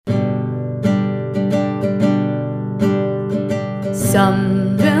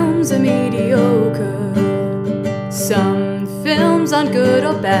Some films are mediocre, some films aren't good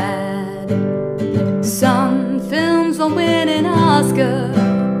or bad, some films won't win an Oscar,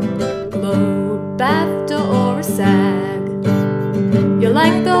 Globe, BAFTA or a SAG. You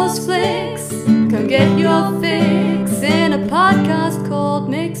like those flicks? Come get your fix in a podcast called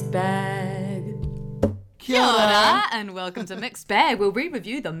Mixed Bag. Kia ora, and welcome to Mixed Bag, where we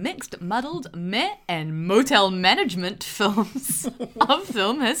review the mixed, muddled, meh, and motel management films of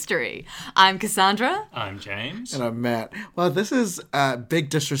film history. I'm Cassandra. I'm James. And I'm Matt. Well, this is big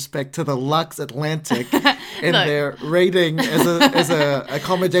disrespect to the Lux Atlantic in their rating as a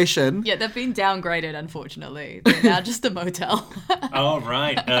accommodation. Yeah, they've been downgraded, unfortunately. They're now just a motel. Oh,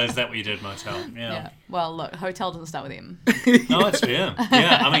 right. Is that what you did, motel? Yeah. Well, look, hotel doesn't start with M. No, it's fair.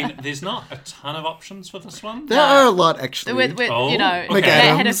 Yeah, I mean, there's not a ton of options for this one. There are a lot, actually. With okay. McAdams,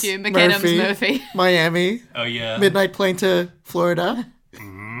 Matt had a few. McAdams, Murphy. Miami. Oh, yeah. Midnight plane to Florida.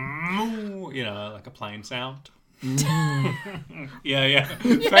 You know, like a plane sound. Yeah.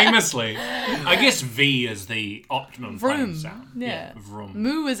 Famously. I guess V is the optimum plane sound. Yeah. Vroom.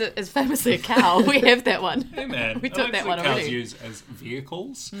 Moo is famously a cow. We have that one. Hey, man. We took that one cows already. use as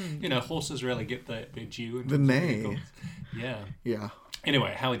vehicles. You know, horses really get their due. In The terms of neigh. vehicles. Yeah. Yeah.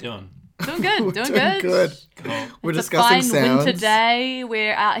 Anyway, how we doing? Doing good. Doing good. Cool. We're It's a discussing fine sounds. winter day.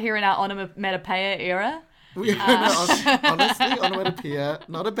 We're out here in our onomatopoeia era. Honestly, onomatopoeia,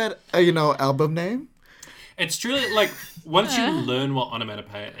 not a bad, album name. It's truly like once you learn what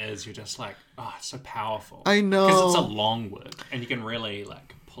onomatopoeia is, you're just like, oh, it's so powerful. I know. Because it's a long word and you can really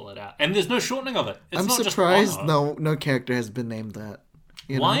like pull it out. And there's no shortening of it. It's I'm not surprised just ono. no character has been named that.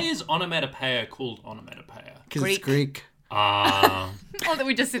 Why is onomatopoeia called onomatopoeia? Because it's Greek. Ah, Oh, that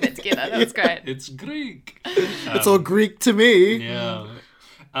we just said that together. That was great. it's Greek. It's all Greek to me. Yeah.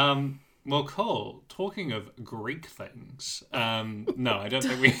 Well, cool. Talking of Greek things, no, I don't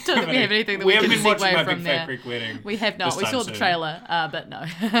think we Don't think we have anything that we haven't can been watching segue My from Big there. Fat Greek Wedding. We have not. this We time saw the soon. trailer, but no.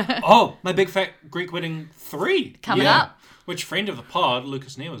 Oh, My Big Fat Greek Wedding 3. Coming up. Which friend of the pod,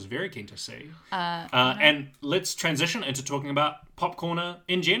 Lucas Neal, was very keen to see. And let's transition into talking about Popcorner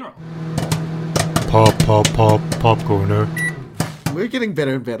in general. Popcorner. We're getting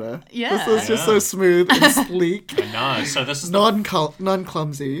better and better. Yeah. This is just so smooth and sleek. I know. So this is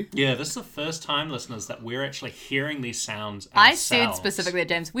Non-clumsy. this is the first time, listeners, that we're actually hearing these sounds I ourselves. said specifically,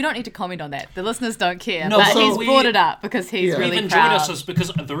 James, we don't need to comment on that. The listeners don't care. No, but so he's we- brought it up because he's Yeah. really We've enjoyed proud. ourselves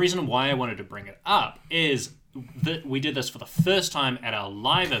because the reason why I wanted to bring it up is that we did this for the first time at our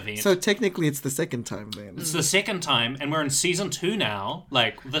live event. So technically it's the second time then. It's the second time, and we're in season 2 now.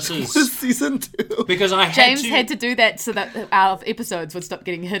 Like, this This is is... season 2. Because I James had to do that so that our episodes would stop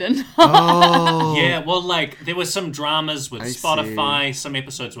getting hidden. Oh. Yeah, well, like, there were some dramas with I Spotify, some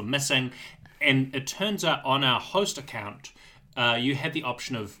episodes were missing, and it turns out on our host account, you had the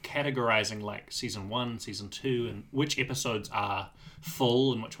option of categorizing, like, season 1, season 2, and which episodes are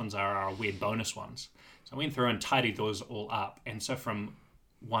full and which ones are our weird bonus ones. So I went through and tidied those all up, and so from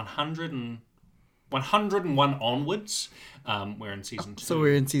 101 onwards, we're in season 2. So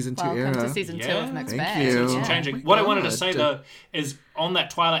we're in season 2 Welcome era. to season 2 of Mixed Thank Bag. you. It's Yeah. changing. Oh my What I wanted to God. say though is on that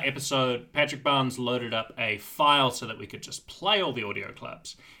Twilight episode, Patrick Barnes loaded up a file so that we could just play all the audio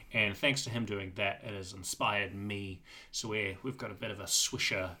clips. And thanks to him doing that, it has inspired me. So we've got a bit of a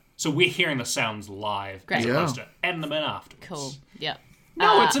swisher. So we're hearing the sounds live Great. as Yeah. opposed to adding them in afterwards. Cool. Yeah.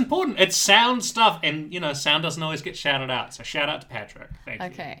 No, it's important. It's sound stuff, and sound doesn't always get shouted out. So shout out to Patrick. Thank you.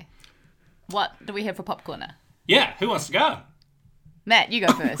 Okay. What do we have for Popcorner? Yeah, who wants to go? Matt, you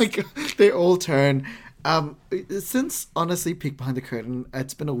go first. Like, they all turn. Since, honestly, peek behind the curtain,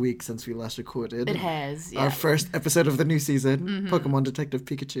 it's been a week since we last recorded. It has, yeah. Our first episode of the new season, Pokemon Detective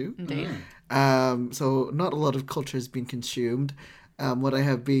Pikachu. Indeed. So not a lot of culture has been consumed. What I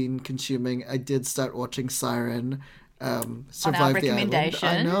have been consuming, I did start watching Siren, Survive the Island. recommendation.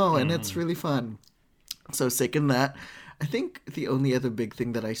 I know, and it's really fun. So second that. I think the only other big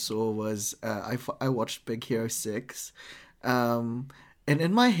thing that I saw was I watched Big Hero 6. And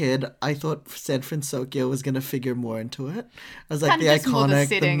in my head, I thought San Francisco was going to figure more into it. I was like, Kind the of just more the iconic,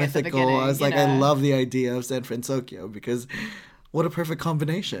 the setting at the mythical. beginning, I was you like, know. I love the idea of San Francisco because what a perfect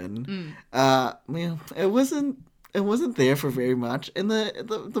combination. It wasn't there for very much. And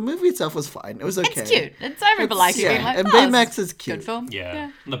the movie itself was fine. It was okay. It's cute. I remember liking it. Being like, and oh, Baymax this is cute. Good film.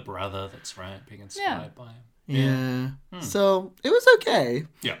 Yeah. The brother, that's right, being inspired Yeah. by him. Yeah. So it was okay.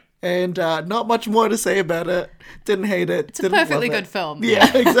 Yeah. And not much more to say about it. Didn't hate it. It's a perfectly good film. Yeah,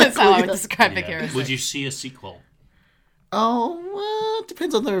 exactly. That's how I would describe Big Hero 6. Would you see a sequel? Oh, well,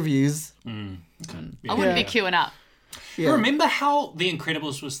 depends on the reviews. I wouldn't be queuing up. Yeah. Remember how The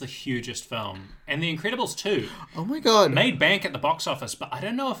Incredibles was the hugest film, And The Incredibles 2 Oh my god. made bank at the box office, but I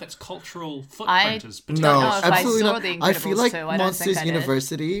don't know if its cultural footprint I is don't particularly... know if absolutely I saw not. The I feel Incredibles like 2. I don't think Monsters I did.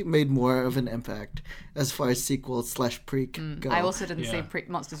 University made more of an impact as far as sequels / prequel go. I also didn't see Yeah.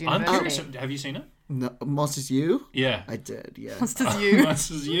 Monsters I'm University. curious, have you seen it? No, Monsters U? Yeah. I did, yeah. Monsters U.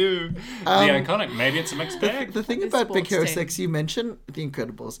 Monsters U. The iconic. Maybe it's a mixed bag. The thing The about Big sports Hero team. 6, you mentioned The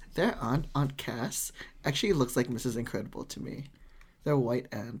Incredibles. Their Aunt Cass actually looks like Mrs. Incredible to me. Their white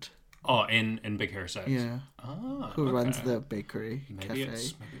aunt. Oh, in Big Hero 6. Yeah. Ah, Who okay. runs the bakery Maybe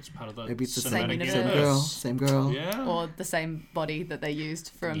cafe. it's part of the Maybe it's the Same same universe. girl. Same girl. Yeah. Or the same body that they used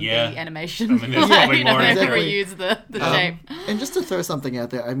from Yeah. the animation. I mean, there's probably you know, more they exactly. reuse the shape. And just to throw something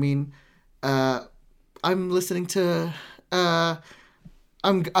out there, I mean, I'm listening to.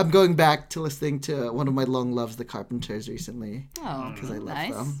 I'm going back to listening to one of my long loves, the Carpenters, recently. Oh, Because I love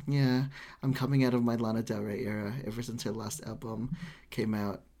nice. them. Yeah. I'm coming out of my Lana Del Rey era ever since her last album came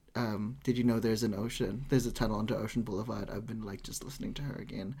out. Did you know there's a tunnel under Ocean Boulevard? I've been just listening to her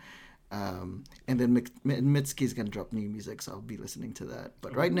again. And then Mitski's going to drop new music, so I'll be listening to that.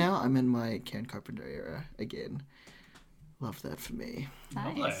 But right now, I'm in my Karen Carpenter era again. Love that for me.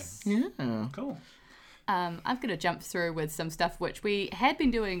 Nice. Yeah. Cool. I'm going to jump through with some stuff which we had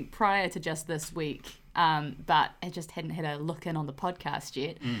been doing prior to just this week, but I just hadn't had a look in on the podcast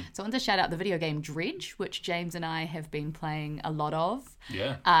yet. So I wanted to shout out the video game Dredge, which James and I have been playing a lot of.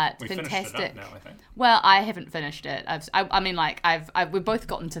 Yeah. It's we fantastic. finished it up now, I think. Well, I haven't finished it. We've both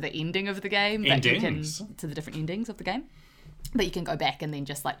gotten to the ending of the game. But you can, Endings? to the different endings of the game. But you can go back and then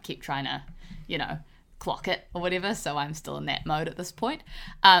just keep trying to, clock it or whatever. So I'm still in that mode at this point.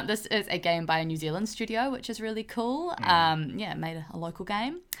 This is a game by a New Zealand studio, which is really cool. Made a local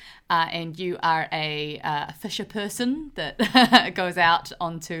game. And you are a fisher person that goes out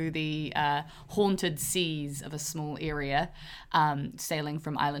onto the haunted seas of a small area, sailing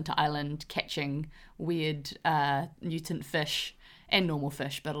from island to island, catching weird mutant fish and normal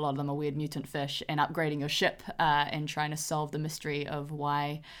fish, but a lot of them are weird mutant fish, and upgrading your ship and trying to solve the mystery of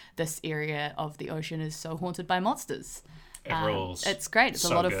why this area of the ocean is so haunted by monsters. It rules. It's great. It's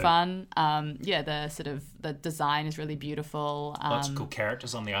So a lot of good. fun. The design is really beautiful. Lots of cool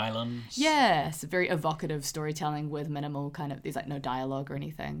characters on the islands. Yeah, it's very evocative storytelling with minimal there's no dialogue or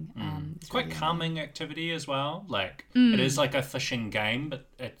anything. It's quite calming activity as well. It is like a fishing game, but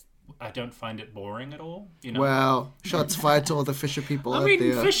I don't find it boring at all. Wow. Shots fired to all the fisher people I out mean,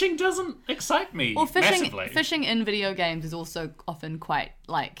 there. fishing doesn't excite me Well, massively. fishing in video games is also often quite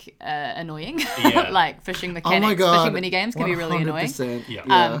annoying. Yeah. Fishing Oh mechanics, my god. fishing mini games can be really annoying. 100%.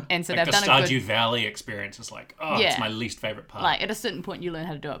 Yeah. And so Like they've the done a Stardew good. Valley experience is it's my least favorite part. At a certain point, you learn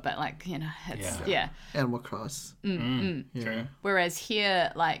how to do it, but it's Yeah. Animal Cross. True. Whereas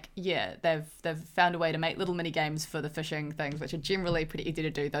here, they've found a way to make little mini games for the fishing things, which are generally pretty easy to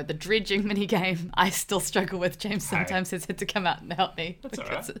do. Though the dredging mini game, I still struggle with. James sometimes has had to come out and help me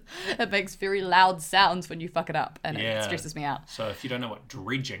because it makes very loud sounds when you fuck it up, and it stresses me out. So if you don't know what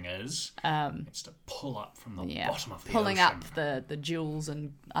dredging is, it's to pull up from the bottom of the pulling ocean. up the jewels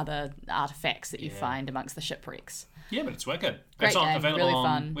and other artifacts that you find amongst the shipwrecks. Yeah, but it's wicked. Great It's game, available really on.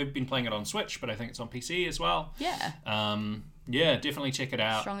 fun. We've been playing it on Switch, but I think it's on PC as well. Yeah, Yeah, definitely check it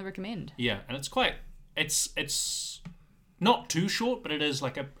out. strongly recommend. Yeah, and it's quite. It's not too short, but it is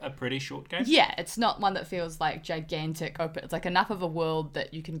like a pretty short game. Yeah, it's not one that feels gigantic open. It's enough of a world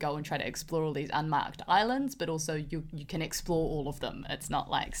that you can go and try to explore all these unmarked islands, but also you can explore all of them. It's not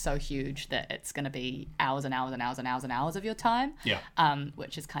so huge that it's going to be hours and hours and hours and hours and hours of your time. Yeah.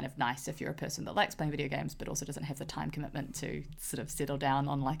 Which is kind of nice if you're a person that likes playing video games, but also doesn't have the time commitment to sort of settle down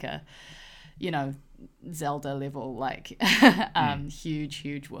on a Zelda level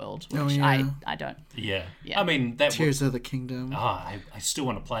huge world, which I don't. Yeah. Yeah. I mean that. Tears of the Kingdom. I still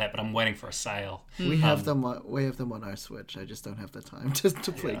want to play it, but I'm waiting for a sale. We have them on our Switch. I just don't have the time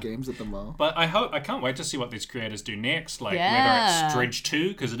to play games at the mall. But I can't wait to see what these creators do next. Whether Yeah. it's Dredge 2,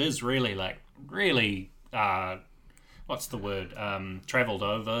 because it is really what's the word? Traveled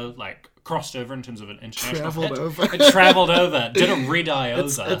over, crossed over in terms of an international Traveled hit. over. It traveled over. Did a red-eye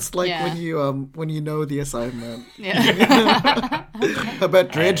over. It's like Yeah. when you know the assignment. Yeah. How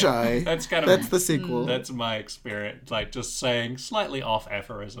about Dredge Eye? That's kind of That's the sequel. That's my experience. Just saying slightly off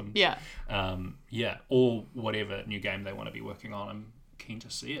aphorisms. Yeah. Or whatever new game they want to be working on. I'm keen to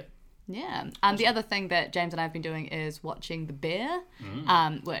see it. Yeah. The other thing that James and I have been doing is watching The Bear,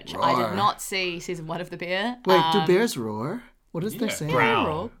 which I Roar. did not see season 1 of The Bear. Wait, do bears roar? What is they saying?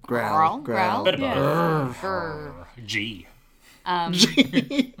 Growl. Growl. Growl. Bit of Yeah. both. Grr. G.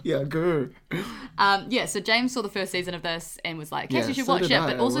 Yeah, good. So James saw the first season of this and was like, yes, Yeah, you should so watch did it. I.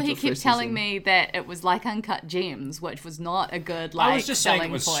 But I also watched he the kept first telling season. me that it was like Uncut Gems, which was not a good, I was just saying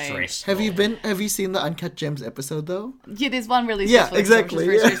selling it was point. stressful. Have you seen the Uncut Gems episode though? Yeah, there's one really Yeah, stressful episode, which exactly, is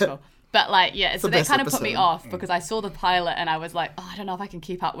very yeah. stressful. But so the that best kind of put me episode. off because I saw the pilot and I was like, I don't know if I can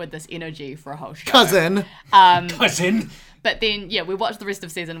keep up with this energy for a whole show. Cousin. Cousin. But then, we watched the rest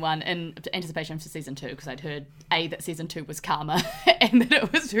of season 1 in anticipation for season 2 because I'd heard that season 2 was calmer and that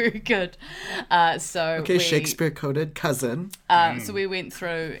it was very good. Okay, Shakespeare coded cousin. So we went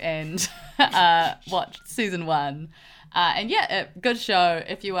through and watched season 1. Good show.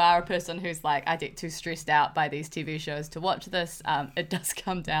 If you are a person who's like, I get too stressed out by these TV shows to watch this, it does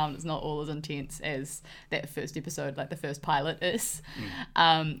come down. It's not all as intense as that first episode, like the first pilot is.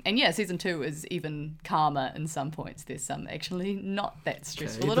 Season 2 is even calmer in some points. There's some actually not that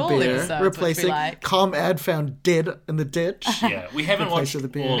stressful at the all bear episodes. replacing Which we like. calm ad found dead in the ditch. Yeah, we haven't Replace watched with the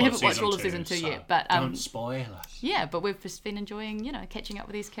bear. all We of haven't watched all of season season 2 so yet, but don't spoil us. yeah, but we've just been enjoying, catching up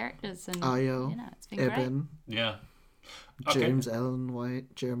with these characters and Ayo, it's been great. Eben, Yeah. Okay. James Allen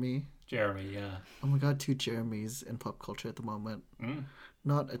White, Jeremy. Jeremy, yeah. Oh my god, 2 Jeremys in pop culture at the moment.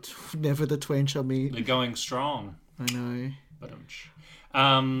 Never the twain shall meet. They're going strong. I know.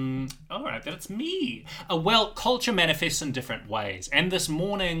 All right, that's me. Well, culture manifests in different ways. And this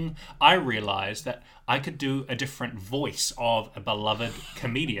morning, I realized that I could do a different voice of a beloved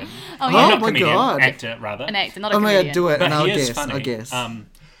comedian. Oh, yeah. Not Oh my comedian, God. actor, rather. An actor, not a Oh my comedian. god, do it, But and I'll he is guess. funny. I'll guess.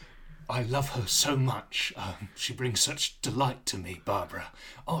 I love her so much. She brings such delight to me, Barbara.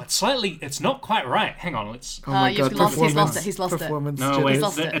 Oh, it's not quite right. Hang on, let's... Oh my you've god, lost- he's performance. lost it, he's lost it. performance No, jitters. wait,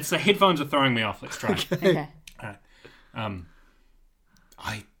 lost it. it's the headphones are throwing me off. Let's try. Okay.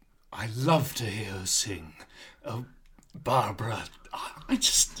 I love to hear her sing. Oh, Barbara,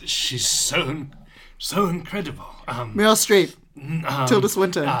 she's so incredible. Meryl Streep. Tilda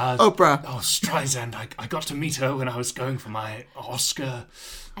Swinton. Oprah. Oh, Streisand. I got to meet her when I was going for my Oscar.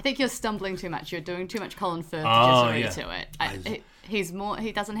 I think you're stumbling too much. You're doing too much Colin Firth Oh, jittery yeah. to it. He's more.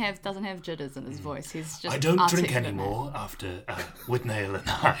 He doesn't have jitters in his voice. He's just. I don't drink articulate anymore after Whitnell and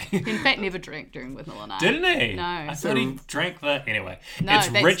I. In fact, never drank during With Nil and I. Didn't he? No. I thought he drank the... Anyway, No, it's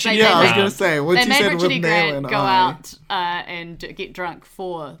that's- Richard they- Yeah, I was They gonna say, once They you made said Richard with E. Nail Grant and go I. out and get drunk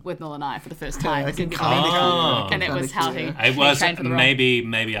for With Nil and I for the first time. I As a can comedian. kinda Oh. And it was how he It was trained for the role.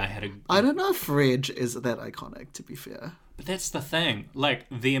 maybe I had a... I don't know if Reg is that iconic, to be fair. But that's the thing. Like,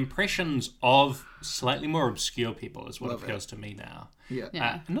 the impressions of slightly more obscure people is what Love it. appeals to me now. Yeah.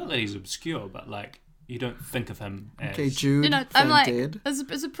 Yeah. Not that he's obscure, but, like, you don't think of him as... Okay, Jude. I'm found like, dead. it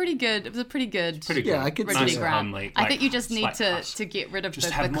was a pretty good. Pretty Yeah, good. I could see Richard E. that. Grant. Homely, I like, think you just need slight husk. to get rid of Just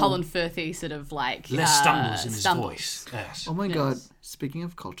the have more- Colin Firthy sort of like Less stumbles in his stumbles. voice. Yes. Oh my Yes. god, speaking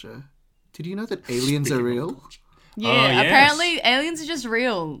of culture, did you know that aliens are real? Yeah, Oh, yes. apparently aliens are just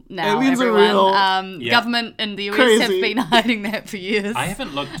real now. Aliens are everyone. real. Yeah. Government in the US have Crazy. been hiding that for years. I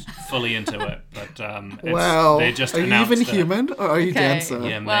haven't looked fully into it, but Wow. they just Are you announced even that- human or are you Okay. dancer?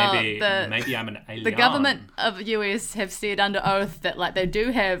 Yeah, Well, maybe I'm an alien. The government of the US have said under oath that like they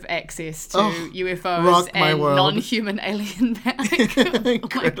do have access to Oh, UFOs rock my and world. non-human alien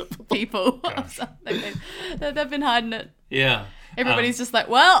Incredible. people. They've been hiding it. Yeah. Everybody's just like,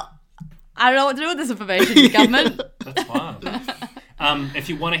 well, I don't know what to do with this information, government. That's wild. If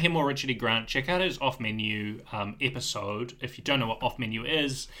you want to hear more Richard E. Grant, check out his off-menu episode. If you don't know what off-menu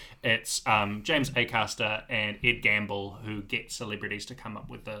is, it's James Acaster and Ed Gamble who get celebrities to come up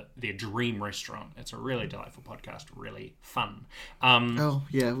with their dream restaurant. It's a really delightful podcast, really fun. Oh,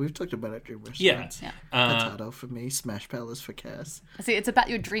 yeah, we've talked about it during Yeah. restaurants. Yeah. Potato for me, Smash Palace for Cass. See, it's about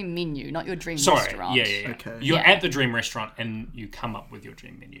your dream menu, not your dream Sorry. restaurant. Yeah. Okay. You're Yeah. at the dream restaurant and you come up with your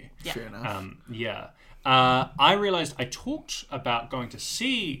dream menu. Fair enough. Yeah. I realised I talked about going to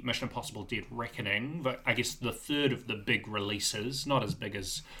see Mission Impossible Dead Reckoning, but I guess the third of the big releases, not as big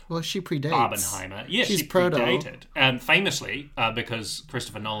as Well, she predates. Oppenheimer. Yeah, She's she proto. predated. Famously, because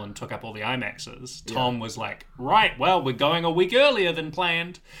Christopher Nolan took up all the IMAXs, Tom was like, right, well, we're going a week earlier than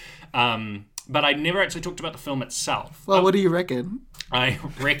planned. But I never actually talked about the film itself. Well, what do you reckon? I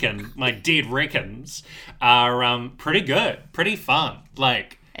reckon my Dead Reckons are pretty good, pretty fun.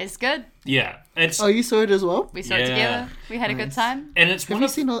 Like, It's good. yeah, it's... Oh, you saw it as well? We saw it Yeah. together. We had a good time. And it's Have one you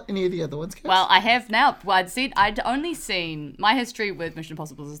of... seen any of the other ones, Cass? Well, I have now. Well, I'd only seen my history with Mission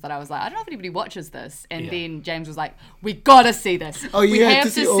Impossible is that I was like, I don't know if anybody watches this, and Yeah. then James was like, we gotta see this. Oh, you we had have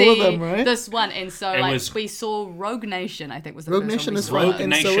to see all of them, right? This one, and so It like was- we saw Rogue Nation. I think was the Rogue first Nation one we is saw. right, Rogue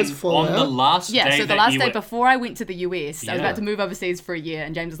and so Nation is Fallout. on the last Yeah, day so the that last you day were... before I went to the US, I was Yeah. about to move overseas for a year,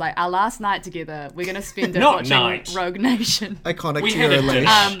 and James was like, our last night together, we're gonna spend it Not watching night. Rogue Nation. Iconic We to had your a dinner relation.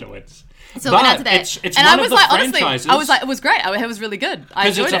 afterwards. So we went out to that. It's and one I was of the like, honestly, franchises. I was like, it was great. It was really good. I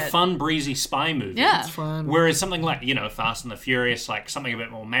Because enjoyed it's it. a fun, breezy spy movie. Yeah. It's fun. Whereas something like, Fast and the Furious, like something a bit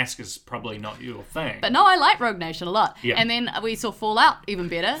more mask is probably not your thing. But no, I like Rogue Nation a lot. Yeah. And then we saw Fallout, even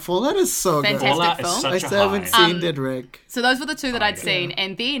better. Fallout is so Fantastic good. Fallout is film. such I a still haven't high. seen Dead Rick. So those were the two that I'd God. seen.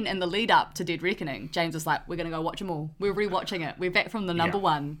 And then in the lead up to Dead Reckoning, James was like, we're going to go watch them all. We're rewatching it. We're back from the number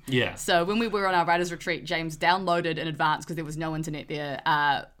one. Yeah. So when we were on our writer's retreat, James downloaded in advance, because there was no internet there,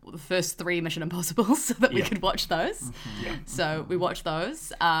 the first 3 Mission Impossibles so that we could watch those. Yeah. So we watched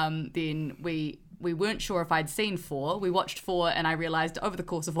those. Then we weren't sure if I'd seen 4. We watched 4, and I realised over the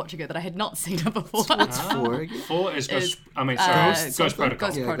course of watching it that I had not seen it before. What's 4 again? 4 is Ghost Ghost Protocol.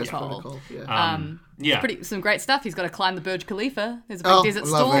 Ghost Yeah, Ghost Protocol. Protocol. Yeah. Yeah. Some great stuff. He's got to climb the Burj Khalifa. There's a big desert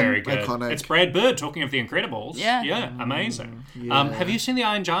love storm. it. Very good. Iconic. It's Brad Bird talking of The Incredibles. Yeah. Yeah, amazing. Yeah. Have you seen The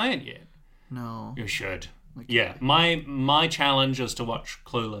Iron Giant yet? No. You should. Yeah, my challenge is to watch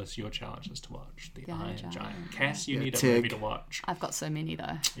Clueless. Your challenge is to watch The Iron Giant. Cass, you need a Tig. movie to watch. I've got so many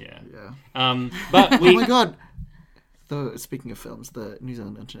though. Yeah. Yeah. But we. Oh my god. Speaking of films, the New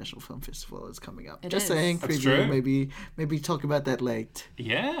Zealand International Film Festival is coming up. Just is. saying, That's preview. true. Maybe talk about that late.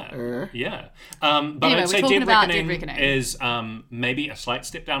 Yeah. Yeah. But Anyway, I'd we're say talking Dead about Reckoning, Dead Reckoning. is maybe a slight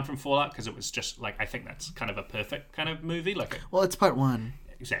step down from Fallout, because it was just like, I think that's kind of a perfect kind of movie. Well, it's part 1.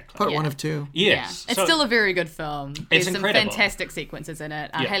 Exactly. Part Yeah. 1 of 2. Yes. It's So- still a very good film. There's some incredible. fantastic sequences in it.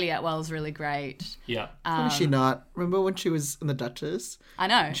 Yeah. Haley Atwell's really great. Yeah. How is she not? Remember when she was in The Duchess? I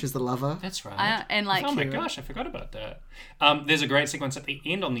know. She's the lover. That's right. And like, Oh my gosh, I forgot about that. There's a great sequence at the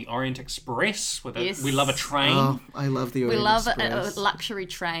end on the Orient Express with Yes. we love a train. Oh, I love the we Orient love Express. a luxury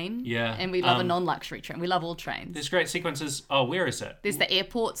train. Yeah. And we love a non-luxury train. We love all trains. There's great sequences. Oh, where is it? There's the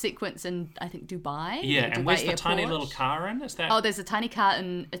airport sequence in, I think, Dubai. Yeah, Dubai and where's the airport. tiny little car in? Is that? Oh, there's a tiny car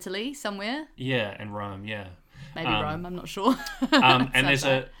in Italy somewhere. Yeah, in Rome. Yeah. Maybe Rome, I'm not sure. And there's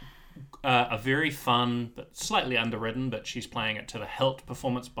Sounds a very fun but slightly underwritten, but she's playing it to the hilt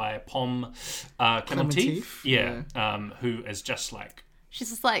performance by Pom Clementif. Clementif, Yeah. Who is just like.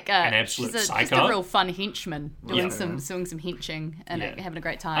 She's just like An absolute she's just psycho. a real fun henchman doing Yeah. some henching and Yeah. having a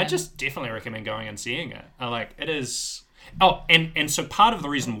great time. I just definitely recommend going and seeing it. It is. Oh, and so part of the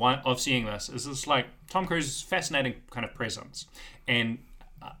reason why of seeing this is it's like Tom Cruise's fascinating kind of presence, and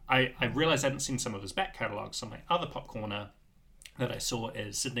I realized I hadn't seen some of his back catalogue. So my other popcorner that I saw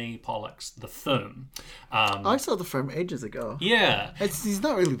is Sidney Pollack's The Firm. I saw The Firm ages ago. Yeah, He's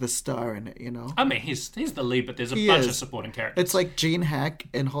not really the star in it, you know. I mean he's the lead, but there's a He bunch is. of supporting characters. It's like Gene Hack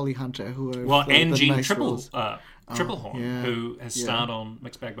and Holly Hunter, who are And the Gene nice roles. Triplehorn, yeah. who has starred on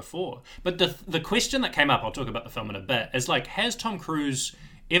Mixed Bag before. But the question that came up, I'll talk about the film in a bit, is like, has Tom Cruise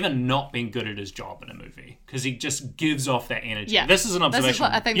ever not been good at his job in a movie? Because he just gives off that energy. Yeah, This is an observation. This is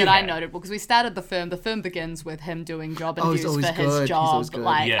what I think you that I had. noted, because we started The Firm. The Film begins with him doing job Oh, he's interviews for always good. his He's job, always good.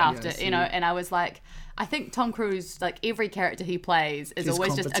 like Yeah. after Yeah, you know. And I was like, I think Tom Cruise, like every character he plays, is He's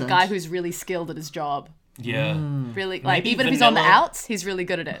always just a competent. guy who's really skilled at his job. Yeah. Really, like Maybe even if he's on the Vanilla- outs, he's really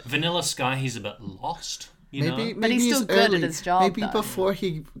good at it. Vanilla Sky, he's a bit lost. You Maybe, know? But he's still good at early. his job, Maybe though. before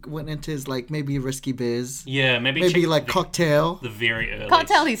he went into his maybe Risky Biz. Yeah, maybe Maybe check like the, Cocktail. the very early.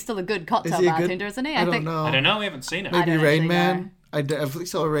 Cocktail, he's still a good cocktail Is he a good? bartender, isn't he? I don't think. know. I don't know. We haven't seen it. Maybe don't Rain actually Man. know. I definitely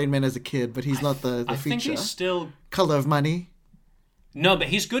saw Rain Man as a kid, but he's not the I think feature. he's still Color of Money. no, but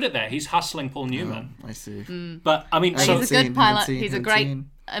he's good at that. He's hustling Paul Newman. I see. But I mean, I so He's a haven't good seen, pilot. haven't seen, He's a haven't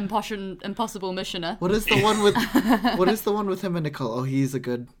great seen. impossible missioner. What is the one with? What is the one with him and Nicole? Oh, he's a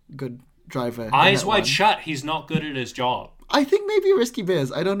good driver. in Eyes that Wide one. Shut. He's not good at his job. I think maybe Risky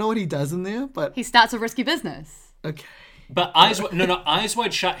Biz. I don't know what he does in there, but He starts a risky business. okay. But Eyes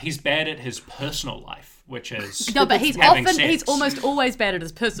Wide Shut. He's bad at his personal life, which is No, but he's having often, sex. he's almost always bad at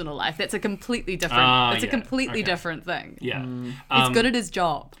his personal life. That's a completely different, Ah, that's a yeah, completely okay. different thing. Yeah. He's good at his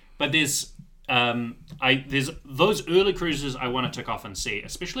job. But there's those early cruises I want to tick off and see,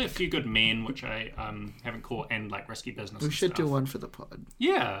 especially A Few Good Men, which I haven't caught, and like Risky Business. We and should do stuff. one for the pod.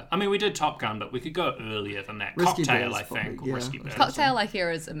 Yeah, I mean we did Top Gun, but we could go earlier than that. Risky Cocktail, Biz, I think, probably, or yeah. Risky Biz. Cocktail, I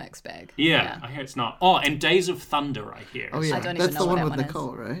hear, is a mixed bag. Yeah, I hear it's not. Oh, and Days of Thunder, I hear. Oh yeah, don't even that's know the what one that with one is.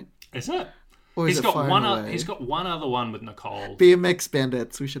 Nicole, right? Is it? Or is He's it got Far one. and Away? He's got one other one with Nicole. BMX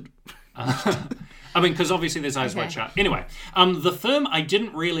Bandits. We should. I mean, because obviously there's Eyes Wide Shut. Anyway, The Firm I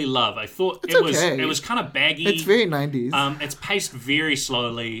didn't really love. I thought It's okay. it was kind of baggy. It's very 90s. It's paced very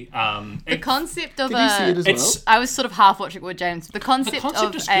slowly. The concept of Did you see it as well? it's- I was sort of half watching it with James. The concept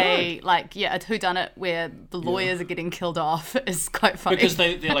concept of is a whodunit where the lawyers are getting killed off is quite funny. because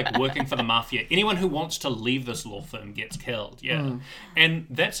they're like working for the mafia. Anyone who wants to leave this law firm gets killed. Yeah, and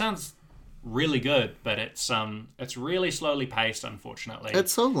that sounds really good, but it's really slowly paced, unfortunately.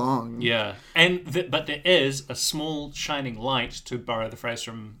 It's so long. Yeah, and but there is a small shining light, to borrow the phrase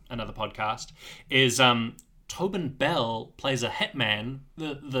from another podcast, is Tobin Bell plays a hitman,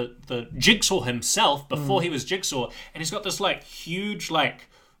 the Jigsaw himself before he was Jigsaw, and he's got this like huge like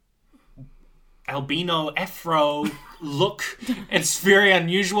albino afro look. It's very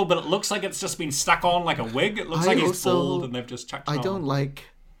unusual, but it looks like it's just been stuck on like a wig. It looks like he's bald and they've just chucked it on. I don't like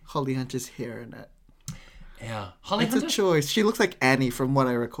Holly Hunter's hair in it. Yeah, It's a choice. She looks like Annie from what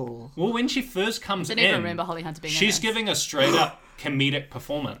I recall. Well, when she first comes I didn't even remember Holly Hunter being in she's this. giving a straight up comedic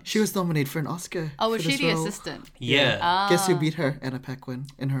performance. She was nominated for an Oscar. Oh, was for she this the role. assistant? Yeah. Guess who beat her? Anna Paquin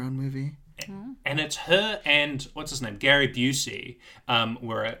in her own movie. And it's her and what's his name, Gary Busey,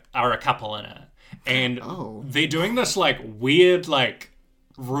 are a couple in it, and they're doing this like weird like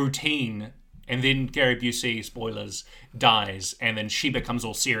routine, and then Gary Busey, spoilers, dies, and then she becomes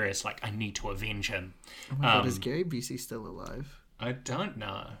all serious, like I need to avenge him. Oh my God, is Gary Busey still alive? I don't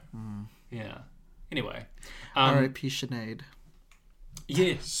know. Yeah. Anyway, R.I.P. Sinead.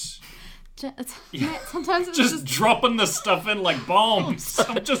 yes. Sometimes it's Just dropping this stuff in like bombs.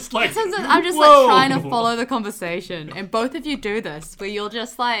 I'm just like, I'm just whoa. like trying to follow the conversation, and both of you do this, where you'll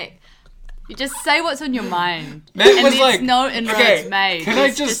just like, you just say what's on your mind, Matt and was there's like, no inroads made. Can I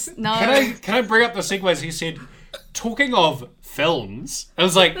There's just no? can I bring up the segues? He said, talking of films. I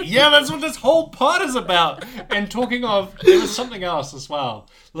was like, yeah, that's what this whole pod is about. And talking of, there was something else as well.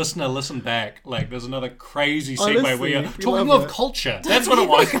 Listener, listen back. Like, there's another crazy segue Honestly, where you're we talking love of it. culture. That's what it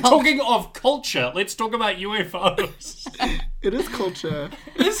was. Talking of culture. Let's talk about UFOs. It is culture.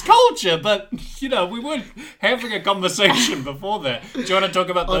 It's culture, but, you know, we weren't having a conversation before that. Do you want to talk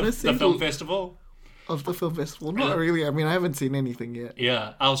about Honestly, the film festival? Of the film festival? Not really. I mean, I haven't seen anything yet.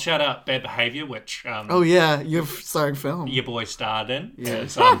 Yeah, I'll shout out Bad Behavior, which Oh yeah, you're starring film. your boy starred in. Yeah.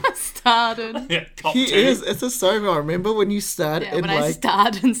 It's, Started. yeah, Cop He 2. is. It's a starring role. Remember when you starred Yeah, in when I like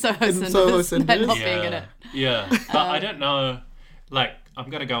starred in Soho Cinders, Soho and Cinders? not being in it. Yeah, but I don't know. Like, I'm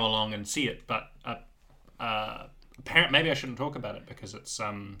gonna go along and see it, but apparently maybe I shouldn't talk about it because it's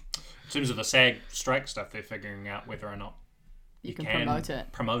in terms of the SAG strike stuff, they're figuring out whether or not You can promote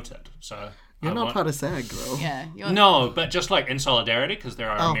it. Promote it. So you're I not won't- part of SAG though. Yeah. No, but just like in solidarity because there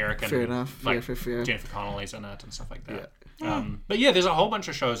are Oh, American. fair enough. Like, Fair. Jennifer Connelly's in it and stuff like that. But yeah, there's a whole bunch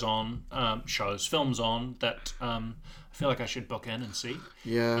of films on that I feel like I should book in and see.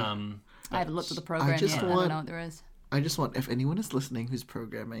 Yeah. I haven't looked at the program just yet. I want- don't know what there is. I just want, if anyone is listening who's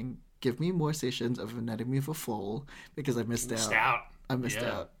programming, give me more sessions of Anatomy of a Fall because I missed out. I missed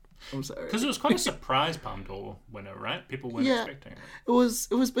Yeah. out. I'm sorry. Because it was quite a surprise Palme d'Or winner, right? People weren't Yeah. expecting it. It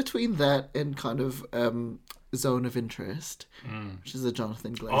was between that and kind of Zone of Interest, which is a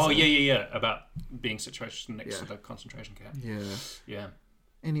Jonathan Glazer. Oh, yeah. About being situated next to Yeah. the concentration camp. Yeah. Yeah.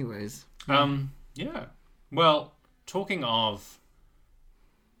 Anyways. Yeah. Well, talking of...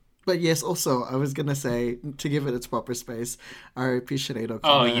 But yes, also, I was going to say, to give it its proper space, R.I.P. Sinead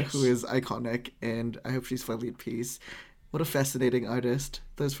O'Connor, yes. who is iconic, and I hope she's finally at peace. What a fascinating artist.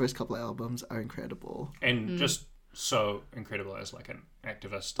 Those first couple of albums are incredible. And just so incredible as like an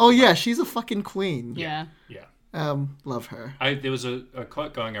activist. Oh, yeah, she's a fucking queen. Yeah. Yeah. Love her. There was a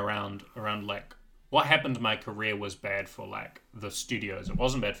quote going around like, what happened to my career was bad for like the studios. It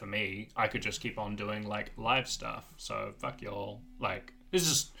wasn't bad for me. I could just keep on doing like live stuff. So fuck y'all. Like, there's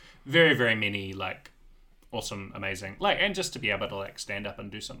just very, very many like awesome, amazing, like, and just to be able to like stand up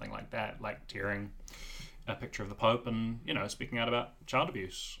and do something like that, like tearing a picture of the Pope and, you know, speaking out about child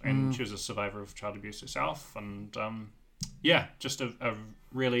abuse. And she was a survivor of child abuse herself. And yeah, just a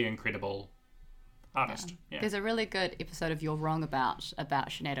really incredible artist. Yeah. There's a really good episode of You're Wrong about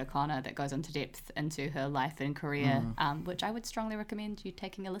Sinead O'Connor that goes into depth into her life and career, which I would strongly recommend you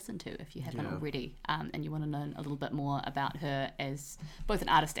taking a listen to if you haven't already, and you want to learn a little bit more about her as both an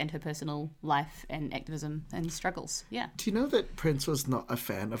artist and her personal life and activism and struggles. Yeah. Do you know that Prince was not a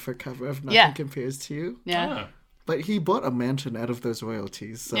fan of her cover of Nothing Yeah. Compares to You? Yeah. But he bought a mansion out of those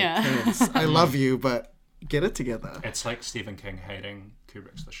royalties. So Yeah. Prince, I love you, but get it together. It's like Stephen King hating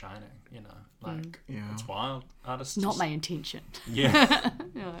Kubrick's The Shining, you know, like it's wild. Artists Not just- my intention. Yeah.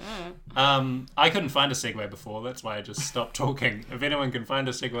 I couldn't find a segue before. That's why I just stopped talking. If anyone can find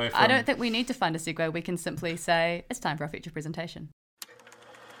a segue from... I don't think we need to find a segue. We can simply say it's time for our feature presentation.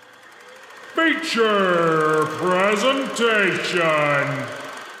 Feature presentation.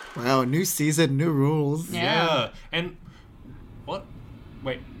 Wow, new season, new rules. Yeah. And what?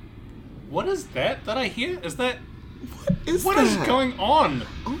 Wait. What is that I hear? Is that... What is going on?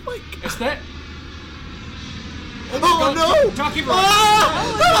 Oh my god. Is that... Oh no! Talking about...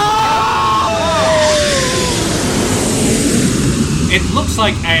 It looks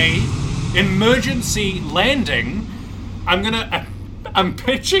like a Emergency Landing. I'm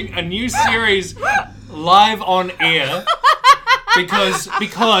pitching a new series live on air because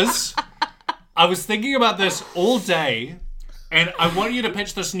I was thinking about this all day, and I want you to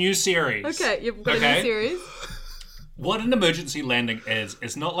pitch this new series. Okay, you've got a new series. What an emergency landing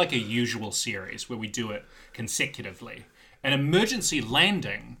is not like a usual series where we do it consecutively. An emergency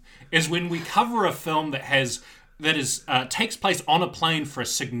landing is when we cover a film that takes place on a plane for a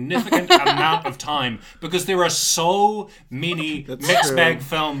significant amount of time, because there are so many mixed bag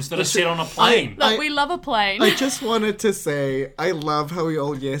films that are set on a plane. Look, we love a plane. I just wanted to say, I love how we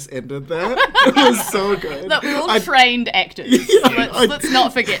all ended that. It was so good. Look, we're all trained actors. Let's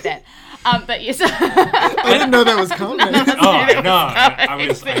not forget that. But yes. I didn't know that was coming.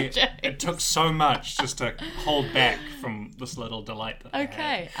 It took so much just to hold back from this little delight that I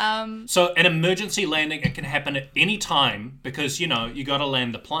had. So an emergency landing, it can happen at any time, because, you got to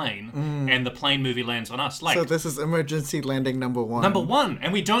land the plane, and the plane movie lands on us. So this is emergency landing number one. Number one.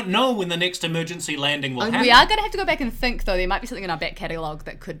 And we don't know when the next emergency landing will happen. We are going to have to go back and think, though. There might be something in our back catalogue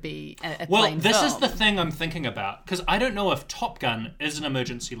that could be a plane this film. is the thing I'm thinking about, because I don't know if Top Gun is an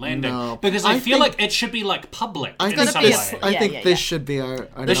emergency landing. No. Because I feel like it should be like public in some be way. I think this should be our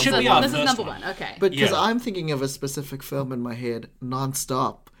This should be our This is first number one. one. Okay. But because I'm thinking of a specific film in my head,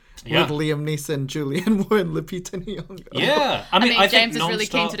 Non-Stop, Yeah. with Liam Neeson, Julianne Moore, and Lupita Nyong'o. Yeah. I I think James is really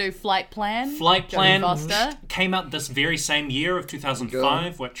keen Non-Stop- to do Flight Plan. Flight Plan Jodie Foster. came out this very same year of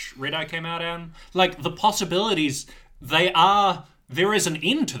 2005, which Red Eye came out in. Like, the possibilities, there is an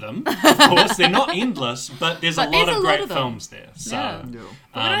end to them, of course. They're not endless, but there's a lot of great films there. So, Yeah.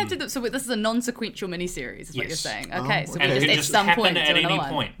 But we don't have to so this is a non-sequential miniseries, is what you're saying. Okay, so and we it could at just some happen point at do any another one.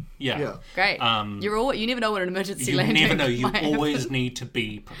 point. Yeah. Great. You never know what an emergency You landing never know. You might happen. always need to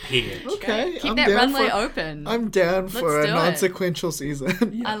be prepared. Okay, Keep I'm that down runway for, open. I'm down for a do it. non-sequential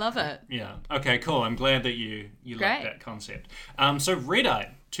season. I love it. Yeah. Okay, cool. I'm glad that you like Great. that concept. So Red Eye,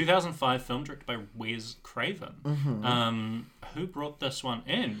 2005 film directed by Wes Craven. Who brought this one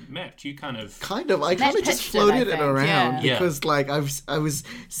in? Matt, you kind of... I kind of just pitched it, floated I it think, around yeah. because I was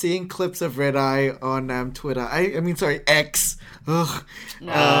seeing clips of Red Eye on Twitter. X. Ugh.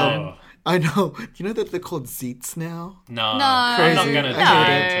 Oh. I know. You know that they're called Zeets now? No. I'm Crazy. not going to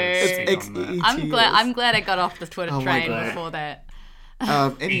It's on that. XEET. I'm glad I got off the Twitter Oh my train God. before that.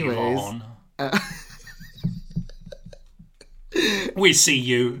 Anyways. Yvonne. We see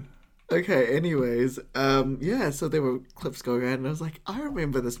you. Okay, anyways, so there were clips going around, and I was like, I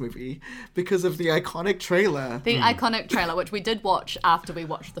remember this movie because of the iconic trailer. The iconic trailer, which we did watch after we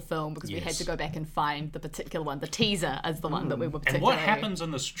watched the film, because we had to go back and find the particular one. The teaser is the one that we were And particularly... what happens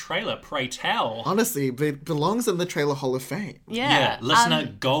in this trailer, pray tell? Honestly, it belongs in the Trailer Hall of Fame. Yeah,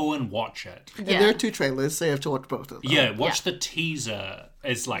 listener, go and watch it. And there are two trailers, so you have to watch both of them. Yeah, watch the teaser.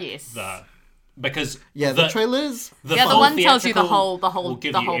 Is like because the trailers. The one tells you the whole will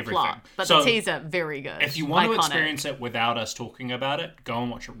give you everything. plot, but So, the teaser very good. If you want to Iconic. experience it without us talking about it, go and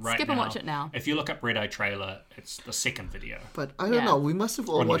watch it right now. Skip and watch it now. If you look up Red Eye trailer, it's the second video. But I don't know, we must have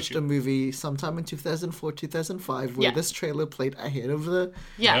all On watched YouTube. a movie sometime in 2004, 2005 where this trailer played ahead of the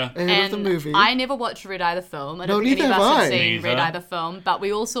Yeah. ahead of the movie. I never watched Red Eye the film. I don't think neither any of have us have I. seen Neither. Red Eye the film, but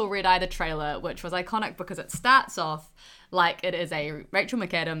we all saw Red Eye the trailer, which was iconic because it starts off like it is a Rachel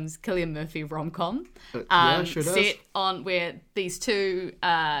McAdams, Cillian Murphy rom-com. Sure does. Set on where these two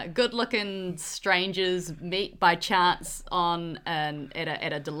good-looking strangers meet by chance at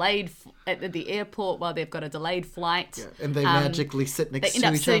the airport while they've got a delayed flight. And they magically sit next They to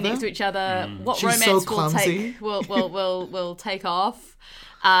end up each sitting other. next to each other. What She's romance so will clumsy. will take off?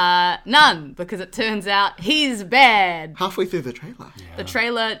 None, because it turns out he's bad. Halfway through the trailer. The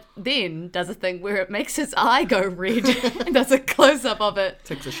trailer then does a thing where it makes his eye go red and does a close-up of it.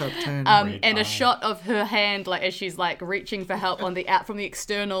 Takes a sharp turn. And a shot of her hand, like as she's like reaching for help from the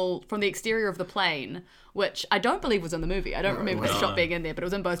exterior of the plane, which I don't believe was in the movie. I don't remember the shot being in there, but it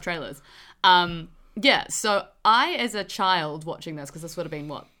was in both trailers. So I, as a child watching this, because this would have been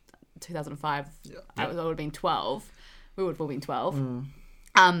 2005. I would have been 12. We would have all been 12.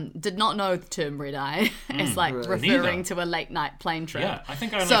 Did not know the term red eye as referring Neither. to a late night plane trip. Yeah, I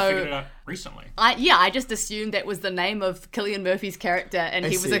think I only figured it out recently. I just assumed that was the name of Cillian Murphy's character, and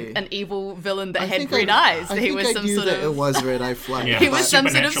he was see. an evil villain that had think red I- eyes. I He think was I some knew sort that of it was Red Eye Flight. Yeah. he was some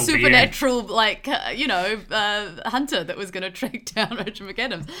sort of Supernatural supernatural, hunter that was going to track down Rachel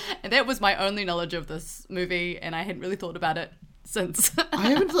McAdams. And that was my only knowledge of this movie, and I hadn't really thought about it since. I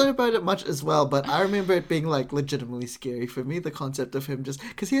haven't thought about it much as well, but I remember it being like legitimately scary for me. The concept of him just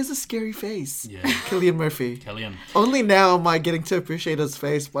because he has a scary face. Yeah. Cillian Murphy. Cillian. Only now am I getting to appreciate his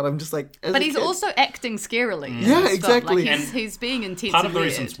face, but I'm just like. But he's also acting scarily. in Yeah, this film. exactly. Like he's being intense. Part of and the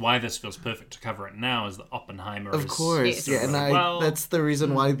weird. reasons why this feels perfect to cover it now is that Oppenheimer Of is... course, Yes. yeah, and that's the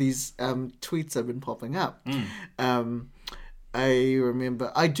reason why these tweets have been popping up. I remember,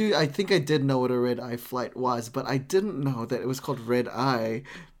 I think I did know what a red eye flight was, but I didn't know that it was called red eye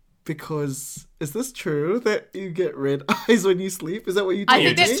because, is this true that you get red eyes when you sleep? Is that what you do? I think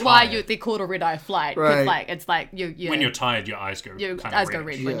you're that's just why tired. they're called a red eye flight. 'Cause, Right. like it's like you When you're tired, your eyes go your kind eyes of go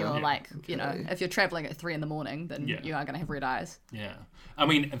reddish. red when Yeah. you're like, you Okay. know, if you're traveling at 3 a.m, then Yeah. you are going to have red eyes. Yeah. I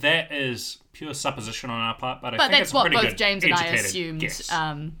mean, that is pure supposition on our part, but I But think that's it's a what pretty both good James and I educated assumed guess.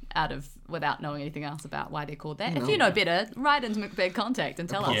 out of without knowing anything else about why they're called that. No. If you know better, write into McBag Contact and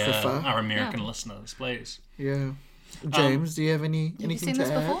tell us. Yeah, Apocrypha. our American listeners, please. Yeah. James, do you have Have you anything seen to this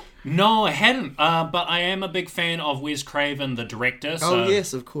add? before? No, I hadn't, but I am a big fan of Wes Craven, the director. So, Oh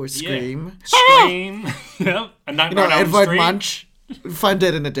yes, of course, yeah. Scream. Scream. Yeah. A You Nightmare know, on Elm Edward Street. Munch. Find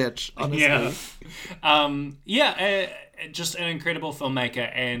dead in a ditch, honestly. Yeah. Just an incredible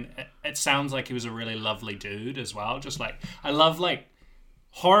filmmaker, and it sounds like he was a really lovely dude as well. Just like, I love like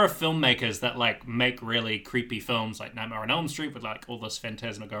horror filmmakers that like make really creepy films like Nightmare on Elm Street with like all this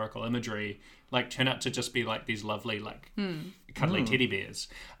phantasmagorical imagery, like turn out to just be like these lovely like cuddly teddy bears.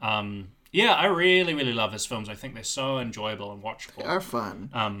 Yeah, I really, really love his films. I think they're so enjoyable and watchable. They are fun.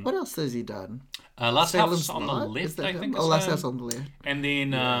 What else has he done? Last Salem's House on the Lot? Left, Is that I him? think. Oh, is Last him. House on the Left. And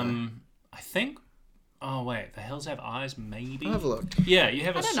then I think. Oh wait, The Hills Have Eyes, maybe. I'll have a look. Yeah, you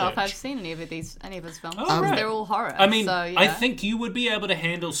have a I don't know if I've search. seen any of his films. Oh, right. They're all horror. I mean, so, yeah. I think you would be able to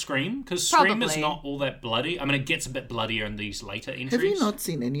handle Scream because Scream is Probably. not all that bloody. I mean, it gets a bit bloodier in these later entries. Have you not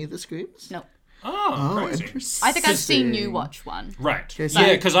seen any of the Screams? No. Oh, Oh, crazy. interesting. I think I've seen you watch one. Right. Okay, so-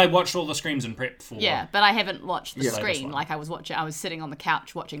 Yeah, because I watched all the Screams in prep for. Yeah, but I haven't watched the Yeah. Latest screen. one. Like I was sitting on the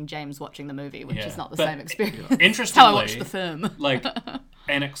couch watching James watching the movie, which Yeah. is not the But same experience. interestingly, How I watched the film. like,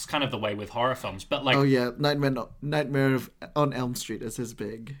 and it's kind of the way with horror films, but like, Oh yeah, Nightmare on Elm Street is his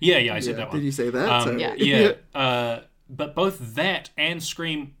big. yeah, I said that one. Did you say that? Sorry. Yeah. Yeah. But both that and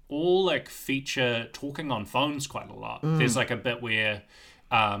Scream all like feature talking on phones quite a lot. There's like a bit where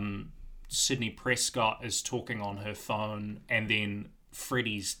Sydney Prescott is talking on her phone and then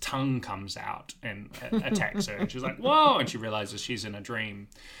Freddy's tongue comes out and attacks her. And she's like, whoa! And she realizes she's in a dream.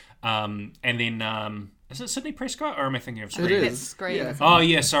 And then, is it Sydney Prescott or am I thinking of Scream? It That's is. Scream. Yeah. Oh,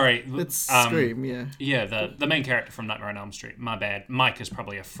 yeah, sorry. It's Scream, yeah. Yeah, the main character from Nightmare on Elm Street. My bad. Mike is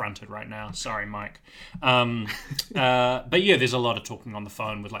probably affronted right now. Sorry, Mike. But yeah, there's a lot of talking on the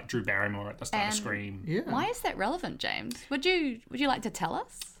phone with like Drew Barrymore at the start of And- Scream. Yeah. Why is that relevant, James? Would you like to tell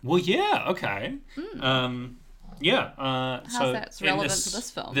us? Well, yeah, okay. Yeah. So that's in relevant to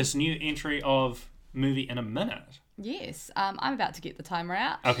this film? This new entry of Movie in a Minute. Yes, I'm about to get the timer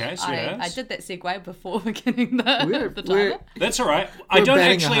out. Okay, sweet I as. did that segue before beginning the We're- timer. That's all right. We're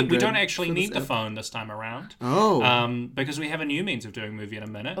batting We 100 don't actually for this need the ep. phone this time around. Oh. Because we have a new means of doing Movie in a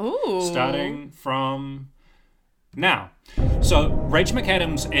Minute. Ooh. Starting from now. So Rachel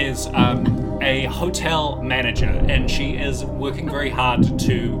McAdams is a hotel manager, and she is working very hard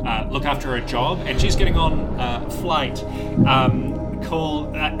to look after her job, and she's getting on a flight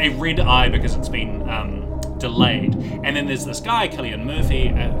called a red eye because it's been delayed. And then there's this guy, Cillian Murphy,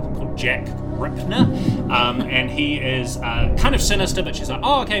 called Jack Ripner, and he is kind of sinister, but she's like,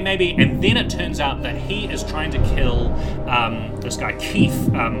 oh, okay, maybe. And then it turns out that he is trying to kill this guy, Keith,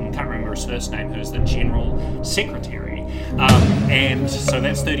 can't remember his first name, who's the general secretary. And so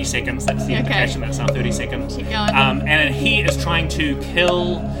that's 30 seconds. That's the indication. That's now 30 seconds. Keep going. And he is trying to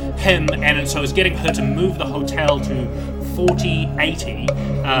kill him, and so is getting her to move the hotel to 4080.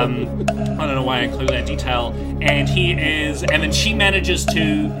 I don't know why I include that detail. And then she manages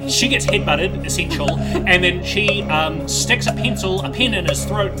to, she gets headbutted, essential, and then she sticks a pen in his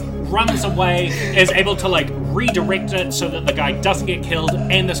throat, runs away, is able to like redirect it so that the guy doesn't get killed,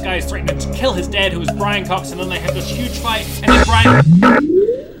 and this guy is threatening to kill his dad, who is Brian Cox, and then they have this huge fight,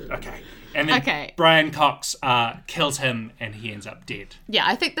 and then Brian Cox kills him, and he ends up dead. Yeah,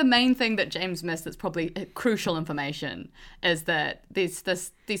 I think the main thing that James missed that's probably crucial information is that these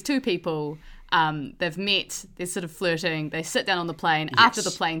two people They've met, they're sort of flirting, they sit down on the plane. After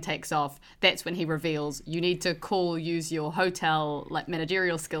the plane takes off, that's when he reveals you need to use your hotel like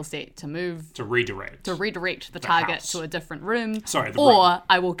managerial skill set to redirect the target house. to a different room. Sorry, the or room.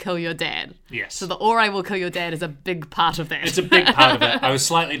 I will kill your dad. Yes. So the or I will kill your dad is a big part of that. It's a big part of it. I was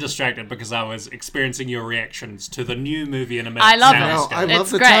slightly distracted because I was experiencing your reactions to the new movie in a minute. I love it. Wow, I love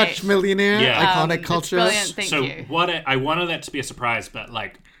It's the great. touch, millionaire, iconic It's culture. brilliant. Thank So you. I wanted that to be a surprise, but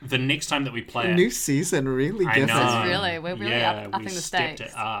like the next time that we play it, New season really I gets know. us. We're really upping we the stepped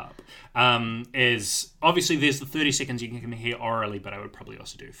stakes. it up. Is obviously there's the 30 seconds you can hear orally, but I would probably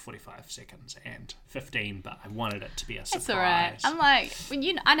also do 45 seconds and 15. But I wanted it to be a surprise. It's all right. I'm like,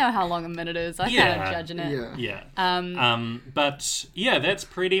 I know how long a minute is. I kind of judging it. Yeah. But yeah, that's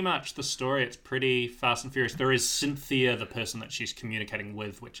pretty much the story. It's pretty fast and furious. There is Cynthia, the person that she's communicating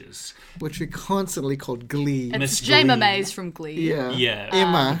with, which Which we constantly called Glee. It's Miss Jama Glee. Mays from Glee. Yeah.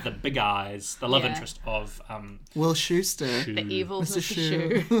 Emma, Emma. the big eyes, the love Yeah. interest of Will Schuster. The evil Mr. Mr.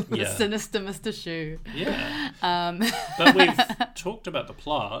 Shoe. The Yeah. sinister Mr. Shoe. Yeah. But we've talked about the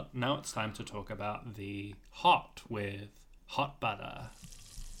plot. Now it's time to talk about the hot with hot butter.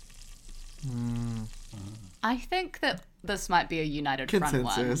 I think that this might be a united front one.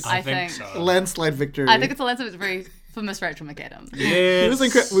 Consensus. I I think think so. Landslide victory. I think it's a lesson that's very for Miss Rachel McAdams. It was Yes.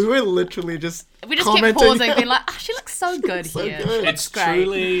 incredible. We were literally just We just kept commenting. pausing, being like, she looks so good so here. good. It's great.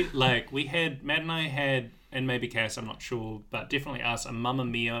 truly like Matt and I had, and maybe Cass, I'm not sure, but definitely us, a Mamma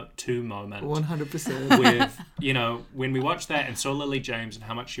Mia 2 moment. 100%. With, when we watched that and saw Lily James and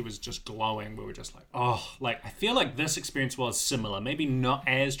how much she was just glowing, we were just like, oh, like, I feel like this experience was similar. Maybe not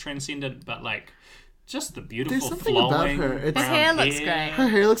as transcendent, but like, just the beautiful There's something about flowing her. It's- brown Her hair looks great. Her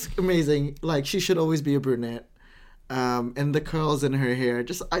hair looks amazing. Like, she should always be a brunette. And the curls in her hair,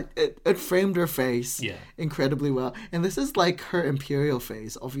 it framed her face incredibly well. And this is like her imperial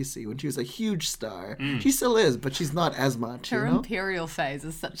phase, obviously, when she was a huge star. She still is, but she's not as much, Her you know? imperial phase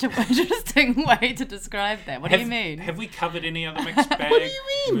is such an interesting way to describe that. What do you mean? Have we covered any other mixed bag? What do you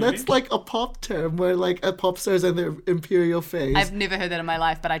mean? movie? That's like a pop term where like a pop star's in their imperial phase. I've never heard that in my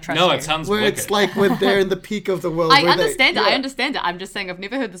life, but I trust No, you. it sounds where wicked. it's like when they're in the peak of the world. I where they- understand it. yeah. I understand it. I'm just saying I've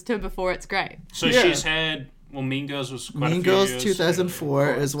never heard this term before. It's great. So Yeah. she's had, Mean Girls was quite a Mean few Girls years 2004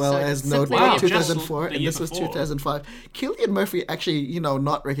 as well So as simply Notebook Wow, 2004 just the and year this was before. 2005. Cillian Murphy actually,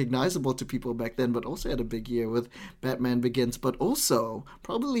 not recognizable to people back then, but also had a big year with Batman Begins, but also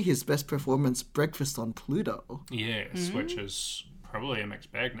probably his best performance, Breakfast on Pluto. Yes, which is probably a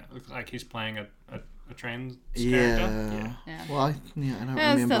mixed bag now. Looks like he's playing a trans Yeah. character. Yeah. Well, I don't Yeah, it's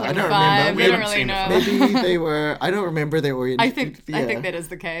remember. still I like don't a vibe. remember. We haven't don't really seen it know. for- Maybe they were. I don't remember their orientation. I think that is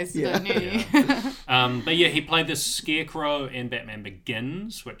the case. Yeah. But yeah, he played this Scarecrow in Batman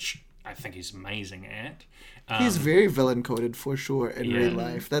Begins, which I think he's amazing at. He's very villain coded for sure in Yeah. real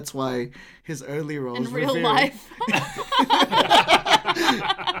life. That's why his early roles In were real very, life.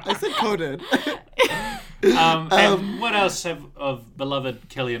 I said coded. And what else of beloved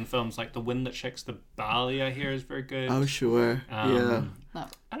Cillian films like The Wind That Shakes the Barley? I hear is very good. Oh sure. Yeah. No.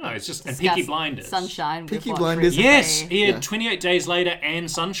 I don't know. It's just and Discuss Peaky Blinders. Sunshine. we've Peaky watched Blinders- recently. Yes, he had Yeah. 28 Days Later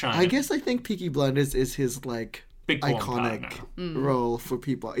and Sunshine. I guess I think Peaky Blinders is his like Big porn iconic partner. role for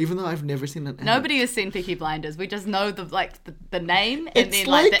people, even though I've never seen it. Nobody has seen Peaky Blinders. We just know the name and It's then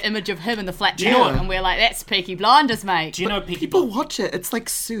like- the image of him in the flat you know coat, what? and we're like, that's Peaky Blinders, mate. Do you know Peaky People Blinders? watch it. It's like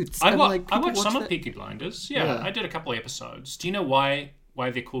Suits. I and, watched like, people watch some of that. Peaky Blinders. Yeah, Yeah. I did a couple of episodes. Do you know why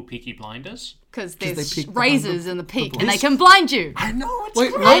they're called Peaky Blinders? Because they there's peek behind razors the- in the peak, the and they bush. can blind you. I know. It's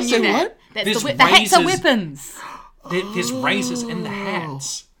Wait, great. what? I knew Say that. what? There's The hats are razors. weapons. There's razors in the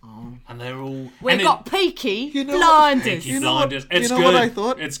hats. And they're all... We and got Peaky You know- Blinders. Peaky You know what- Blinders. you It's know good. what I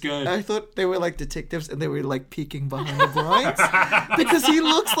thought? It's good. I thought they were like detectives and they were like peeking behind the blinds because he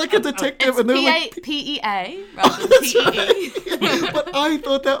looks like a detective It's and they're like, P-E-A rather than P-E-E. but I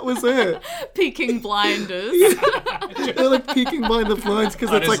thought that was it. Peaking Blinders. They're like peeking behind the blinds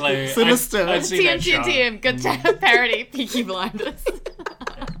because it's like Honestly, sinister. I'd see that show. TM. Good parody. Peaky Blinders.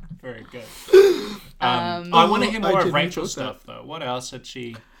 Very good. I want to hear I more of didn't Rachel's thought that. stuff, though. What else had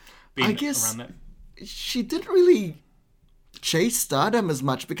she been I guess- around that? She didn't really chase stardom as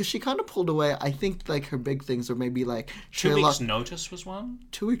much because she kind of pulled away. I think like her big things were maybe like 2 Sherlock. Weeks Notice was one?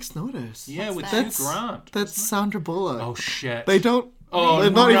 2 weeks notice. Yeah, with that? Hugh Grant. That's Sandra Bullock. Oh, shit. They don't. Oh,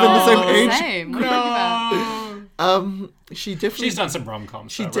 they're not even the same no. age. Same. What are you talking about? She definitely. She's done some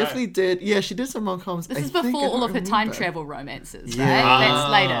rom-coms, She though, definitely right? did. Yeah, she did some rom-coms. This I is think, before I all don't of her time remember. travel romances, Yeah. right?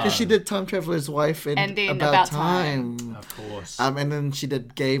 That's later. Because she did Time Traveler's Wife and And then About, About Time. Time. Of course. And then she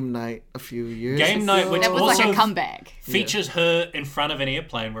did Game Night a few years Game ago. Night, which That was also like a comeback. features her in front of an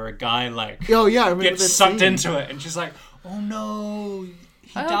airplane where a guy, like, Oh, yeah, I remember gets that sucked scene. into it, and she's like, oh, no,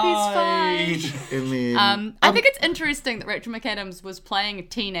 I hope he's fine. I mean, I think it's interesting that Rachel McAdams was playing a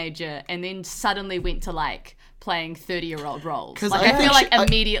teenager and then suddenly went to like playing 30-year-old roles. Like I feel like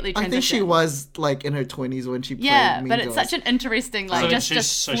immediately transitioned. I think she was like in her 20s when she played Mean but Girls. it's such an interesting like So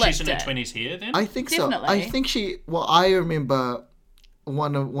she's in her 20s here then? I think Definitely. so. I think I remember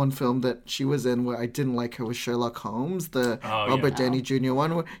one film that she was in where I didn't like her was Sherlock Holmes, the Robert Downey Jr.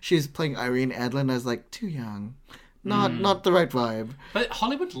 one where she was playing Irene Adler and I was like, too young. Not the right vibe. But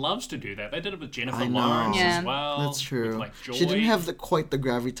Hollywood loves to do that. They did it with Jennifer Lawrence as well. That's true. With, like, Joy. She didn't have quite the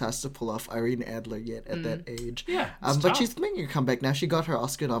gravitas to pull off Irene Adler yet at that age. Yeah, but she's making a comeback now. She got her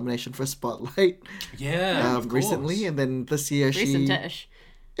Oscar nomination for Spotlight. Yeah, of course. Recently, and then this year recent-ish.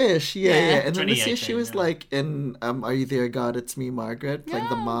 Yeah. And then this year she was like in Are You There, God? It's Me, Margaret, playing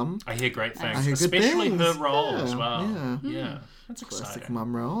the mom. I hear great things, I hear good especially things. her role as well. Yeah. That's Classic exciting.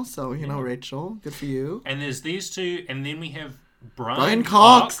 mom role. So, Rachel, good for you. And there's these two, and then we have Brian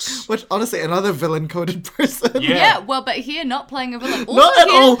Cox, which honestly, another villain-coded person. Yeah, well, but here not playing a villain. Also Not at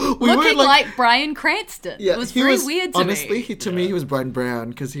here, all. We looking were like Bryan Cranston. Yeah, it was very weird to honestly, me. To me, he was Brian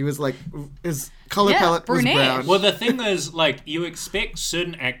Brown because he was like his color palette brunette. was brown. Well, the thing is, like, you expect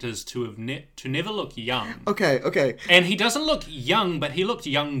certain actors to have to never look young. Okay. And he doesn't look young, but he looked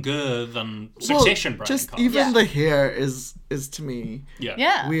younger than Succession Brian just Cox. even the hair is to me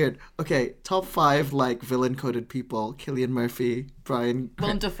Yeah. weird. Okay, top 5 like villain-coded people: Cillian Murphy, Willem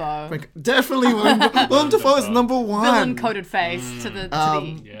Dafoe. Definitely Willem Dafoe is number 1. Villain-coded face to the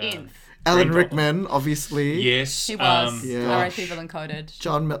nth. Alan Rickman, obviously. Yes. He was. R.I.P. villain-coded.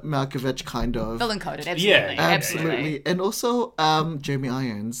 John Malkovich, kind of. Villain-coded, absolutely. Yeah, Absolutely. And also Jeremy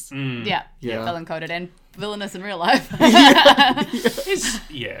Irons. Yeah, Yeah. villain-coded and villainous in real life.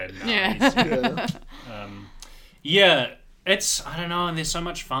 It's, I don't know, and there's so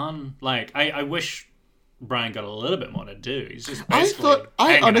much fun. Like, I wish Brian got a little bit more to do. He's just basically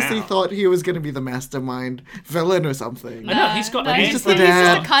I hanging honestly out. thought he was going to be the mastermind villain or something. I know, he's got No, a he's just handful. the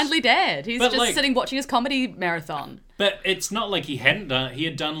dad. just a kindly dad. He's But, just like- sitting watching his comedy marathon. But it's not like he hadn't done. He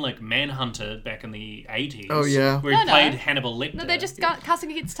had done like Manhunter back in the 80s. Oh, yeah. where he No. played Hannibal Lecter. No, they're just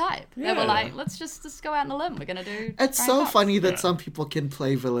casting against type. They Yeah. were like, let's just go out on a limb. We're gonna do. It's Brian so Cox. funny that some people can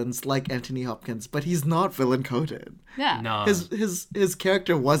play villains like Anthony Hopkins, but he's not villain coded. Yeah. No. His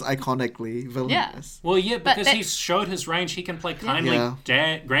character was iconically villainous. Well, yeah, because that- he's showed his range. He can play kindly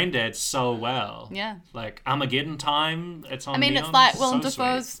granddad so well. Yeah. Like Armageddon Time. It's on. I mean, Neon, it's like so Willem sweet.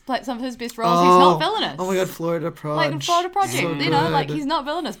 Dafoe's played some of his best roles. He's not villainous. Oh my god, Florida Project. Like in Florida Project, So you know, like good. he's not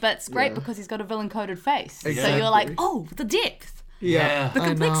villainous, but it's great because he's got a villain-coded face. So Exactly. you're like, oh, the depth, Yeah, the I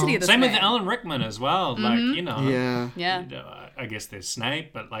complexity know. of this Same man. with Alan Rickman as well. Like you know. Yeah. Yeah. I guess there's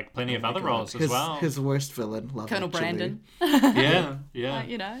Snape, but like plenty of other roles as well. His worst villain, Love Colonel Actually. Brandon. Yeah.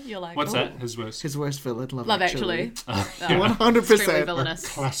 You know, you're like, What's oh, that? His worst. His worst villain, Love Love Actually. Actually. 100%. Extremely villainous.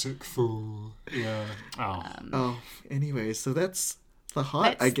 Classic fool. Yeah. Oh. Oh, anyway, so that's the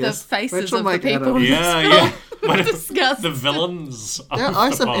heart, That's I guess. the faces Rachel of the McAdams. people. Yeah. What if Disgust. the villains. There of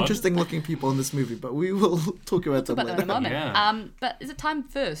are the some pod. interesting looking people in this movie, but we will talk about them But in a later. moment. Yeah. But is it time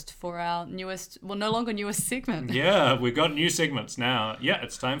first for our newest, well, no longer newest segment? Yeah, we've got new segments now. Yeah,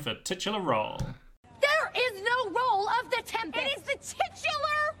 it's time for titular role. There is no role of the Tempest. It is the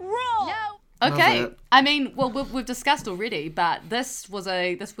titular role. No. Okay. Love it. I mean, well, we've discussed already, but this was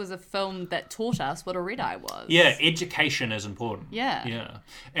a film that taught us what a red eye was. Yeah, education is important. Yeah. Yeah.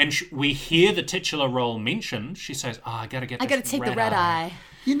 And we hear the titular role mentioned. She says, I gotta get I this gotta take the red eye.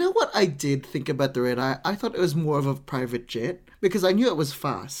 You know what I did think about the red eye? I thought it was more of a private jet because I knew it was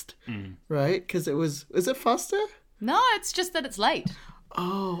fast, right? Because is it faster? No, it's just that it's late.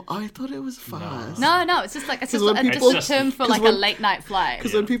 Oh, I thought it was fast. No, it's just like it's just when a people- term for 'cause like a when- late night flight.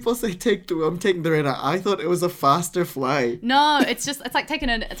 Because when people say I'm taking the red eye, I thought it was a faster flight. No, it's like taking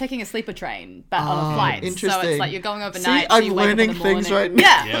a sleeper train, but on a flight. So interesting. it's like you're going overnight. See, so I'm you wake up in learning the things morning. right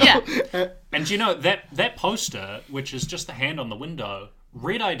now. Yeah. And you know, that poster, which is just the hand on the window,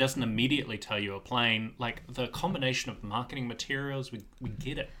 red eye doesn't immediately tell you a plane. Like, the combination of marketing materials, we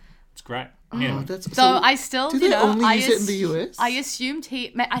get it. It's great. Yeah. Oh, that's So I still, do you they know, only I use it in the US? I assumed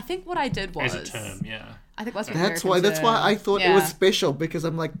I think what I did was As a term, yeah. I think it was an That's American why term. I thought it was Yeah. special because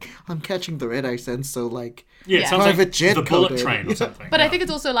I'm catching the red eye sense, so like Yeah, it Yeah. sounds Private like jet the bullet coded. train or something. But yeah. I think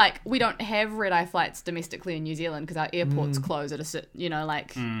it's also like we don't have red eye flights domestically in New Zealand because our airports close at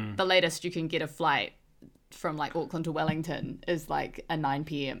the latest you can get a flight from like Auckland to Wellington is like a 9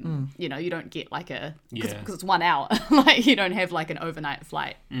 p.m. You know, you don't get like because it's 1 hour. Like you don't have like an overnight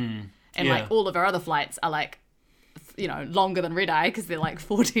flight. And Yeah. like all of our other flights are like longer than red eye because they're like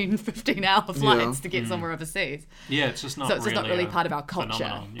 14, 15-hour flights to get somewhere overseas. Yeah, it's just not. So it's just really not really a part of our culture.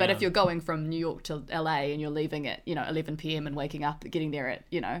 phenomenon, But yeah. if you're going from New York to LA and you're leaving at 11 p.m. and waking up, getting there at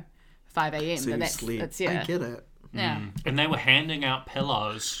 5 a.m. So then you that's sleep. yeah. I get it. Yeah. And they were handing out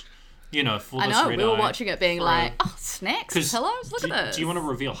pillows, for I this know, red we were eye watching it being for- like, oh, snacks, 'cause pillows, look at this. Do you want to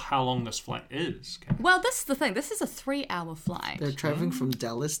reveal how long this flight is? Kate? Well, this is the thing. This is a 3-hour flight. They're traveling from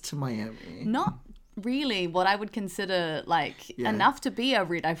Dallas to Miami. Not really what I would consider Yeah. enough to be a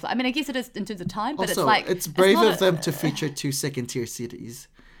red eye flight. I mean, I guess it is in terms of time, but Also, it's like it's brave not of them to feature 2 second-tier cities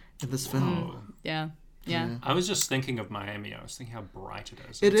in this film. Yeah. I was just thinking of Miami. I was thinking how bright it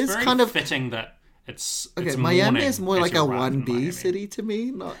is. It It's is very kind of- fitting that it's Okay, it's Miami morning is more as like you a arrive in 1B Miami. city to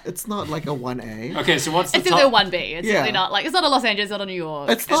me. It's not like a 1A. Okay, so what's the It's top? either 1B. It's Yeah. really not like it's not a Los Angeles, it's not a New York.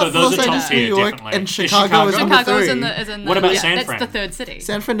 It's not So those Los are top Angeles, New tier, York, definitely. and Is Chicago is number Chicago's 3. is in the What about yeah, San that's Fran? the third city.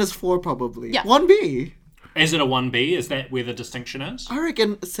 San Fran is 4 probably. Yeah. 1B. Is it a 1B? Is that where the distinction is? I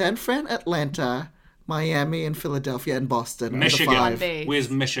reckon San Fran, Atlanta, Miami, and Philadelphia, and Boston Michigan. are the 5. 1B. Where's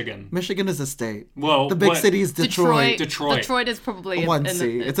Michigan? Michigan is a state. Well, the big what- city is Detroit. Detroit. is probably A in 1C.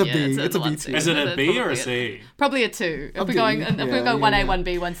 the- It's a yeah, B. in It's a the B 1C. tier. Is it a B or a Probably C? Probably a 2. If A we're B, going, if we yeah, go yeah, 1A, yeah.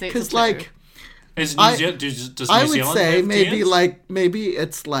 1B, 1C, it's a Because 2. like Is I- New Zealand? Does New I would Zealand say have maybe tiers? maybe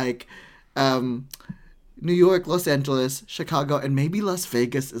it's like New York, Los Angeles, Chicago, and maybe Las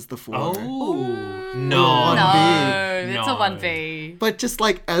Vegas is the 4. Oh no! no, it's a No. 1B. But just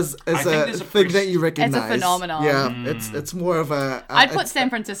like as think a there's a thing that you recognize. phenomenon. Yeah, it's more of a. I'd put it's San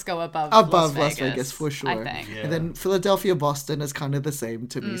Francisco above Las Vegas for sure. I think. Yeah. And then Philadelphia, Boston is kind of the same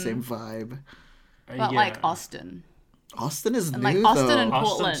to me, same vibe. But like Austin. Austin is And new like Austin though. and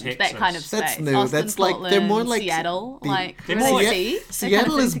Austin, Portland, that Texas. kind of space. That's new. Austin, That's like- Portland, they're more like Seattle. the- Like They're really more- see? Seattle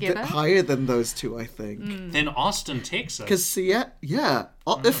kind of is thing together. higher than those two, I think. Then Austin, Texas. Because Seattle, yeah.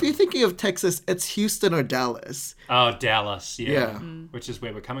 If you're thinking of Texas, it's Houston or Dallas. Oh, Dallas, yeah. Yeah. Which is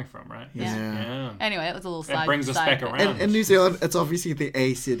where we're coming from, right? Yeah. Yeah. Anyway, it was a little side. That brings us back around. And in New Zealand, it's obviously the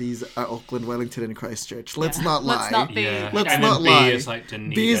A cities are Auckland, Wellington, and Christchurch. Let's not lie. Let's not be. Yeah. Let's and not then lie. B is like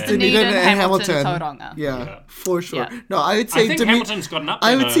Dunedin. B is Dunedin, Dunedin and Hamilton, Hamilton. Tauranga. Yeah, Yeah. for sure. Yeah. No, I would I say think Hamilton's gotten up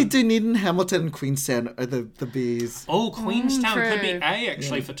I there, would say though. Dunedin, Hamilton, and Queenstown are the Bs. Oh, Queenstown could be true. A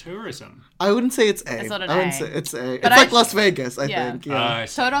actually for tourism. I wouldn't say it's A. It's not an I wouldn't A. say it's A. It's But like I- Las Vegas, I Yeah. think. Yeah. I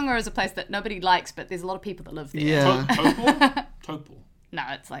see. Tauranga is a place that nobody likes, but there's a lot of people that live there. Yeah. Topol? Topol. No,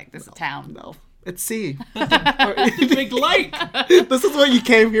 it's like there's a town. No, it's C. Big lake. This is what you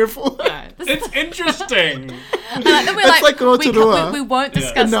came here for. It's interesting. And I think we're It's like we, Rotorua. we won't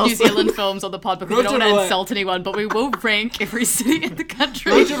discuss Yeah. New Zealand films on the pod because we don't want to Rotorua. insult anyone, but we will rank every city in the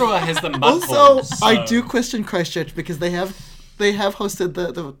country. Rotorua has the mud Also, holes, I so- do question Christchurch because they have hosted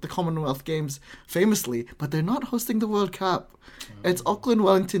the Commonwealth Games famously, but they're not hosting the World Cup. It's Auckland,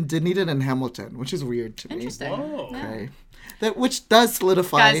 Wellington, Dunedin, and Hamilton, which is weird to me. Interesting. Whoa. Yeah. Okay. Which does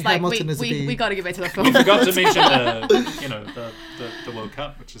solidify Guys, like Hamilton as a B. we got to get back to the film. We forgot to mention the World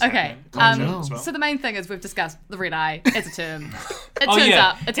Cup, which is Okay, happening no. as well. so the main thing is we've discussed the red eye as a term. It Oh turns yeah,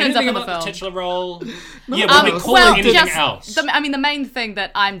 up. It turns anything up in the about film. titular role. Yeah, when we call well, it anything just else. the main thing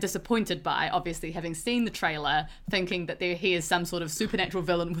that I'm disappointed by, obviously, having seen the trailer, thinking that he is some sort of supernatural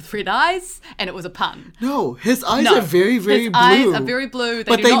villain with red eyes, and it was a pun. No, his eyes No, are very, very his blue. eyes are very blue.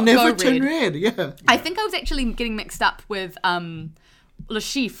 but do they not never go turn red. red. Yeah. I think I was actually getting mixed up with Le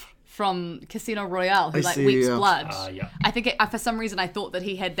Chiffre from Casino Royale, who I like see, weeps yeah. blood. Yeah. I think for some reason I thought that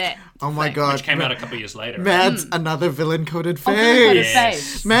he had that. Oh my thing. god. Which came out a couple of years later. Mads, another villain-coded face. Oh, villain-coded Yes.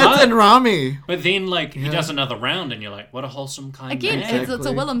 face. Mads But- and Rami. But then, like, he does another round, and you're like, what a wholesome kind Again, man. it's a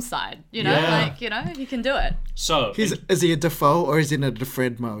Exactly. Willem side, you know, Yeah. like he can do it. So, Is he a Defoe or is he in a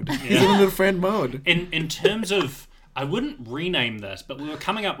defriend mode? He's in a defriend mode. in terms of, I wouldn't rename this, but we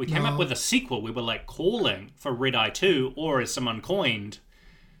came up with a sequel. We were like calling for Red Eye 2, or as someone coined,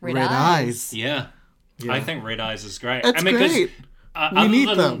 Red, Red eyes. yeah. I think Red Eyes is great. It's I mean, 'cause, great. We other need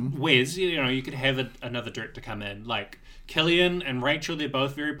than them. Wes, you could have another director come in. Like, Cillian and Rachel, they're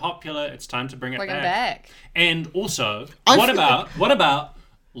both very popular. It's time to bring it Bring him back. back. And also, I what feel about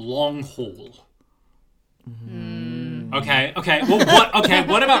Long Haul? Hmm. Okay. Well,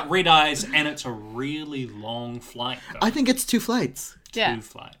 what about Red Eyes? And it's a really long flight. Though. I think it's 2 flights. Yeah. 2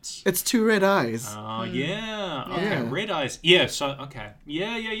 flights. It's 2 red eyes. Oh yeah. Okay. Yeah. Red Eyes. Yeah. So okay.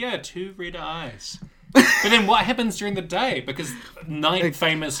 Yeah. 2 red eyes. But then what happens during the day? Because night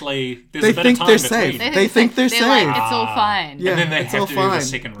famously, there's They a bit think of time they're between. safe. They think they're Like, safe. it's all fine. Yeah, And then they it's have all to do the fine.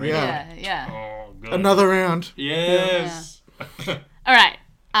 second red Yeah. eye. Yeah. Oh, good. Another round. Yes. All right.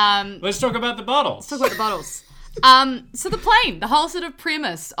 Let's talk about the bottles. Talk about the bottles. So the plane, the whole sort of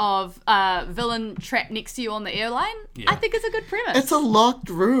premise of villain trapped next to you on the airline, I think is a good premise. It's a locked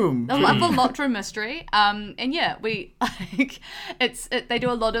room. A locked room mystery. And yeah, we like they do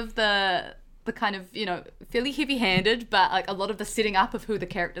a lot of the kind of, fairly heavy-handed, but like a lot of the setting up of who the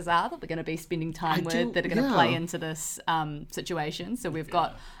characters are that we're going to be spending time with that are going to play into this situation. So we've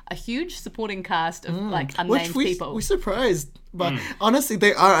got a huge supporting cast of like unnamed people. We're surprised. But honestly,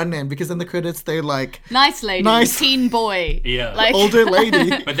 they are unnamed because in the credits they're like nice lady, teen boy, like older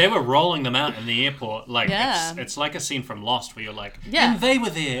lady. But they were rolling them out in the airport. Like it's like a scene from Lost where you're like, and they were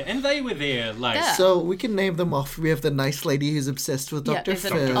there, like. So we can name them off. We have the nice lady who's obsessed with Dr.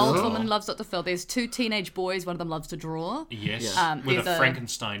 Phil. An old woman loves Dr. Phil. There's two teenage boys. One of them loves to draw. Yes, with a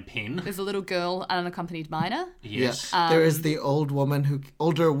Frankenstein pen. There's a little girl, an unaccompanied minor. Yes, there is the older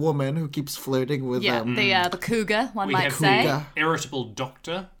woman who keeps flirting with the cougar. We might have say. The irritable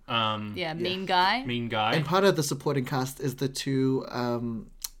doctor. Mean guy. And part of the supporting cast is the two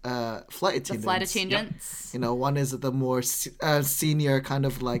flight attendants. The flight attendants. One is the more senior kind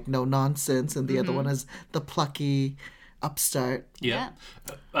of like no nonsense, and the other one is the plucky upstart.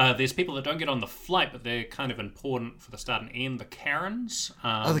 There's people that don't get on the flight, but they're kind of important for the start and end. The Karens.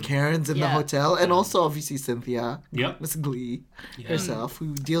 The Karens in the hotel, and also obviously Cynthia, Miss Glee herself,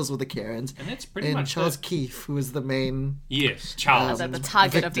 who deals with the Karens. And that's pretty much Charles Keefe, who is the main. Yes, Charles. The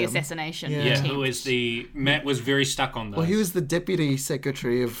target victim. of the assassination. Who is Matt was very stuck on this. Well, he was the Deputy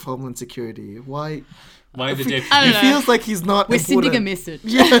Secretary of Homeland Security. Why the deputy? He feels like he's not We're important. sending a message.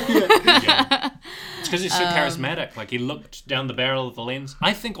 It's because he's so charismatic. Like, he looked down the barrel of the lens.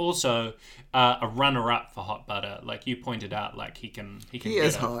 I think also a runner-up for Hot Butter. Like you pointed out, like he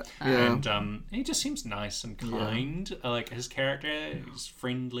is hot. And he just seems nice and kind. Like his character is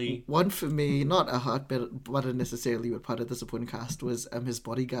friendly. One for me, not a Hot Butter necessarily, but part of the supporting cast was his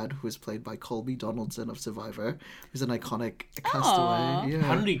bodyguard, who was played by Colby Donaldson of Survivor, who's an iconic castaway.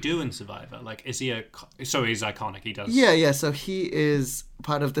 How did he do in Survivor? Like, is he so he's iconic? He does. Yeah. So he is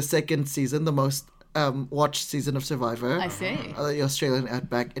part of the second season, the most watched season of Survivor. I see. The Australian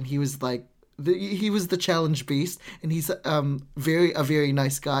Outback, and he was like. He was the challenge beast, and he's a very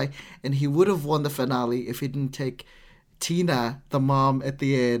nice guy, and he would have won the finale if he didn't take Tina, the mom at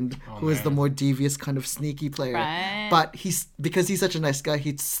the end, who is the more devious kind of sneaky player. Right. But because he's such a nice guy,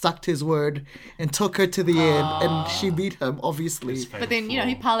 he stuck to his word and took her to the end, and she beat him, obviously. But then,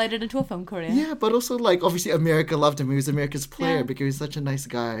 he parlayed it into a film career. Yeah, but also, like, obviously America loved him. He was America's player because he's such a nice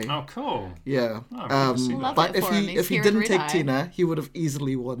guy. Oh, cool. Yeah. But if he didn't take Tina, he would have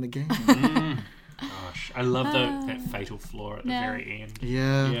easily won the game. Gosh, I love that fatal flaw at the very end.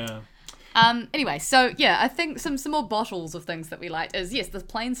 Yeah. Anyway, so I think some more bottles of things that we liked is the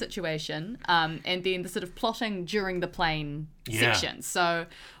plane situation, and then the sort of plotting during the plane section. So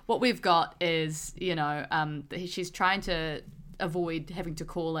what we've got is she's trying to avoid having to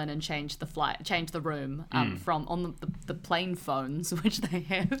call in and change the room from on the plane phones which they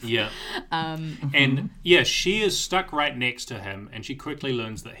have. And she is stuck right next to him, and she quickly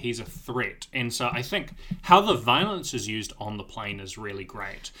learns that he's a threat. And so I think how the violence is used on the plane is really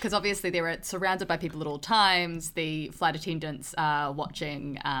great, because obviously they're surrounded by people at all times. The flight attendants are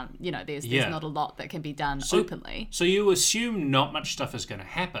watching. There's not a lot that can be done openly. So you assume not much stuff is going to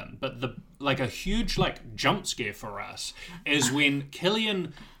happen, but a huge jump scare for us is when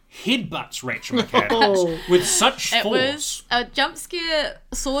Cillian headbutts Rachel McAdams with such force. It was a jump scare,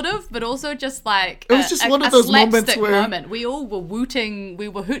 sort of, but also just like it was just one of those moments where we all were hooting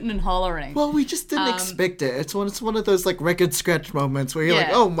and hollering. Well, we just didn't expect it. It's one of those like record scratch moments where you're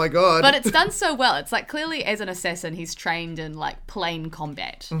like, oh my god. But it's done so well. It's like clearly as an assassin, he's trained in like plane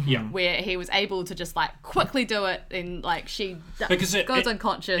combat, where he was able to just like quickly do it, and like she goes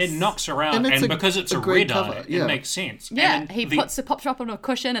unconscious. It knocks her out, and because it's a red eye, it makes sense. Yeah, and he pops her up on a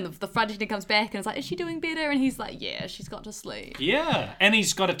cushion, and the flight attendant comes back and is like, is she doing better? And he's like, yeah, she's got to sleep. Yeah, and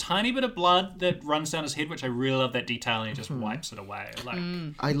he's got a tiny bit of blood that runs down his head, which I really love that detail, and he just wipes it away. Like,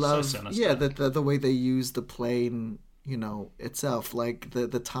 I love, so sinister. the way they use the plane, itself, like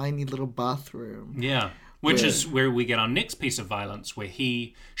the tiny little bathroom. Yeah. Which is where we get our next piece of violence, where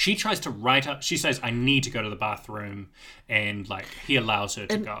she tries to write up. She says, "I need to go to the bathroom," and he allows her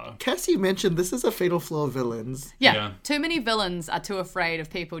to go. Cassie mentioned this is a fatal flaw of villains. Yeah, too many villains are too afraid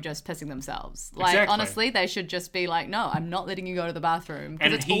of people just pissing themselves. Honestly, they should just be like, "No, I'm not letting you go to the bathroom,"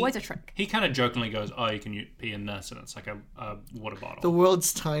 because it's always a trick. He kind of jokingly goes, "Oh, you can pee in this," and it's like a water bottle, the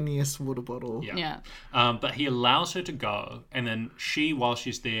world's tiniest water bottle. Yeah. But he allows her to go, and then while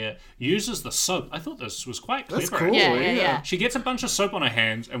she's there, uses the soap. I thought this was was quite clever. That's cool. Yeah. She gets a bunch of soap on her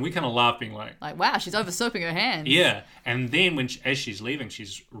hands, and we kind of laugh, being like, Wow, she's over soaping her hands. yeah. And then as she's leaving,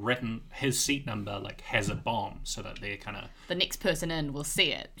 she's written his seat number like has a bomb, so that they're kind of The next person in will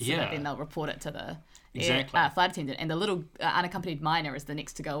see it, so that then they'll report it to the Exactly. flight attendant. And the little unaccompanied minor is the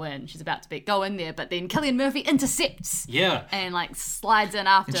next to go in. She's about to go in there, but then Cillian Murphy intercepts. Yeah. And like slides in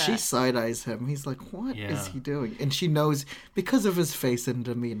after. And she side-eyes him. He's like, what is he doing? And she knows because of his face and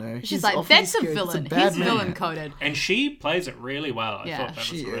demeanor. She's like, that's a villain. He's villain coded. And she plays it really well. I Yeah. thought that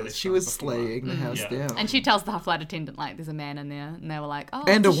She was really is. She was strong performance. slaying the house down. And she tells the flight attendant, like, there's a man in there. And they were like, oh,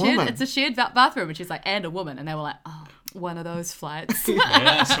 And it's a woman. It's a shared bathroom. And she's like, and a woman. And they were like, oh, one of those flights.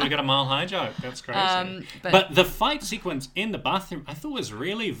 Yeah, so we got a Mile High joke. That's crazy. But the fight sequence in the bathroom, I thought was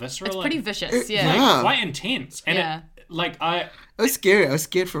really visceral. it's pretty and, vicious, yeah. quite intense. And Yeah. I was scary. I was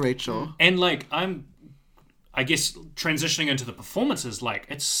scared for Rachel. and like I guess transitioning into the performances, like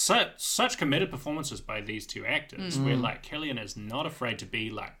it's such committed performances by these two actors, where like Cillian is not afraid to be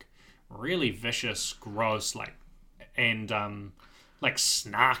like really vicious, gross, and like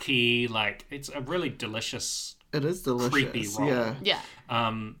snarky. Like it's a really delicious. It is delicious. Creepy role. Yeah.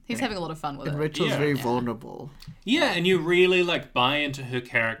 yeah. He's having a lot of fun with And it. Rachel's Yeah. very Yeah. vulnerable. Yeah, and you really like buy into her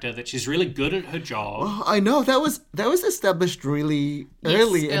character, that she's really good at her job. Oh, I know that was established really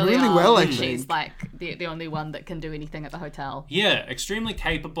early and really on, well. I she's think. like the only one that can do anything at the hotel. Yeah, extremely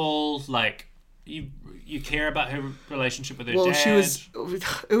capable. Like you care about her relationship with her Well, dad. she was.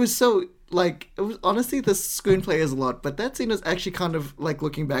 It was so like it was honestly the screenplay is a lot, but that scene was actually kind of like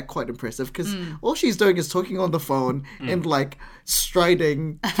looking back quite impressive because all she's doing is talking on the phone and like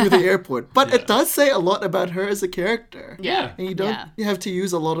striding through the airport. But it does say a lot about her as a character. Yeah. And you have to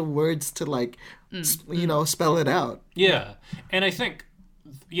use a lot of words to like spell it out. Yeah, and I think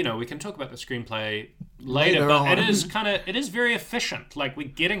we can talk about the screenplay later, Later but on. it is very efficient. Like we're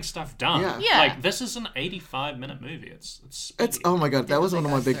getting stuff done. Yeah. Yeah. Like this is an 85-minute movie. It's It's oh my god, that was one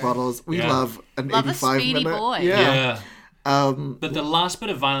of my big bottles. We Yeah. love an Love a 85 speedy minute. boy. yeah. But the last bit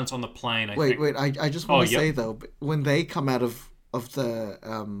of violence on the plane, I think. Wait, I just want to yep. say though, when they come out of the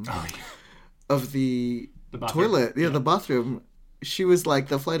of the bathroom. toilet, the bathroom, she was like,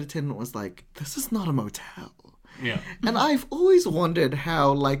 the flight attendant was like, "This is not a motel." Yeah. And I've always wondered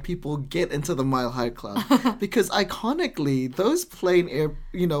how like people get into the Mile High Club because iconically those plane air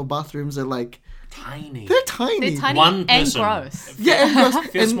bathrooms are like Tiny. they're tiny. They're tiny One and person. gross. Yeah, and gross.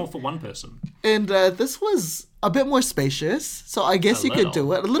 Feels And- small for one person. And this was a bit more spacious, so I guess A you could do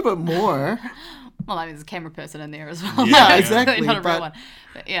little. it a little bit more. Well, I mean, there's a camera person in there as well. Yeah, So it's exactly, really not a real but- one.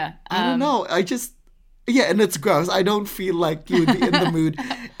 But yeah. I don't know. And it's gross. I don't feel like you would be in the mood.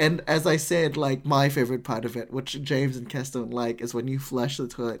 And as I said, like my favorite part of it, which James and Cass don't like, is when you flush the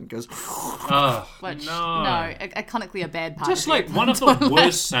toilet and it goes. Oh, Which, no. iconically a bad part Just of like it. one of the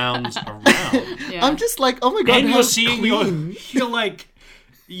worst sounds around. Yeah. I'm just like, oh my god, And how you're seeing clean. you're like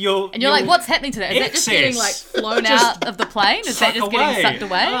you're And you're like, what's happening to that? Is that just getting like excess. flown Just out of the plane? Is that suck just away. getting sucked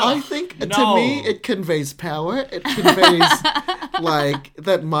away? Oh. I think to No. me it conveys power. It conveys like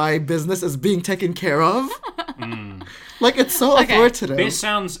that my business is being taken care of. Like it's so authoritative. Best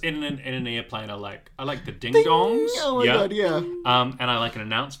sounds in an airplane are like I like the ding dongs. Oh my god, yeah. And I like an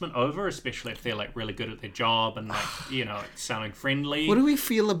announcement over, especially if they're like really good at their job and like it's sounding friendly. What do we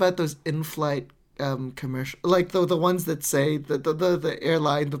feel about those in-flight commercial, like the ones that say the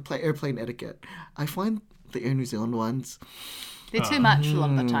airline, airplane etiquette? I find the Air New Zealand ones. They're too much a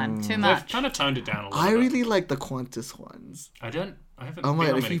lot of the time. Too They've much. kind of toned it down a little I bit. really like the Qantas ones. I haven't Oh my been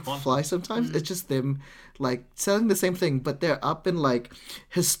god, on if many you Qantas. fly sometimes, it's just them like selling the same thing, but they're up in like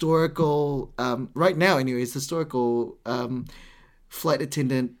historical, right now anyways, historical flight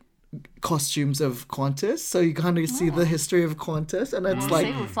attendant costumes of Qantas. So you kind of see the history of Qantas, and it's like,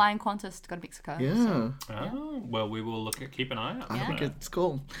 See, we're flying Qantas to go to Mexico. yeah, So. Oh, well, we will keep an eye out. I for think that. it's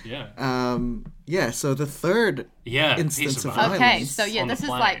cool. Yeah. Yeah, so the third Yeah. instance piece of violence Okay, violence so yeah, on the this is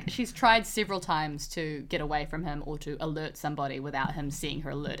plane. like she's tried several times to get away from him or to alert somebody without him seeing her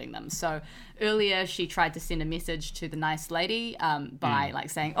alerting them. So earlier she tried to send a message to the nice lady by like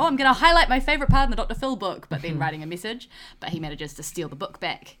saying, "Oh, I'm going to highlight my favorite part in the Dr. Phil book," but then writing a message. But he manages to steal the book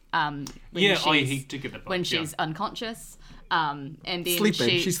back. When Yeah, she's, he did get the book. when yeah. she's unconscious. And then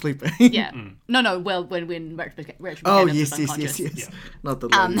sleeping. She's sleeping. yeah, no. Well, when Rachel Oh McAdams yes, is yes, unconscious. yes, yes. Yeah. Not the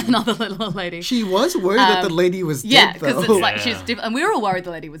lady. Not the little lady. She was worried that the lady was Yeah, dead, because though. it's like Yeah. she's and we were all worried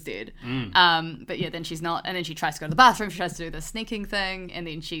the lady was dead. But yeah, then she's not, and then she tries to go to the bathroom. She tries to do the sneaking thing, and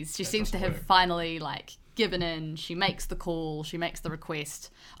then she seems to have finally like given in. She makes the call. She makes the request.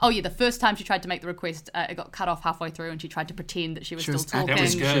 Oh yeah, the first time she tried to make the request, it got cut off halfway through, and she tried to pretend that she was still talking. That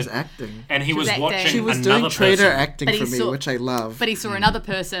was good. She was acting. And he She was was acting. watching She was another doing traitor person. acting But he for me, saw- which I love. But he saw another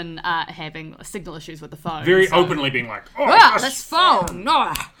person having signal issues with the phone. very so- openly being like, oh, Ah, this phone!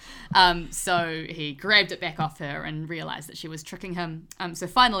 Ah. So he grabbed it back off her and realised that she was tricking him. So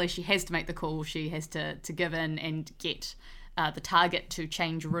finally she has to make the call. She has to give in and get the target to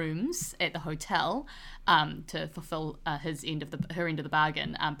change rooms at the hotel to fulfill her end of the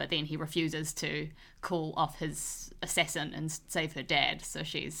bargain. But then he refuses to call off his assassin and save her dad. So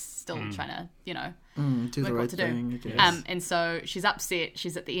she's still trying to, do the work right what to do. thing. I guess. And so she's upset.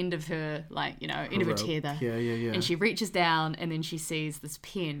 She's at the end of her, end of her rope. tether. Yeah. And she reaches down, and then she sees this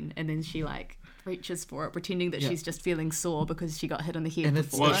pen, and then she reaches for it, pretending that she's just feeling sore because she got hit on the head And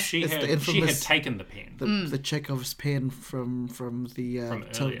it's- before. well, she It's the had infamous- taken the pen. The Chekhov's pen from the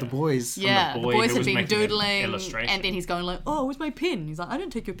earlier. the boys. yeah, the boy boys who had was been making an doodling, illustration. and then he's going like, "Oh, where's my pen?" He's like, "I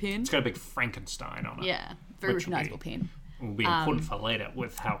didn't take your pen." It's got a big Frankenstein on it. Yeah, very Which will recognisable pen. Will be important for later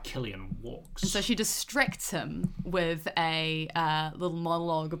with how Cillian walks. So she distracts him with a little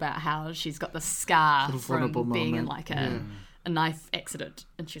monologue about how she's got the scar Little from vulnerable being in moment. a knife accident,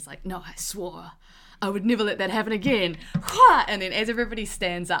 and she's like, "No, I swore I would never let that happen again." And then as everybody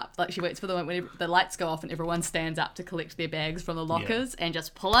stands up, she waits for the moment when the lights go off and everyone stands up to collect their bags from the lockers and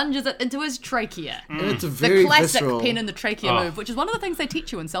just plunges it into his trachea. And it's a The very classic visceral. pen in the trachea move, which is one of the things they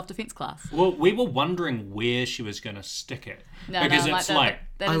teach you in self-defense class. Well, we were wondering where she was going to stick it. Because it's that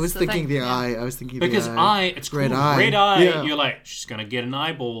I is was the thinking thing. the Yeah. eye. I was thinking because the eye. it's cool. Red eye. Red eye, Yeah. you're like, she's going to get an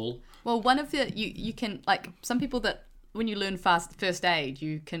eyeball. Well, one of the you can some people that when you learn first aid,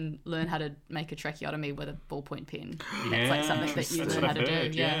 you can learn how to make a tracheotomy with a ballpoint pen. That's something that you that's learn what how to I've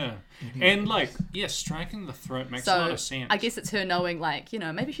heard, do. Yeah. And striking the throat makes a lot So of sense. I guess it's her knowing,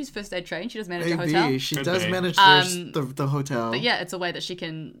 maybe she's first aid trained. She does manage a hotel. Maybe she Could does be. manage the hotel. But yeah, it's a way that she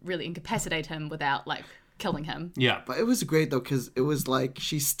can really incapacitate him without killing him. Yeah. But it was great though because it was like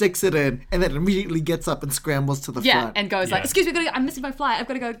she sticks it in and then immediately gets up and scrambles to the Yeah, front. and goes Yeah. "Excuse me, I'm missing my flight. I've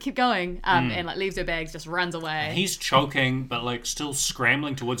got to go. Keep going." And leaves her bags, just runs away. He's choking, but still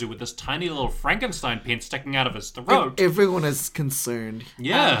scrambling towards her with this tiny little Frankenstein pen sticking out of his throat. Everyone is concerned.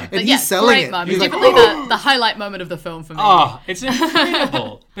 Yeah. And But he's yeah, selling great it. moment. He's like, Definitely the highlight moment of the film for me. Oh, it's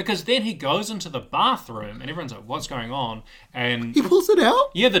incredible. Because then he goes into the bathroom and everyone's like, what's going on? And he pulls it out.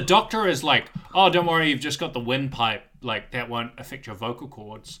 yeah, the doctor is like, oh, don't worry, you've just got the windpipe. That won't affect your vocal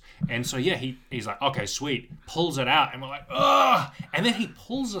cords. And so, yeah, he's like, okay, sweet. Pulls it out. And we're like, ugh. And then he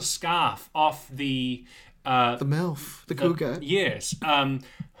pulls a scarf off the MILF, the cougar. Yes.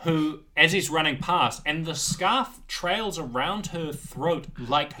 Who, as he's running past, and the scarf trails around her throat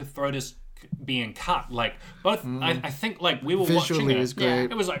like her throat is being cut. I think we were Visually watching it. it was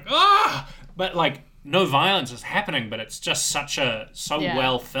great. It was like, ah! But no violence is happening, but it's just so Yeah.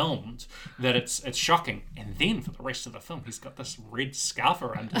 well filmed that it's shocking. And then for the rest of the film, he's got this red scarf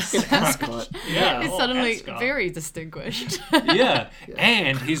around his An ascot. yeah, It's oh, suddenly ascot. very distinguished. yeah.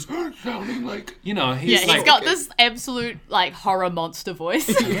 And he's sounding like he's He's got this absolute horror monster voice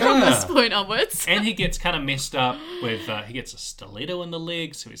from this point onwards. and he gets kind of messed up with he gets a stiletto in the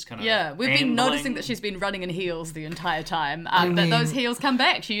leg, so he's kind of Yeah, we've been noticing that she's been running in heels the entire time. But those heels come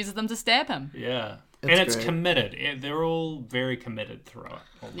back. She uses them to stab him. yeah. It's And it's great. committed. They're all very committed throughout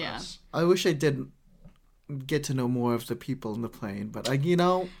all Yeah. this. I wish I did get to know more of the people in the plane, but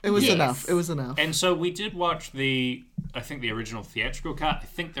it was Yes. enough. It was enough. And so we did watch the original theatrical cut. I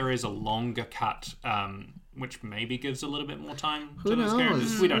think there is a longer cut, which maybe gives a little bit more time to those knows?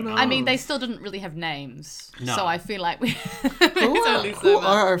 characters. We don't know. I mean, they still didn't really have names. No. So I feel like we... Who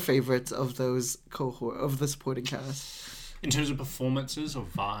are our favorites of those of the supporting cast? in terms of performances or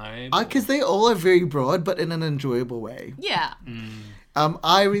vibe. Because they all are very broad, but in an enjoyable way. Yeah.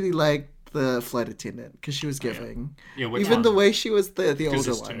 I really liked the flight attendant because she was giving. Yeah, which Even one? the way she was the older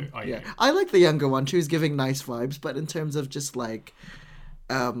there's one. two. Oh, yeah. I like the younger one. She was giving nice vibes, but in terms of just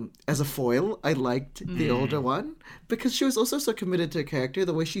as a foil, I liked the older one because she was also so committed to her character.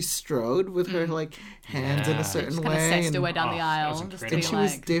 The way she strode with her hands in a certain Just way, kind of sassed and, her way down the that aisle. was Just to incredible. be and she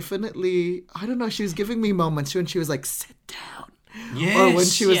was like... definitely, I don't know, she was giving me moments when she was like, sit down. Yes. Or when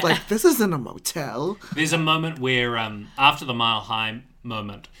she was Yeah. like, this isn't a motel. There's a moment where after the Mile High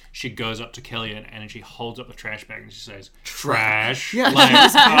moment, she goes up to Cillian and she holds up the trash bag and she says, "Trash." Yeah,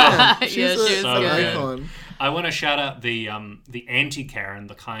 Like, she's she was so good. good. icon. I want to shout out the anti Karen,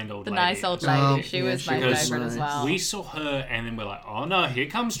 the kind old The lady. nice old Oh, lady. She yeah, was she my was favorite as nice. well. We saw her and then we're like, oh no, here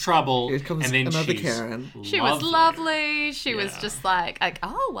comes trouble. Here comes and then another she's Karen. She was lovely. She was just like,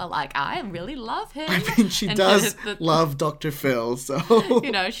 oh, well, like, I really love him. I mean, she And does the- love Dr. Phil, so...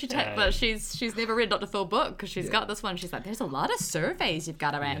 You know, but she's never read Dr. Phil book because she's got this one. She's like, there's a lot of surveys you've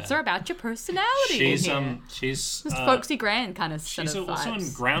got to answer about your personality. She's in here. she's This folksy grand kind of she's sort of also in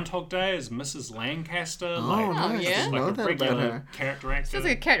vibes. Groundhog Day as Mrs. Lancaster. Oh, like, nice. yeah? just Didn't like know a that about regular her. character actor. She's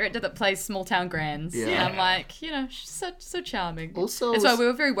like a character actor that plays small town grands. Yeah. And I'm like, you know, she's so charming. Also- That's why we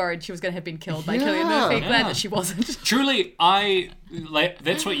were very worried she was going to have been killed by Yeah. Cillian Murphy. Glad Yeah. that she wasn't. Truly,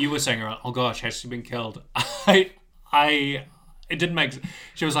 that's what you were saying, right? Oh gosh, has she been killed? It didn't make.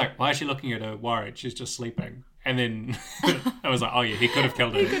 She was like, why is she looking at her worried? She's just sleeping. And then I was like, oh yeah, he could have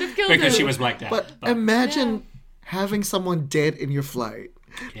killed her. could have killed because her. she was blacked out. But imagine having someone dead in your flight.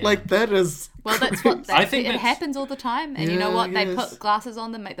 Like, that is... Well, that's what I think it that's- happens all the time. And you know Yeah, what? They yes. put glasses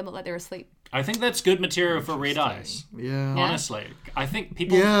on them, make them look like they're asleep. I think that's good material for Red Eyes. Yeah. Honestly, I think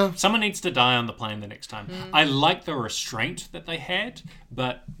people. Yeah. Someone needs to die on the plane the next time. I like the restraint that they had,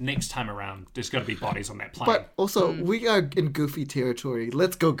 but next time around, there's got to be bodies on that plane. But also, we are in goofy territory.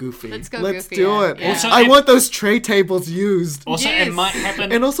 Let's go goofy. Let's go Let's goofy, do yeah. it. Yeah. Also, I it- want those tray tables used. also, Yes. it might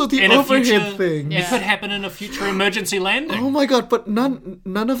happen. And also the in a overhead future- thing. It Yeah. could happen in a future emergency landing. Oh my god, but none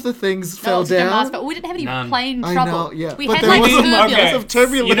of the things No fell oxygen down. mask, but we didn't have any None. plane I trouble. know, yeah. We But had there like was a lot turbulence. of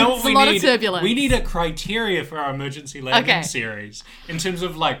turbulence. You know what It's we a lot of need? turbulence. We need a criteria for our emergency landing Okay. series in terms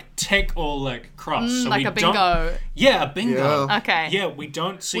of like tick or like cross. So like we a bingo. Don't, yeah, a bingo. Yeah. Okay. Yeah, we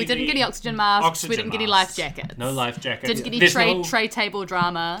don't see. We didn't the get any oxygen masks. We oxygen didn't get any masks. life jackets. No life jackets. Didn't get any There's tray table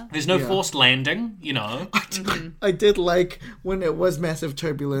drama. There's no Yeah. forced landing. You know. I did like when it was massive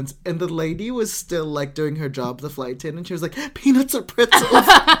turbulence and the lady was still like doing her job, the flight attendant. She was like, peanuts or pretzels.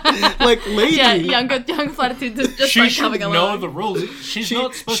 Like, lady. Yeah, young flight attendant just She like should coming know along. the rules. She's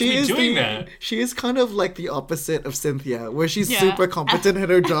not supposed to be doing that. She is kind of like the opposite of Cynthia, where she's Yeah. super competent at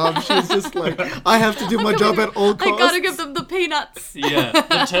her job. She's just like, I have to do my job at all I costs. gotta give them the peanuts. Yeah,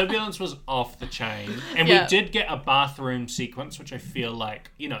 the turbulence was off the chain, and Yeah. we did get a bathroom sequence, which I feel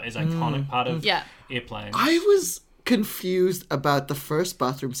like is iconic part of Yeah. airplanes. I was confused about the first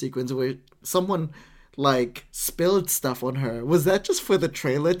bathroom sequence where someone like spilled stuff on her. Was that just for the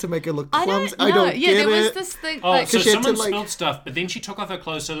trailer to make it look clumsy? I don't yeah, get there was it. this thing. Oh, like, so she had to, someone like- spilled stuff, but then she took off her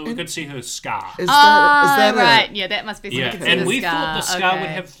clothes so that we could see her scar. Is that right. it? Yeah, that must be something Yeah, considered and we scar. thought the scar would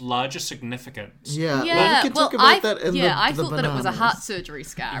Okay. have larger significance. Yeah, Yeah, well, we can talk about that in I the thought that it was a bananas. heart surgery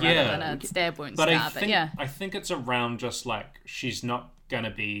scar rather Yeah. than a stab wound But scar. I But think yeah, I think it's around just like she's not gonna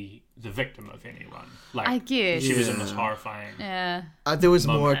be the victim of anyone. Like I guess. she was in this Yeah. horrifying. yeah, There was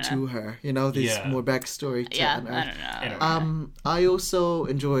more Moment. to her, there's Yeah. more backstory to yeah. her. I don't know. Anyway. I also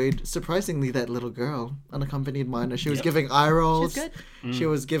enjoyed, surprisingly, that little girl, unaccompanied minor. She was Yep. giving eye rolls. She was good. She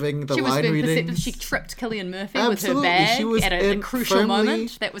was giving the She was line being perceptive. readings. She tripped Cillian Murphy Absolutely. with her bag She was at a in crucial firmly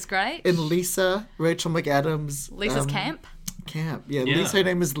moment. That was great. In Lisa, Rachel McAdams. Lisa's camp. Camp. Yeah, Yeah. Lisa, her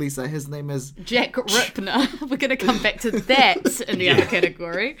name is Lisa. His name is... Jack Ripner. We're going to come back to that in the other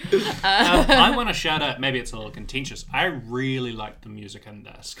category. I want to shout out. Maybe it's a little contentious. I really liked the music in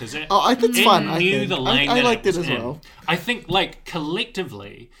this because it. Oh, I think it's it fun. I knew think. the lane I that liked it was as in. well. I think, like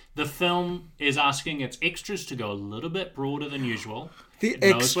collectively, the film is asking its extras to go a little bit broader than usual. The It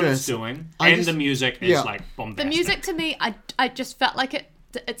knows what it's extras. doing, I and just- the music is yeah. like The bombastic. music to me, I just felt like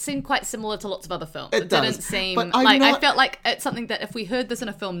it seemed quite similar to lots of other films. It does, didn't seem but I'm like I not- felt like it's something that if we heard this in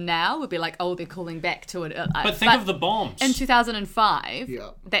a film now, we'd be like, oh, they're calling back to it. But think of the bombs. in 2005. Yeah.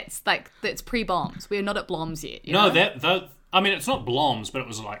 That's pre-bombs. We're not at bombs yet. You No, know? I mean, it's not bombs, but it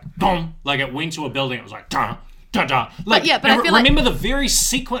was like boom. Like it went to a building. It was like da da da. Like, yeah, but I feel like- remember the very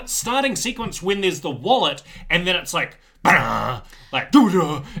starting sequence when there's the wallet, and then it's like bah, like doo doo,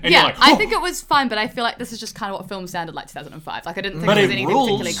 and Yeah, you're like, I oh. think it was fine, but I feel like this is just kind of what film sounded like 2005. Like I didn't think But it was it anything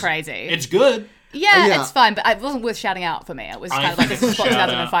rules. particularly crazy. It's good. Yeah, Yeah. it's fine, but it wasn't worth shouting out for me. It was I kind of like think this is it's what a shout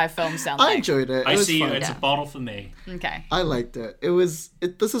 2005 films sound I like. enjoyed it. I It was see you. fun. It's a bottle for me. Okay. I liked it.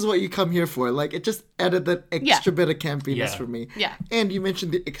 This is what you come here for. Like, it just added that extra bit of campiness Yeah. for me. Yeah. And you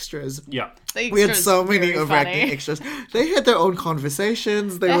mentioned the extras. Yeah. The We had extras so many very overacting funny. extras. They had their own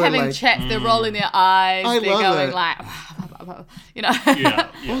conversations. They They're were having like... chats. They're rolling their eyes. I they're love going it. like, you know. Yeah. yeah.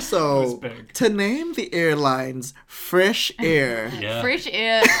 It Also, was big. to name the airlines Fresh Air. Yeah. Fresh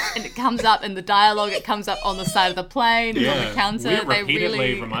air, and it comes up in the dialogue. It comes up on the side of the plane, and on Yeah. the counter. We're They repeatedly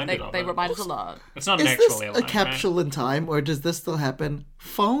really reminded of they it. remind us a lot. It's not an Is actual this airline. a capsule in time, or does this still happen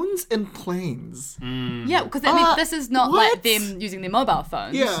phones in planes. Yeah, because I mean, this is not like what? them using their mobile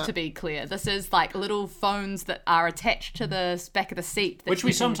phones, Yeah. to be clear. This is like little phones that are attached to the back of the seat. That Which you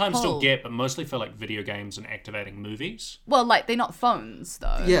we can sometimes pull. still get, but mostly for like video games and activating movies. Well, like, they're not phones,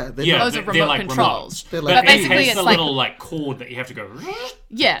 though. Yeah, they're Yeah, Those are they're remote like controls. remotes. They're But like- it basically has it's the like- little like cord that you have to go.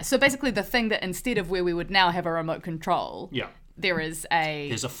 Yeah, so basically the thing that instead of where we would now have a remote control, Yeah. there's a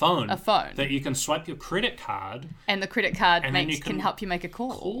phone. A phone. That you can swipe your credit card, and the credit card And then can you can help you make a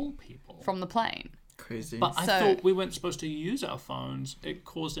call call people. from the plane. Crazy. But I So- thought we weren't supposed to use our phones. It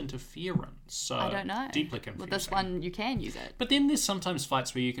caused interference. So I don't know. Deeply confusing. With this one, you can use it. But then there's sometimes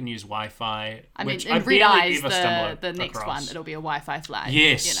flights where you can use Wi-Fi. I mean, which in I Red barely Eyes, ever stumble the next across. one, it'll be a Wi-Fi flight.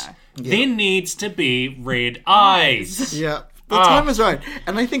 Yes. You know. There needs to be red eyes. yeah, the time is right,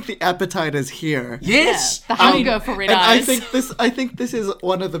 and I think the appetite is here. Yes. Yeah, the I mean, hunger for red And eyes. I think this is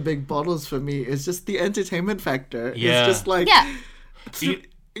one of the big bottles for me. Is just the entertainment factor. Yeah. It's just like yeah.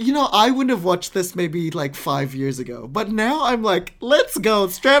 You know, I wouldn't have watched this maybe like 5 years ago, but now I'm like, let's go,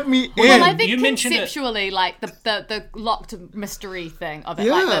 strap me in. Well, I think You mentioned it- conceptually, like the locked mystery thing of it,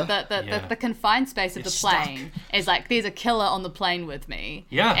 Yeah. like Yeah. the confined space of You're the plane is like there's a killer on the plane with me,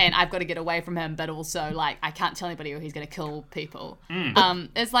 Yeah. and I've got to get away from him, but also like I can't tell anybody or he's going to kill people. Mm.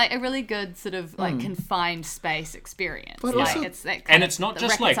 It's like a really good sort of like confined space experience. But like also- it's that And kind it's not that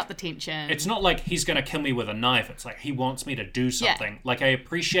just rackets like- up the tension. It's not like he's going to kill me with a knife. It's like he wants me to do something. Like I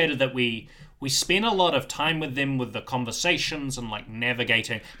appreciated that we spent a lot of time with them with the conversations and like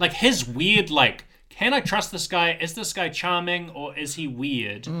navigating. Like his weird like, can I trust this guy? Is this guy charming or is he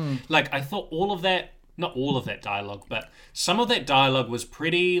weird? Like I thought all of that, not all of that dialogue, but some of that dialogue was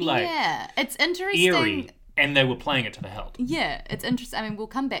pretty like yeah, it's interesting. eerie. And they were playing it to the hilt. Yeah, it's interesting. I mean, we'll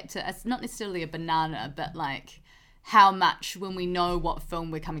come back to it's not necessarily a banana, but like how much when we know what film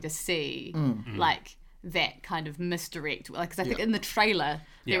we're coming to see, like that kind of misdirect. Like, because I think in the trailer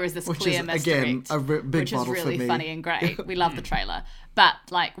there is this Which clear is, misdirect, again, a big which is bottle for really me. funny and great. We love the trailer, but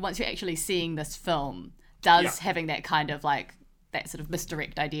like once you're actually seeing this film, does having that kind of like that sort of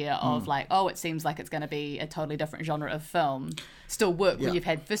misdirect idea of like, oh, it seems like it's going to be a totally different genre of film still work when you've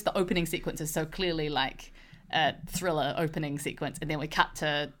had first the opening sequence is so clearly like a thriller opening sequence, and then we cut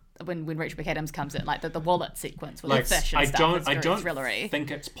to when Rachel McAdams comes in, like the wallet sequence with Like the fish and I stuff. don't It's very thrillery. think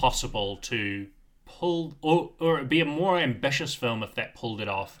it's possible to pull or it'd be a more ambitious film if that pulled it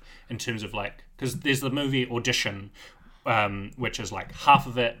off in terms of like, because there's the movie Audition, which is like half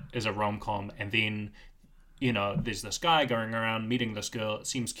of it is a rom-com, and then you know there's this guy going around meeting this girl, it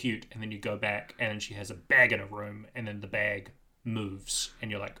seems cute, and then you go back and she has a bag in her room, and then the bag moves and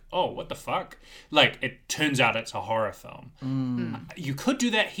you're like, oh, what the fuck? Like it turns out it's a horror film. You could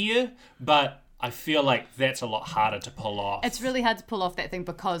do that here, but I feel like that's a lot harder to pull off. It's really hard to pull off that thing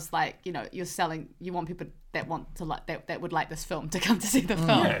because, like, you know, you want people that want to like that would like this film to come to see the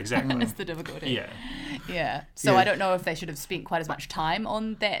film. Yeah, exactly. It's the difficulty. Yeah. So Yeah. I don't know if they should have spent quite as much time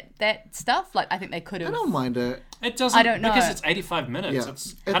on that stuff. Like, I think they could have. I don't mind it. It doesn't, I don't know. because it's 85 minutes. Yeah,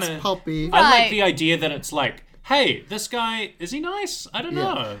 It's it's kind of pulpy. I like Right. the idea that it's like, hey, this guy, is he nice? I don't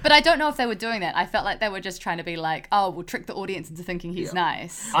know. But I don't know if they were doing that. I felt like they were just trying to be like, oh, we'll trick the audience into thinking he's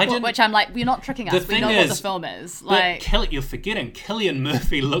nice. I didn't- Which I'm like, you're not tricking us. The We thing know what the is- film is. But Like, you're forgetting Cillian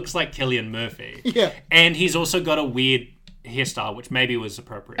Murphy looks like Cillian Murphy. Yeah. And he's also got a weird hairstyle, which maybe was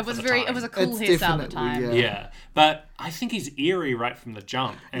appropriate. it was for the very, time. it was a cool It's hairstyle at the definitely, time. yeah. Yeah, but I think he's eerie right from the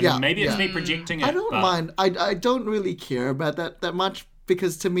jump, and Yeah, maybe it's yeah. me projecting it. I don't but mind. I don't really care about that much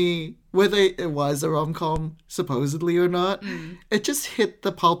because to me, whether it was a rom-com supposedly or not, it just hit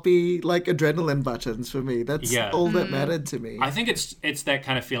the pulpy like adrenaline buttons for me. That's Yeah. all that mattered to me. I think it's that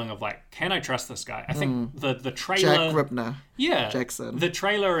kind of feeling of like, can I trust this guy? I think the trailer, Jack Ripner. yeah, Jackson. The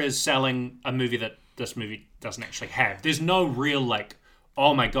trailer is selling a movie that this movie doesn't actually have. There's no real like,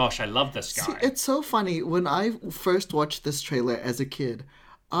 oh my gosh, I love this guy. See, it's so funny. When I first watched this trailer as a kid,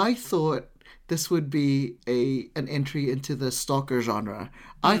 I thought this would be an entry into the stalker genre.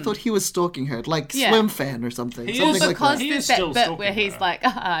 I thought he was stalking her, like Yeah. Slim Fan or something. He something is, like Because that. He there's is that still bit stalking where he's her. like,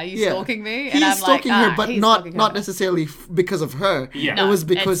 are you stalking me? And He's I'm stalking like, her, but he's not stalking not her. necessarily because of her. Yeah. It was No,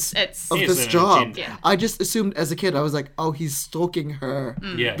 because it's- of It's this an job. agenda. Yeah. I just assumed as a kid, I was like, oh, he's stalking her,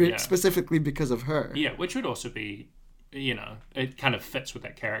 Yeah, yeah. specifically because of her. Yeah, which would also be, you know, it kind of fits with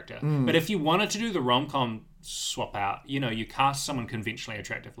that character. Mm. But if you wanted to do the rom-com swap out, you know, you cast someone conventionally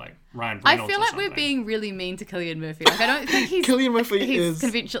attractive like Ryan I Reynolds feel or like something. we're being really mean to Cillian Murphy. Like, I don't think he's Cillian Murphy he's is-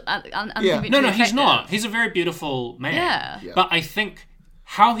 conventional, Yeah. unconventional. No, he's attractive. not. He's a very beautiful man. Yeah. Yeah. But I think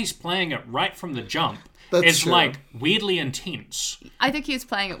how he's playing it right from the jump is true. like weirdly intense. I think he's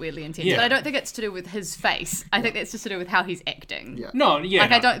playing it weirdly intense, Yeah. but I don't think it's to do with his face. I think it's just to do with how he's acting. Yeah. No, yeah. Like,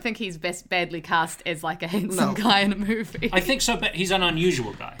 no. I don't think he's badly cast as like a handsome No. guy in a movie. I think so, but he's an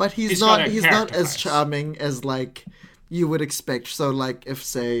unusual guy. But he's got not a as character. charming as like you would expect. So like if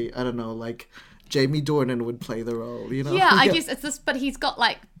say, I don't know, like Jamie Dornan would play the role, you know? yeah, I guess it's this, but he's got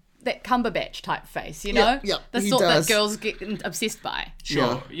like that Cumberbatch type face, you know? Yeah, the he sort does. that girls get obsessed by.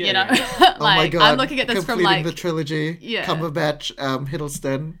 Sure. Yeah. You know? yeah. Oh my god. I'm looking at this from completing like the trilogy. Yeah. Cumberbatch,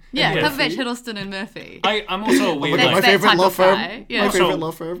 Hiddleston. yeah, Murphy. Cumberbatch, Hiddleston, and Murphy. I'm also aware, That's my like, that favorite type law of firm. guy. Yeah. My Also- favorite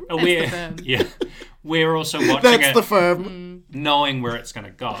law firm. aware, the firm. yeah. We're also watching That's it, the firm. knowing where it's going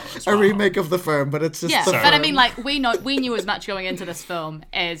to go. As A well. remake of the firm, but it's just Yeah, the but firm. I mean, like we knew as much going into this film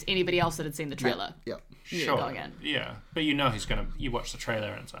as anybody else that had seen the trailer. Yeah. Sure. going in. Yeah, but you know he's gonna. You watch the trailer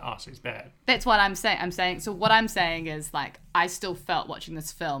and it's like, oh, so he's bad. That's what I'm saying. So what I'm saying is like I still felt watching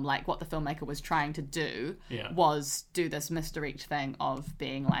this film like what the filmmaker was trying to do Yeah. was do this misdirect thing of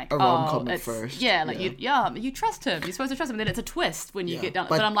being like A rom-com at it's, first. Yeah, like Yeah. you trust him. You're supposed to trust him. And then it's a twist when you Yeah. get down.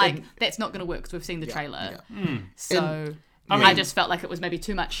 But, But I'm like then- that's not going to work because we've seen the trailer. Yeah. So. I just felt like it was maybe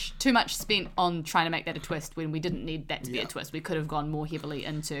too much spent on trying to make that a twist when we didn't need that to be a twist. We could have gone more heavily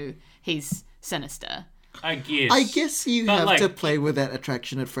into he's sinister. I guess. I guess you But, have like- to play with that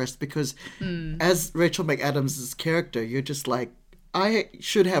attraction at first because as Rachel McAdams' character, you're just like, I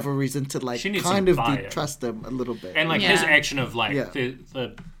should have a reason to like She needs kind some of buy-in. trust him a little bit. And like his Yeah. action of like Yeah.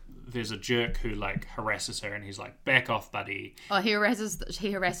 there's a jerk who like harasses her and he's like, back off, buddy. Oh, he harasses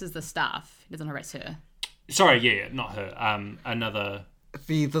the staff. He doesn't harass her. Sorry, yeah, not her. Another.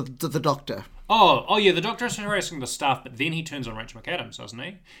 the doctor. Oh yeah, the doctor is harassing the staff, but then he turns on Rachel McAdams, doesn't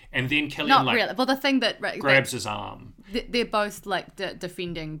he? And then Cillian Not like really. Well, the thing that grabs his arm. they're both like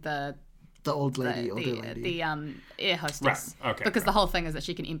defending the The older lady. the air hostess. Right, okay, Because right. the whole thing is that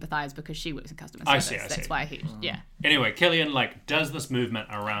she can empathize because she works in customer I service. see, I That's see. why he. Yeah. Anyway, Cillian like does this movement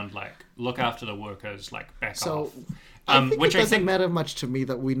around like look after the workers, like back So off. I think Which it I doesn't think matter much to me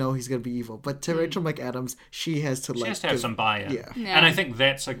that we know he's going to be evil, but to Rachel McAdams, she has to like she has to have some buy-in. Yeah. Yeah. And I think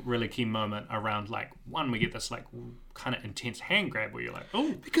that's a really key moment around like one, we get this like kind of intense hand grab where you're like,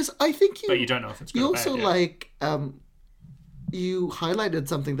 oh, because I think but you don't know if it's good you or bad. also yeah. like you highlighted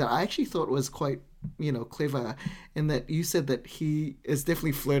something that I actually thought was quite clever in that you said that he is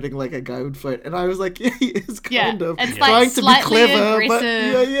definitely flirting like a guy would flirt, and I was like, yeah, he is kind Yeah, of it's, trying like, to be slightly clever, but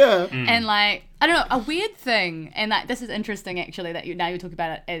aggressive. yeah. And like I don't know, a weird thing, and like this is interesting actually that you're talking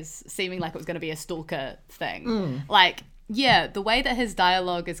about it as seeming like it was going to be a stalker thing. Like, yeah, the way that his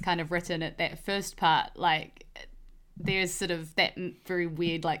dialogue is kind of written at that first part, like there's sort of that very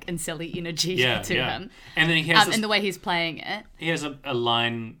weird like incelly energy to him. And then he has this, and the way he's playing it. he has a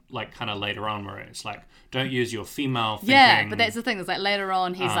line like kind of later on where it's like, don't use your female thinking. Yeah, but that's the thing. Is like later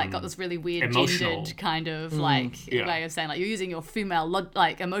on, he's like got this really weird emotional. gendered kind of like Yeah. way of saying like you're using your female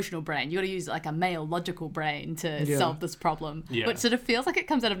like emotional brain. You got to use like a male logical brain to Yeah. solve this problem. Yeah. Which sort of feels like it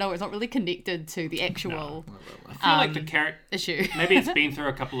comes out of nowhere. It's not really connected to the actual I feel like the character, issue. maybe it's been through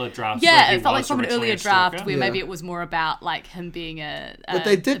a couple of drafts. Yeah, where he it felt like was from an originally earlier a draft stalker. where Yeah. maybe it was more about like him being a But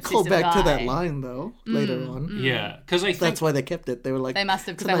they did call obsessive back to that guy. line though later on. Yeah, because I think That's why they kept it. They were like, They must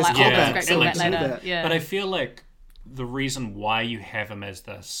have, "It's because a they were nice like, oh, callback. that's Yeah, great, like, call back do later. that. Yeah. But I feel like the reason why you have him as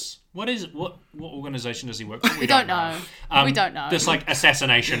this, what organization does he work for? We don't know. We don't know. This like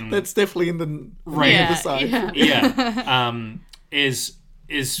assassination That's definitely in the Right. other side. yeah, is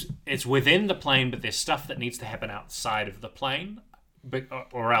it's within the plane, but there's stuff that needs to happen outside of the plane, but,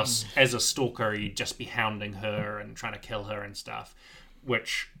 or else as a stalker you'd just be hounding her and trying to kill her and stuff,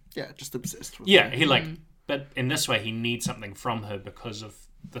 which Yeah, just obsessed with yeah it. he like, but in this way he needs something from her because of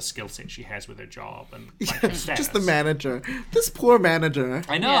the skill set she has with her job and like, her status. Just the manager. This poor manager.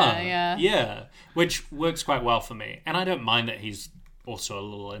 I know. Yeah. Which works quite well for me. And I don't mind that he's also a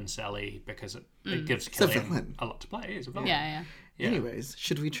little incelly because it gives a Cillian villain. a lot to play. He's a villain. Yeah. Yeah. Anyways,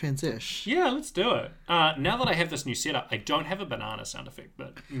 should we transition? Yeah, let's do it. Now that I have this new setup, I don't have a banana sound effect,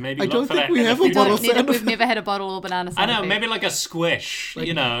 but maybe I look don't for think that we in the have a future. bottle We've sound never had a bottle or banana I sound know, effect. maybe like a squish,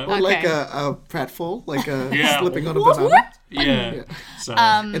 you know. Or like Okay. a pratfall, like a Yeah. slipping on a banana. Yeah. So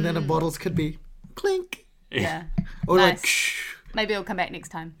And then a bottles could be clink. Yeah. Or Nice. like shh. Maybe it'll come back next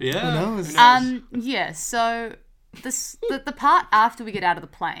time. yeah. Who knows? Yeah, so the part after we get out of the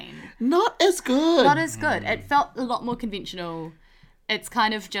plane, Not as good. not as good. It felt a lot more conventional. It's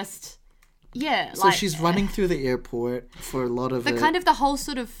kind of just Yeah, So she's running through the airport for a lot of the whole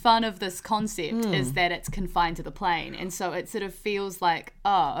sort of fun of this concept is that it's confined to the plane, and so it sort of feels like,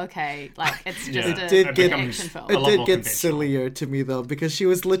 oh, okay, like it's just It an becomes action film. a It lot did more get conventional. sillier to me though, because she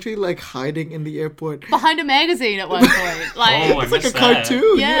was literally like hiding in the airport. Behind a magazine at one point, like Oh, I It's like a missed that.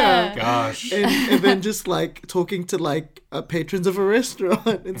 cartoon. Yeah. Gosh. And then just like talking to like patrons of a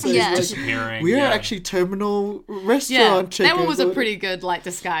restaurant and saying Yeah. like, Disappearing. we are yeah. actually terminal restaurant yeah, chickens. that one was a pretty good like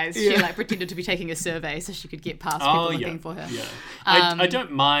disguise. She Yeah. like pretended to be taking a survey so she could get past Oh, people yeah. looking for her. Yeah. I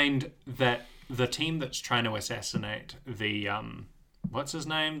don't mind that the team that's trying to assassinate the what's his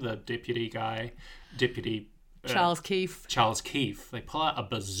name? The deputy. Charles Keefe. Charles Keefe. They pull out a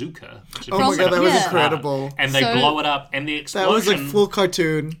bazooka. Oh my god, that was Yeah. incredible. And they So- blow it up, and the That was explosion. like full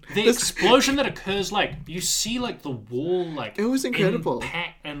cartoon. The explosion that occurs, like you see, like the wall, like It was incredible.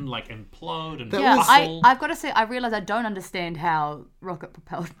 impact and like implode and That Yeah, was- I've got to say, I realize I don't understand how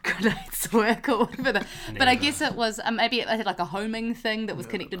rocket-propelled grenades work or whatever. But I guess it was maybe it had like a homing thing that was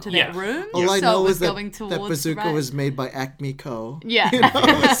connected to that Yeah. room. All I so know it was is that going towards that bazooka the right. was made by Acme Co. Yeah. You know,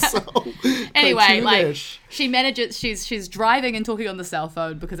 it was so Anyway, like cartoonish. she manages. She's driving and talking on the cell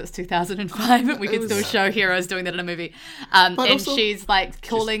phone because it's 2005 and we can still show heroes doing that in a movie. And also- she's like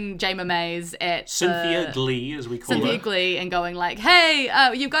calling Jama Mays at Cynthia Glee, as we call Cynthia her. Glee and going like, "Hey,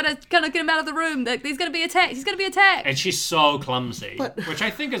 you've got to kind of get him out of the room. He's going to be attacked. He's going to be attacked." And she's so clumsy, But- which I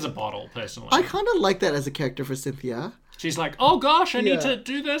think is a bottle, personally. I kind of like that as a character for Cynthia, She's like, oh gosh, I Yeah. need to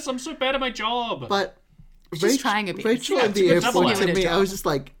do this. I'm so bad at my job. but She's trying a bit. Rachel Yeah, in it's a the good double airport to act. me, I was just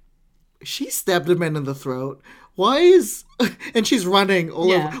like, she stabbed a man in the throat. Why is and she's running all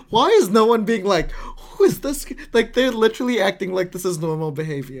Yeah. over? Why is no one being like, who is this? Like they're literally acting like this is normal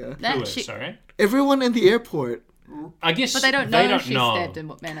behavior. That Who is, she- sorry? Everyone in the airport. I guess but they don't know she stabbed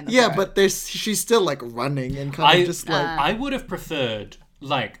him man in the Yeah, throat. but she's still like running and kind of just like I would have preferred,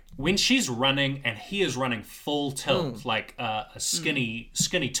 like, when she's running and he is running full tilt, like a skinny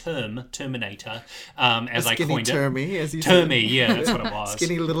Terminator, as I skinny coined Termy, as you it. said. Termy, yeah, that's what it was.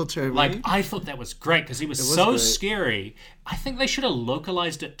 Skinny little Termy. Like, I thought that was great because he was, was so great. scary. I think they should have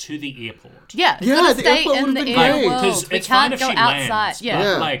localized it to the airport. yeah, it's Yeah, gotta the stay airport in would've the been air great. world. 'Cause We it's fine can't if go she outside. lands, Yeah, but,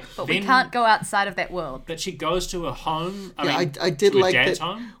 Yeah. like, but we then can't go outside of that world. that she goes to her home. yeah, mean, I did to her like dad's that.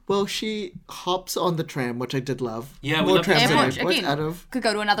 home. Well, she hops on the tram, which I did love. Yeah, we more love trams the in tram. Everyone, airports again, out of. could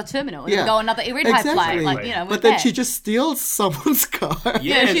go to another terminal and Yeah. go another red eye flight. Like, you know, but we're then back. she just steals someone's car.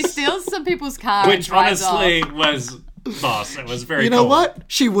 Yeah, she Yes. steals some people's car and Which drives honestly off. was boss. It was very You know cool. what?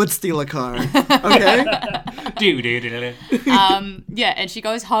 She would steal a car. Okay. Do. Yeah, and she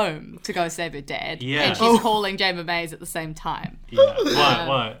goes home to go save her dad. Yeah. And she's Oh. calling Jama Mays at the same time. Yeah.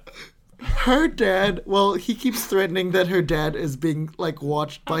 What? Her dad. Well, he keeps threatening that her dad is being like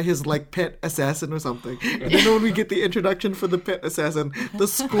watched by his like pet assassin or something. And then when we get the introduction for the pet assassin, the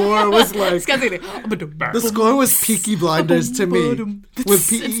score was like. The score was Peaky Blinders to me. With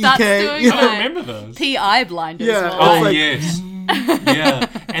P It E starts K. doing Yeah. I don't remember those. PI blinders. Yeah. more Oh, like. Oh, like- yes. Yeah.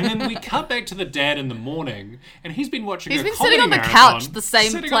 And then we cut back to the dad in the morning, and he's been watching He's a been comedy sitting on the marathon, couch, the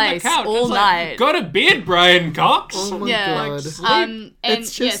same sitting on the place, couch. all It's like, night. Go to bed, Brian Cox. Oh my Yeah. god. And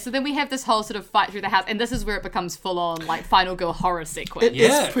It's yeah, just- so then we have this whole sort of fight through the house, and this is where it becomes full on like final girl horror sequence. It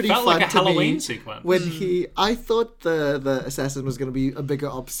Yeah, is pretty felt fun like a to Halloween me sequence. when I thought the assassin was going to be a bigger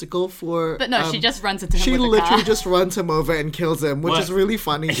obstacle for. But no, she just runs into him She with the literally car. just runs him over and kills him, which What? is really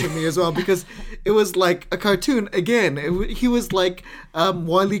funny to me as well because it was like a cartoon again. He was like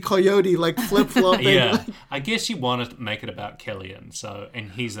Wile E. Coyote, like flip flopping. Yeah, I guess you want to make it about Cillian,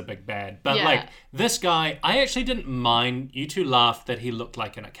 and he's the big bad. But Yeah. like this guy, I actually didn't mind. You two laughed that he looked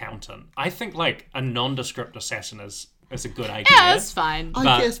like an accountant. I think like a nondescript assassin is a good idea. Yeah, it's fine. I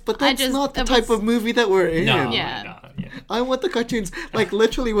But- guess, but I that's just- not the it type was- of movie that we're in. No, Yeah. no, yeah. I want the cartoons. Like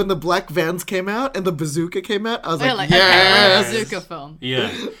literally, when the black vans came out and the bazooka came out, I was We're like, like, okay, yes. we're a bazooka film.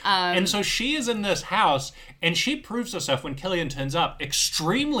 Yeah. And so she is in this house, and she proves herself when Cillian turns up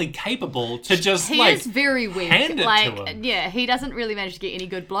extremely capable to just He like is very weak. hand it like, to him. yeah, he doesn't really manage to get any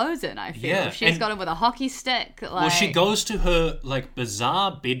good blows in. I feel Yeah, she's and- got him with a hockey stick. Like, Well, she goes to her like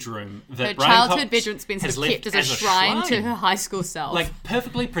bizarre bedroom that her Brian childhood Cox bedroom's been sort has of left kept as a shrine to her high school self. like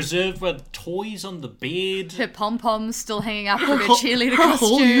perfectly preserved with toys on the bed. her pom poms still hanging up Her with her whole- cheerleader her costume.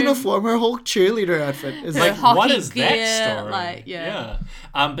 whole uniform, her whole cheerleader outfit is Her like, hockey What is that gear, story? like, yeah.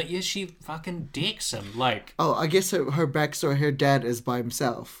 But yeah, she fucking decks him. Like, oh, I guess her backstory. Her dad is by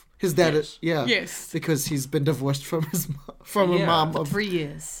himself. His dad Yes. is Yes. because he's been divorced from his from a Yeah. mom of 3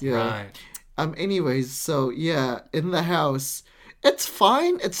 years. yeah. right. Anyways, so yeah, in the house, it's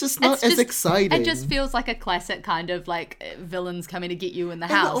fine. It's just not It's as just- exciting. It just feels like a classic kind of like villains coming to get you in the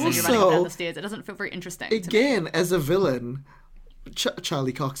house and you're also- running down the stairs. It doesn't feel very interesting. to me. again as a villain.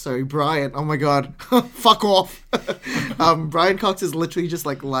 Charlie Cox, sorry, Brian. Oh my god, fuck off. Brian Cox is literally just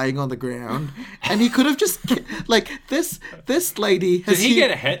like lying on the ground, and he could have just like this lady. Did he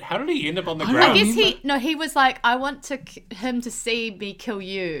get hit? How did he end up on the don't ground? I guess he was like, I want him to see me kill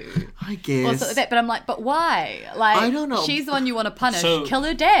you. I Or guess. something like that. But I'm like, but why? Like, I don't know. She's the one you want to punish. So- Kill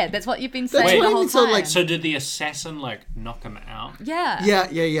her dad. That's what you've been saying That's what the I whole mean, so, time. like, So did the assassin like knock him out? yeah.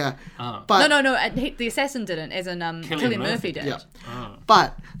 Yeah. Oh. But No. The assassin didn't, as in Cillian Murphy Murphy. did. yeah.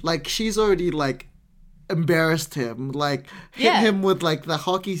 But like she's already like embarrassed him, like hit Yeah. him with like the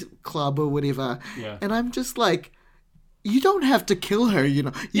hockey club or whatever. Yeah. And I'm just like, you don't have to kill her, you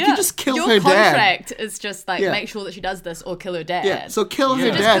know. You Yeah. can just kill Your her dad. contract is just like Yeah. make sure that she does this or kill her dad. Yeah, so kill her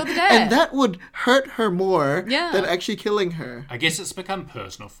Yeah. Just dad, kill the dad. and that would hurt her more Yeah. than actually killing her. I guess it's become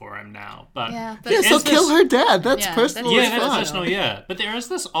personal for him now. But Yeah, but- Yeah, there so is kill this- her dad. That's Yeah, personal. Yeah, It's that's fine. personal, yeah. But there is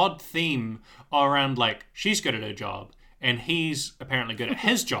this odd theme around like she's good at her job and he's apparently good at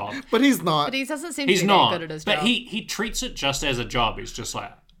his job. But he's not. But he doesn't seem He's to be not. that good at his But job. he treats it just as a job. He's just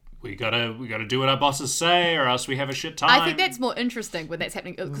like, we gotta do what our bosses say or else we have a shit time. I think that's more interesting when that's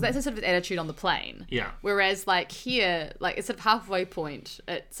happening because that's a sort of attitude on the plane. Yeah. Whereas like here, like it's sort of halfway point,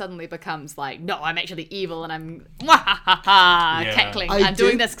 it suddenly becomes like, no, I'm actually evil and I'm Yeah. cackling. I I'm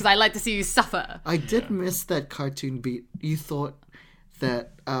doing did- this because I like to see you suffer. I did miss that cartoon beat. You thought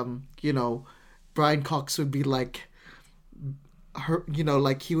that, Brian Cox would be like her,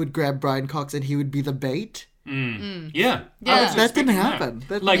 like he would grab Brian Cox and he would be the bait. Yeah. I Yeah. was That didn't expecting happen. That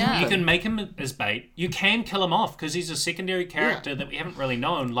didn't Like, happen. you can make him as bait. You can kill him off because he's a secondary character that we haven't really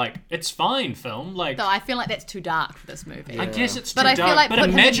known. Like, it's fine, film. Like, Though I feel like that's too dark for this movie. I guess it's too But I feel dark. like but put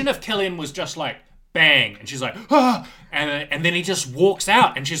him imagine in- if Cillian was just like, bang, and she's like, ah, and then he just walks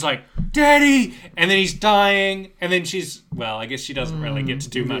out, and she's like, Daddy, and then he's dying, and then I guess she doesn't really get to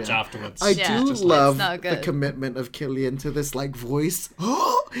do much afterwards. I Yeah. do Just love it's no the good. commitment of Cillian to this like voice,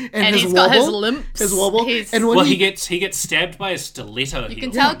 and And his he's wobble, got his limps. his wobble, He's- and when Well, he he gets stabbed by a stiletto. You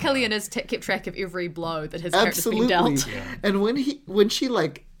can tell Cillian has kept track of every blow that his character's been absolutely, dealt. and when she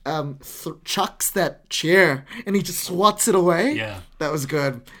like chucks that chair and he just swats it away. Yeah. That was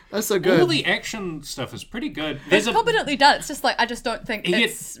good. That's so good. All the action stuff is pretty good. There's It's competently done. It's just like I just don't think He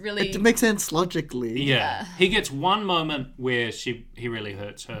it's really. It makes sense logically. Yeah, he gets one moment where he really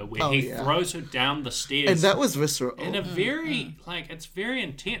hurts her, where he yeah. throws her down the stairs, And that was visceral. in a very it's very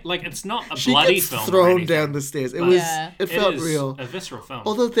intense. Like, it's not a she bloody gets film. or thrown anything. down the stairs. It But was. Yeah. It felt is real. a visceral film.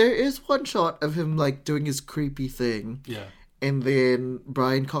 Although there is one shot of him like doing his creepy thing. yeah, And then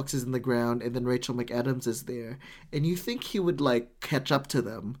Brian Cox is in the ground, and then Rachel McAdams is there. And you think he would, like, catch up to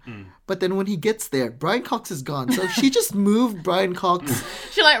them. But then when he gets there, Brian Cox is gone. So she just moved Brian Cox.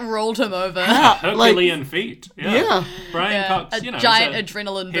 She like rolled him over. Herculean feat. Yeah. Brian Yeah, Cox, a you know, giant he's a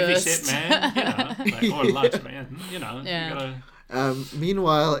adrenaline heavy burst. set man, you know, or a light man, you know. Yeah. You gotta,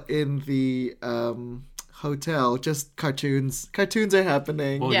 Meanwhile, in the hotel, just cartoons. Cartoons are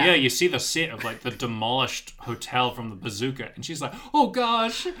happening. well, Yeah. yeah, you see the set of like the demolished hotel from the bazooka, and she's like, "Oh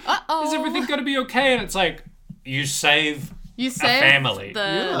gosh, is everything gonna be okay?" And it's like, you save You a saved family,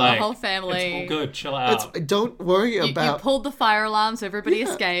 the Like, whole family. It's all good. Chill out. Don't worry You about... pulled the fire alarm so everybody Yeah,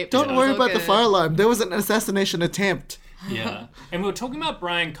 escaped. Don't It worry was all about the good. fire alarm. There was an assassination attempt. Yeah. And we were talking about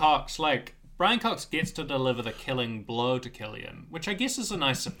Brian Cox. Like, Brian Cox gets to deliver the killing blow to Cillian, which I guess is a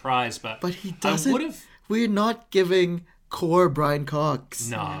nice surprise, but He I doesn't... would have. We're not giving core Brian Cox.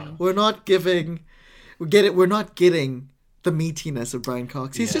 No. We're not giving... We're not getting the meatiness of Brian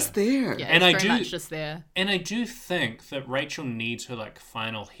Cox. He's Yeah. just there. Yeah, And it's I very do- much just there. And I do think that Rachel needs her, like,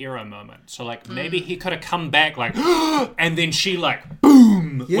 final hero moment. So, like, maybe he could have come back, like, and then she, like,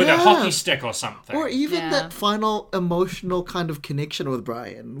 boom, with a Yeah. hockey stick or something. Or even Yeah. that final emotional kind of connection with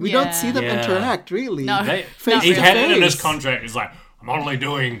Brian. We don't see them Yeah. interact, really. No. They, Face he to had it in his face. contract. He's like, I'm only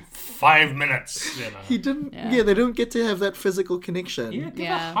doing 5 minutes, you know. He didn't... Yeah. Yeah, they don't get to have that physical connection. Yeah, give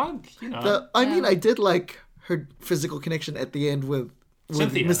Yeah. a hug, you know. I mean, I did like her physical connection at the end with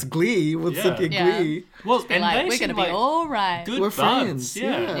Cynthia. Miss Glee, with Yeah. Cynthia Yeah. Glee. Well, Be and like, they we're seem gonna be like all right. good We're buds. friends,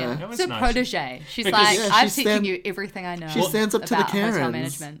 Yeah. yeah. That was It's a nice. protege. She's Because- like, Yeah, I'm she teaching stand- you everything I know. she stands up to the about hotel Karens.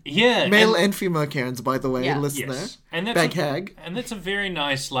 management. Yeah. Male and, and female Karens, by the way, Yeah. listener. yes. And that's Bag a, hag. And that's a very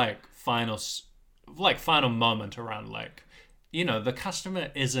nice, like, final moment around, like, you know, the customer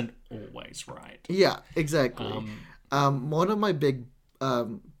isn't always right. Yeah, exactly. One of my big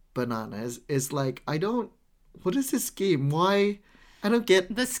bananas is like, what is this scheme? Why? I don't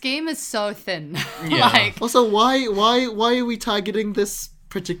get. The scheme is so thin. Yeah. like Also, why are we targeting this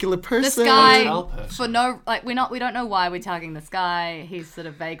particular person? this guy Hotel person. for no like we don't know why we're targeting this guy. He's sort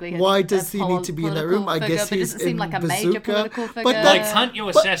of vaguely. Why does he need to be in that room? I guess but he's doesn't seem in like a Bazooka. major political figure. But Like, can't you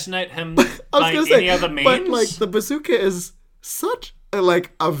assassinate him by I was gonna say, any other means? but like the bazooka is such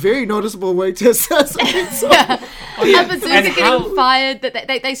a very noticeable way to assassinate someone. A bazooka And getting how- fired. That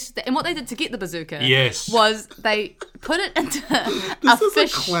they and what they did to get the bazooka Yes. was they put it into This a is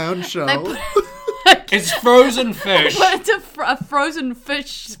fish. a clown show. They put It's frozen fish put it into a frozen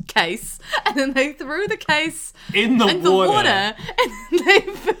fish case, and then they threw the case in the water. and then they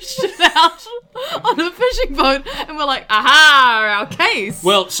fished it out on a fishing boat, and we're like, aha, our case.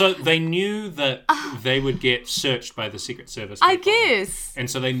 Well, so they knew that they would get searched by the Secret Service. I people. guess. And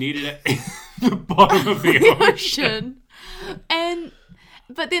so they needed it in the bottom of the ocean.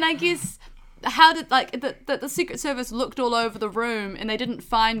 But then I guess how did the Secret Service looked all over the room and they didn't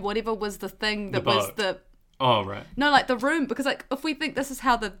find whatever was the thing that The was boat. the Oh, right. no, like the room, because like if we think this is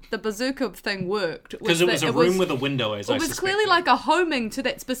how the bazooka thing worked, Because it was a room with a window, as I it was suspected. clearly like a homing to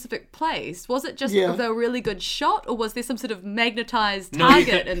that specific place. Was it just Yeah. a really good shot, or was there some sort of magnetized No, you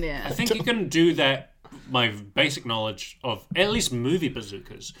target can- in there? I think you can do that. My basic knowledge of at least movie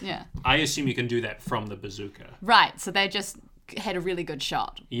bazookas. Yeah. I assume you can do that from the bazooka. Right, so they just had a really good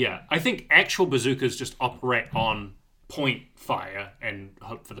shot. Yeah. I think actual bazookas just operate on point fire and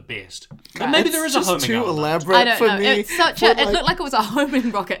hope for the best. But maybe It's there is a just homing too element. elaborate I don't for know. me. It's such but, it looked like it was a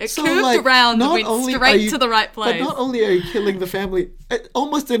homing rocket. It so, curved around and not went only are straight you- to the right place. But not only are you killing the family, it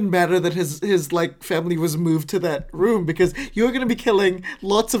almost didn't matter that his family was moved to that room, because you're going to be killing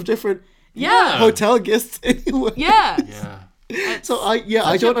lots of different Yeah. hotel guests anyway. Yeah. Yeah. So I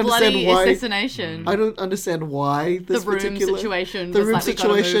Such don't a understand bloody why. assassination. I don't understand why this room particular situation The was room like, we gotta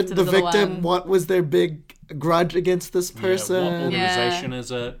move situation. to The this other victim. one. What was their big grudge against this What person? organization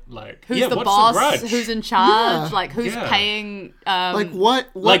is it? Like, Who's yeah, the what's boss? the grudge? Who's in charge? Yeah. Like who's Yeah. paying? Like what?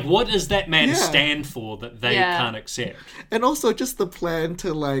 Like, what does that man Yeah. stand for that they Yeah. can't accept? And also just the plan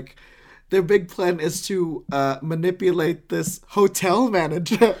to their big plan is to manipulate this hotel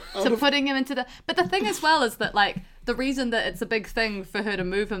manager. So putting him into the. But the thing as well is that like the reason that it's a big thing for her to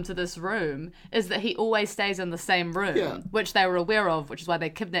move him to this room is that he always stays in the same room, Yeah. which they were aware of, which is why they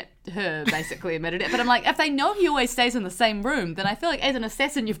kidnapped her, basically admitted it. But I'm like, if they know he always stays in the same room, then I feel like as an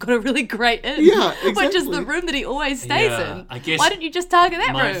assassin you've got a really great in, Yeah, which is the exactly. room that he always stays Yeah, in. I guess why don't you just target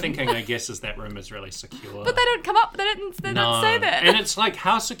that My room? thinking, I guess, is that room is really secure. But they don't come up. They don't say that. And it's like,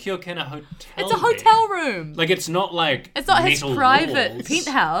 how secure can a hotel It's a be? hotel room. Like, it's not like It's not his metal private walls.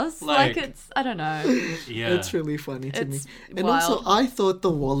 penthouse. Like it's, I don't know. Yeah. It's really funny to me. It's And wild. also, I thought the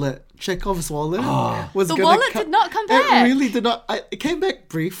wallet, Chekhov's wallet, was The gonna wallet did not come back. It really did not. It came back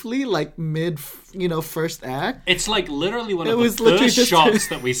briefly, like mid, first act. It's like literally one It of was the literally first just- shots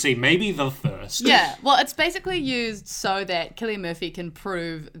that we see, maybe the first. Yeah, well, it's basically used so that Cillian Murphy can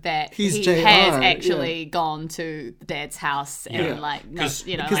prove that He's he JR, has actually gone to Dad's house and Yeah. like, not, Because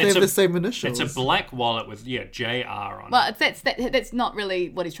you know, Because like, they have a- the same initials. It's a black wallet with, JR on well, it. that's not really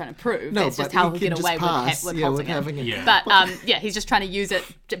what he's trying to prove. No, that's just but how he he'll can get just away pass, with with holding having it. Yeah. But he's just trying to use it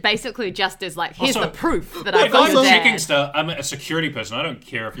basically just as like, here's Also- the proof that If I've got I'm your checking dad. stuff, I'm a security person. I don't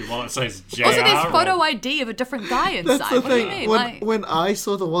care if your wallet says JR. Also, there's or- photo ID of a different guy inside. That's the What do you thing. mean? When, Like, when I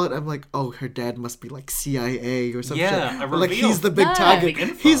saw the wallet, I'm like, oh, her dad must be like CIA or something. Yeah, a Or, like reveal. he's the big No. target. The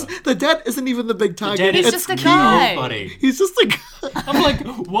info. The dad isn't even the big target. Dad is He's it's just a Keith. guy. nobody. He's just a guy. I'm like,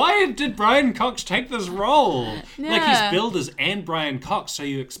 why did Brian Cox take this role? Like, Yeah. he's billed as and Brian Cox, so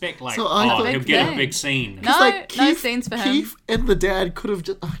you expect, like, So I thought- he'll Big get a thing. big scene. No, Like, no scenes for him. Keith and the dad could have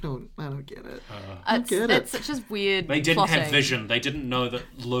just. I don't get it. get it. It's just weird. They didn't plotting. have vision. They didn't know that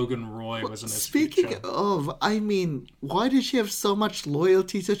Logan Roy was in his Speaking future. of, I mean, why did she have so much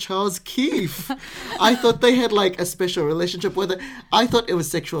loyalty to Charles Keith? I thought they had like a special relationship with it. I thought it was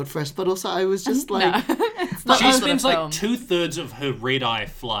sexual at first, but also I was just like, It's not She that sort spends of like film. 2/3 of her red-eye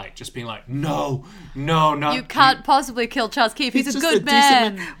flight just being like, no. You can't possibly kill Charles Keith. He's a just good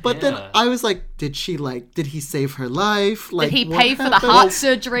decent man. But then Yeah. I was like, did he save her life? Like, Did he what pay for the happened? heart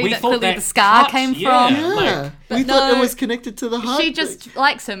surgery we that thought clearly that the scar cut, came yeah. from? Yeah, Like- we thought it no, was connected to the heart. She just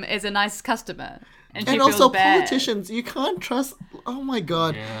likes him as a nice customer. And she and feels also bad. politicians, you can't trust. Oh my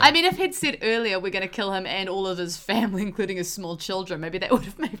god. Yeah. I mean, if he'd said earlier we're going to kill him and all of his family, including his small children, maybe that would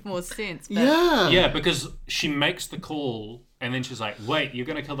have made more sense. But Yeah. Yeah, because she makes the call and then she's like, wait, you're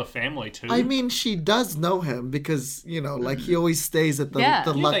going to kill the family too? I mean, she does know him because like he always stays at the Yeah.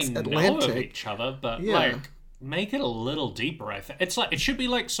 the Yeah, Lux they know of Atlantic. each other, but Yeah. like, make it a little deeper. I think it's like it should be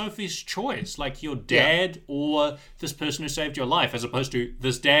like Sophie's Choice, like your dad or this person who saved your life, as opposed to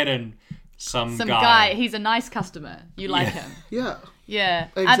this dad and some guy, he's a nice customer. You like Yeah. him. Yeah. Yeah.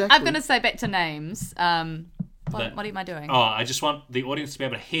 Exactly. I'm going to say back to names. What am I doing? Oh, I just want the audience to be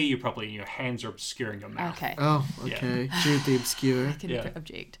able to hear you properly, and your hands are obscuring your mouth. Okay. Oh, okay. Jude the Obscure. Can Yeah.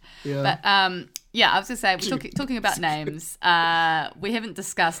 object. Yeah. But I was gonna say we're talking about names. We haven't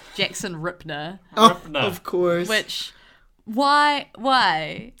discussed Jackson Ripner, Oh, No. of course. which Why?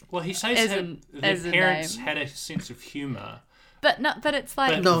 Well, he says their parents had a sense of humour. But it's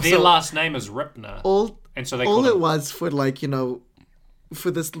like... But their last name is Ripner. And so they all it was for, like, you know,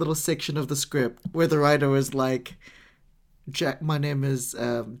 for this little section of the script where the writer was like, my name is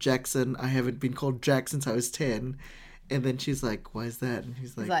Jackson. I haven't been called Jack since I was 10. And then she's like, why is that? And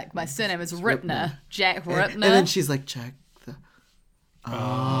he's like, my surname is Ripner. Jack Ripner. And then she's like, Jack the...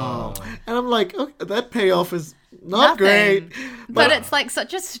 Oh. And I'm like, okay, that payoff is not great. But it's like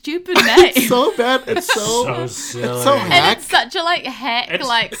such a stupid name. It's so bad. It's so silly. It's so hack. And it's such a like hack,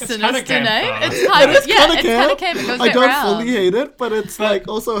 like sinister name. It's kind of camp. It goes I don't round. fully hate it, but it's like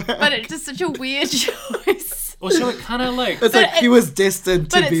also hack. But it's just such a weird choice. Also, it kind of like... It's like he was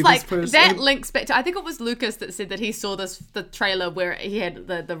destined to be this person. That links back to... I think it was Lucas that said that he saw the trailer where he had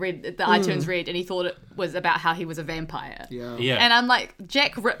the iTunes Red, and he thought it was about how he was a vampire. Yeah. And I'm like,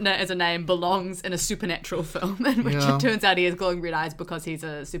 Jack Ripner as a name belongs in a supernatural film, in which it turns out he has glowing red eyes because he's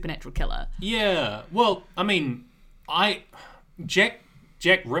a supernatural killer. Yeah. Well, I mean, Jack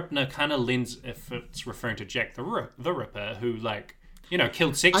Ripner kind of lends, if it's referring to Jack the Ripper, who, like... You know,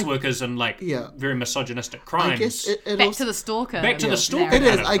 killed sex workers and, like, very misogynistic crimes. I guess it back also, to the stalker. Back to the stalker. It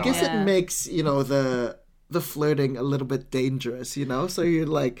is. I guess it makes, you know, the flirting a little bit dangerous, you know? So you're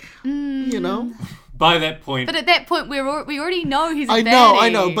like, you know? By that point... But at that point, we already know he's a I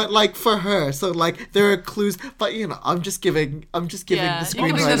baddie. know, but, like, for her, so, like, there are clues, but, you know, I'm just giving the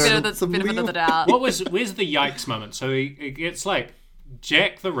screenwriter some benefit of the leeway. doubt. where's the yikes moment? So it gets, like...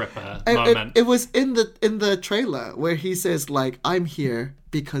 Jack the Ripper moment. It was in the trailer where he says, like, I'm here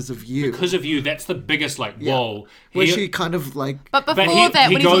because of you. Because of you. That's the biggest, like, whoa. Where she kind of, like... But before that,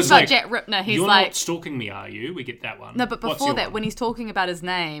 when he talks about Jack Ripner, he's You're like... not stalking me, are you? We get that one. No, but before that, when he's talking about his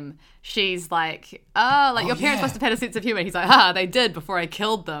name, she's like, your parents must have had a sense of humor. He's like, they did before I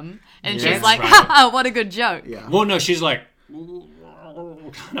killed them. And she's like, what a good joke. Yeah. Well, no, she's like...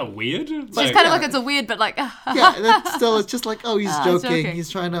 kind of weird. She's kind of like, it's a weird, but like... that's still, it's just like, he's joking. He's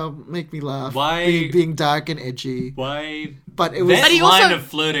trying to make me laugh. Why? Being dark and edgy. Why? But it was... That line of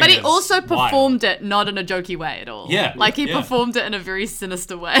flirting But he also performed wild. it not in a jokey way at all. Yeah. Like, he performed it in a very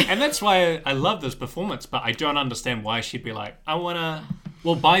sinister way. And that's why I love this performance, but I don't understand why she'd be like, I want to...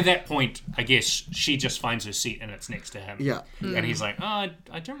 Well, by that point, I guess she just finds her seat and it's next to him. Yeah. And he's like, I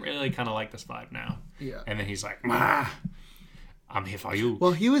don't really kind of like this vibe now. Yeah. And then he's like, Ma, I'm here for you.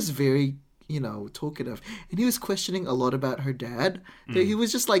 Well, he was very, you know, talkative. And he was questioning a lot about her dad. He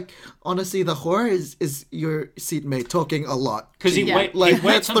was just like, honestly, the horror is your seatmate talking a lot. Because he waits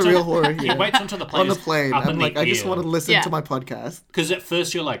that's the real horror here. He waits until the on plane the plane. up I'm in like, the I just air. want to listen to my podcast. Because at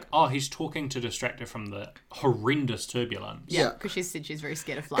first you're like, he's talking to distract her from the horrendous turbulence. Yeah. Because she said she's very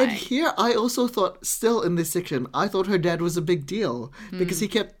scared of flying. And here, I also thought, still in this section, I thought her dad was a big deal. Because he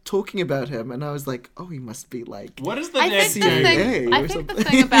kept talking about him. And I was like, he must be like... What is the I dad think do? I think the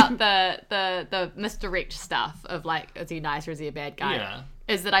thing about the misdirect stuff of like, is he nice or is he a bad guy,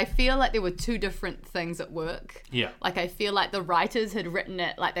 is that I feel like there were two different things at work. Yeah. Like, I feel like the writers had written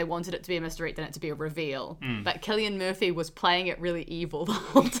it like they wanted it to be a misdirect and it to be a reveal. But Cillian Murphy was playing it really evil the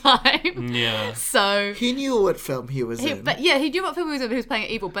whole time. Yeah. So... He knew what film he was in. But yeah, he knew what film he was in, but he was playing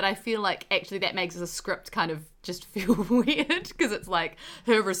it evil. But I feel like actually that makes the script kind of just feel weird because it's like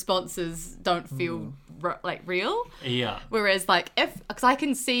her responses don't feel like real. Yeah. Whereas like because I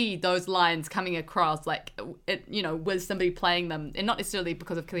can see those lines coming across like it, you know, with somebody playing them, and not necessarily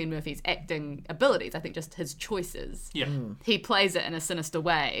because of Cillian Murphy's acting abilities. I think just his choices. Yeah. He plays it in a sinister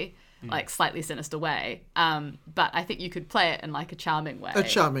way. Like slightly sinister way, but I think you could play it in like a charming way. A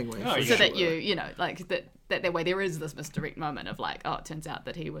charming way, so that you know, like that way there is this misdirect moment of like, it turns out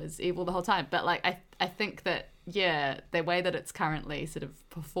that he was evil the whole time. But like I think that the way that it's currently sort of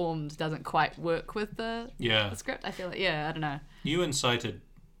performed doesn't quite work with the script. I feel like I don't know. You incited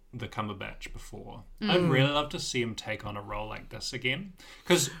the Cumberbatch before. I'd really love to see him take on a role like this again,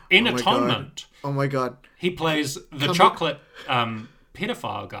 because in Atonement, oh my god, he plays the chocolate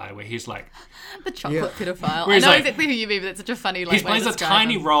pedophile guy where he's like the chocolate pedophile. Where I know like, exactly who you mean, but it's such a funny like he plays a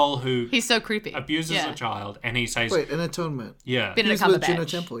tiny role who he's so creepy, abuses a child, and he says an Atonement. Yeah. Benedict He's with Cumberbatch. Juno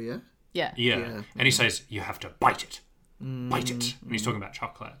Temple, Yeah. And he says you have to bite it. Bite it. And he's talking about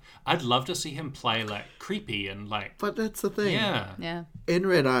chocolate. I'd love to see him play like creepy and like... But that's the thing. Yeah. In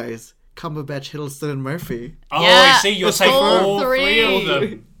Red Eyes, Cumberbatch, Hiddleston, and Murphy. Oh, I see. You're saying all three of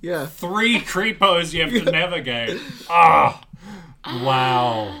them. Yeah. 3 creepos you have to navigate. Ah.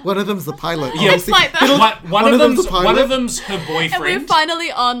 Wow. One of them's the pilot. Yeah, It's like the- One of them's the pilot. one of them's her And we're boyfriend.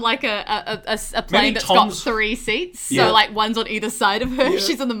 finally on like a plane Maybe that's Tom's- got 3 seats. Yeah. So like one's on either side of her.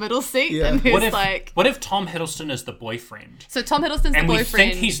 She's in the middle seat, Yeah. and What there's if like. Tom Hiddleston is the boyfriend? So Tom Hiddleston's the And we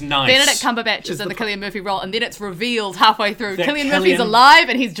boyfriend. think he's nice. Benedict Cumberbatch is Is in the the Cillian Murphy role, and then it's revealed halfway through That Cillian Murphy's Cillian- alive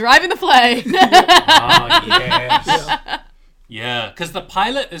and he's driving the plane. Oh yes. Yeah, because the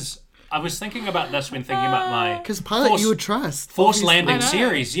pilot is. I was thinking about this when thinking about my Because pilot you would trust. Force obviously. Landing I know.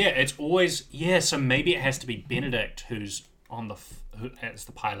 series. Yeah, it's always So maybe it has to be Benedict who's on who as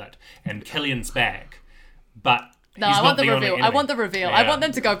the pilot, and Killian's back, but. No, he's I want not the only reveal. I enemy. want the reveal. Yeah. I want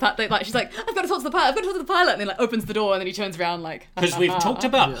them to go. Like she's like, I've got to talk to the pilot. I've got to talk to the pilot, and then like opens the door, and then he turns around like. Because we've talked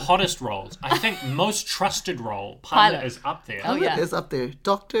about hottest roles. I think most trusted role, pilot, Pilot. is up there. Oh, yeah. It is up there.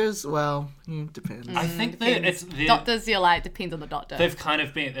 Doctors, well, depends. I think that it's Doctors, you're like depends on the doctor. they've kind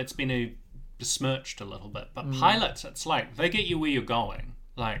of been besmirched a little bit, but pilots, it's like they get you where you're going.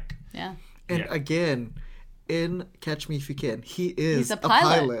 Like Yeah, And Yeah. again, in Catch Me If You Can, he is he's a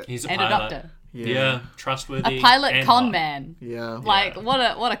pilot, he's a and pilot. a doctor, Yeah, trustworthy. a pilot and con hot. man. Yeah. Like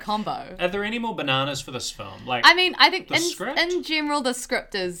what a combo. Are there any more bananas for this film? Like, I mean, I think The script? in general the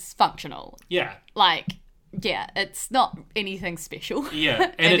script is functional. yeah, Like, yeah, it's not anything special.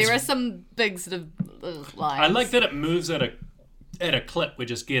 yeah, And it's, there are some big sort of lines. I like that it moves at a clip. We're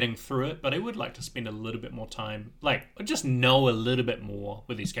just getting through it, but I would like to spend a little bit more time, like just know a little bit more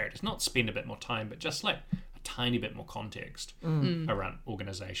with these characters. Not spend a bit more time, but just like a tiny bit more context around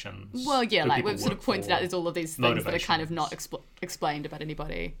organizations. Well, yeah, who like people we've sort of work pointed for. out, there's all of these things that are kind of motivations. not explained about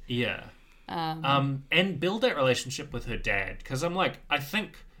anybody. Yeah. And build that relationship with her dad. Because I'm like, I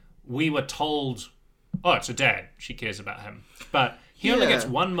think we were told, oh, it's her dad. She cares about him. But he only Yeah. gets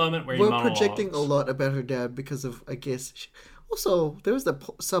one moment where he We're monologues. projecting a lot about her dad because of, I guess. Also, there was the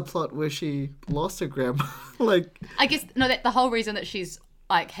subplot where she lost her grandma. Like, I guess no, that the whole reason that she's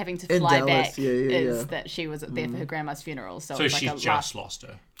like having to In fly Dallas, back yeah, is yeah. that she was there for her grandma's funeral. So, So it's like she's a just lost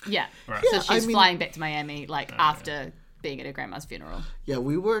her. yeah. Right. So Yeah, she's I mean- flying back to Miami like after being at her grandma's funeral. yeah,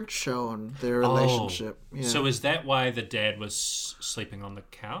 we weren't shown their relationship. Yeah. So is that why the dad was sleeping on the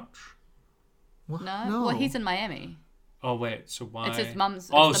couch? What? No, well he's in Miami. Oh wait, so why? It's his mum's-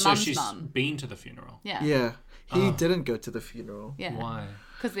 it's Oh, the so mum's she's mum. been to the funeral. Yeah. Yeah. He didn't go to the funeral. Yeah. Why?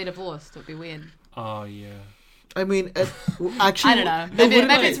 Because they're divorced. It'd be weird. Oh yeah. I mean, actually, I don't know. it Maybe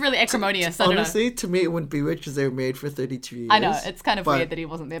wouldn't it's be- really acrimonious. I don't know. Honestly, to me, it wouldn't be weird because they were married for 32 years. I know it's kind of but- weird that he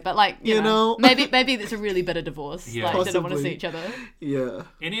wasn't there, but like you You know, know? maybe it's a really bitter divorce. Yeah. Like they don't want to Possibly. see each other. Yeah.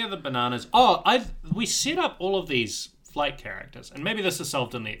 Any other bananas? Oh, we set up all of these flight characters, and maybe this is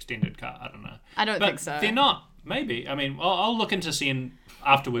solved in the extended cut. I don't know. I don't But think so. They're not. Maybe. I mean, I'll look into seeing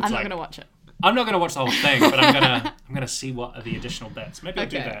afterwards. I'm not like, gonna watch it. I'm not gonna watch the whole thing, but I'm gonna see what are the additional bits. Maybe I'll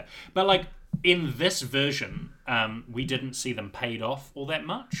do Okay. that. But like in this version, we didn't see them paid off all that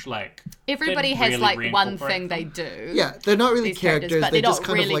much. Like Everybody didn't has really like one reincorporate thing they them. do. Yeah, they're not really These characters, characters. but They're they're just not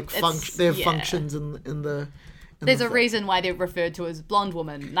kind really- of like it's- they have yeah. functions in the. in There's the a film. reason why they're referred to as blonde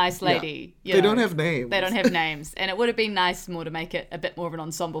woman, nice lady. you They know. don't have names. They don't have names, and it would have been nice more to make it a bit more of an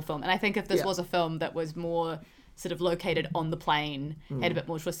ensemble film. And I think if this Yeah. was a film that was more sort of located on the plane, had a bit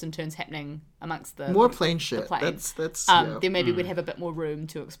more twists and turns happening amongst the More plain shit. plane. That's yeah. then maybe we'd have a bit more room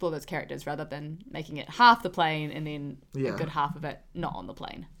to explore those characters rather than making it half the plane and then a Yeah. good half of it not on the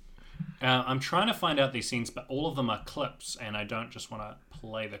plane. I'm trying to find out these scenes, but all of them are clips, and I don't just want to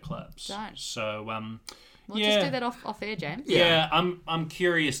play the clips. Don't. So We'll yeah. just do that off air, James. Yeah, I'm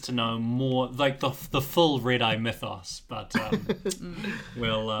curious to know more, like the full Red Eye mythos, but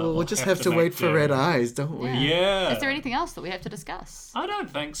we'll just have to wait for red eyes, don't we? Yeah. Is there anything else that we have to discuss? I don't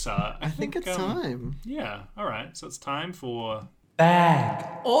think so. I think it's time. Yeah. All right. So it's time for.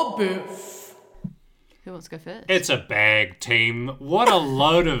 Or boof. Who wants to go first? It's a bag, team. What a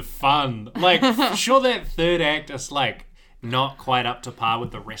load of fun! Like, sure, that third act is like not quite up to par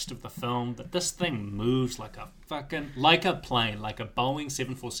with the rest of the film, but this thing moves like a plane, like a Boeing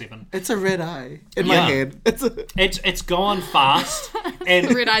 747. It's a red eye in my Yeah. head. It's going fast, The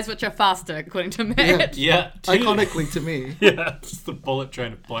and red eyes which are faster, according to Matt. yeah, iconically to me. yeah, it's the bullet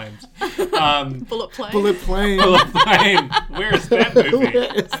train of planes. Bullet plane. Bullet plane. Bullet plane. Where is that movie?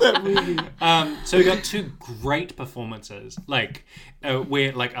 It's that movie. So we got two great performances, like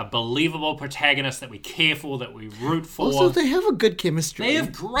where like a believable protagonist that we care for, that we root for. Also, they have a good chemistry. They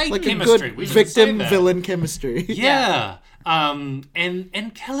have great like chemistry. a We good should say that. victim-villain chemistry. Yeah. And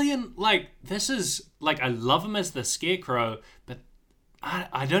Cillian, like, this is like I love him as the Scarecrow, but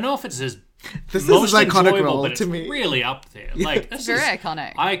I don't know if it's his This is most his iconic enjoyable, role but to it's me. really up there. Like this Very is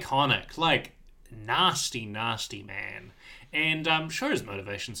iconic. iconic, like nasty man. And I'm sure his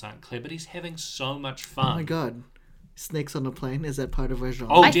motivations aren't clear, but he's having so much fun. Oh my god. snakes on a plane? Is that part of our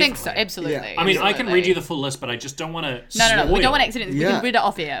genre? Oh, I think so, definitely. absolutely. Yeah. I mean, I can read you the absolutely. full list, but I just don't want to. No, we don't want to accidentally. We Yeah. can read it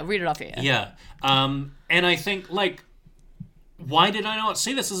off here. Read it off here. Yeah. And I think, like, why did I not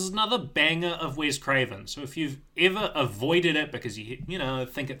see this? This is another banger of Wes Craven. So if you've ever avoided it because you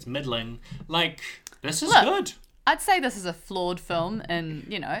think it's middling, like, this is Look, good. I'd say this is a flawed film, and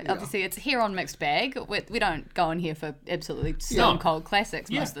obviously it's here on Mixed Bag. We don't go in here for absolutely stone cold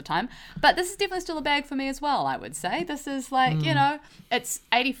classics most of the time, but this is definitely still a bag for me as well. I would say this is like it's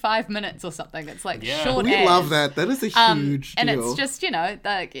 85 minutes or something. It's like short. We as. love that. That is a huge and deal. it's just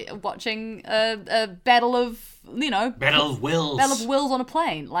like watching a battle of Battle of Wills. Battle of Wills on a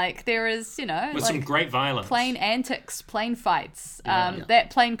plane. Like there is With like some great violence. plane antics, plane fights.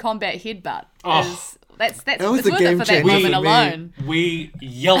 That plane combat headbutt is. That's was it's a worth game it for that changer moment for me. alone. We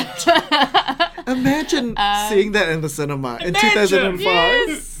yelped. Imagine seeing that in the cinema in Imagine! 2005.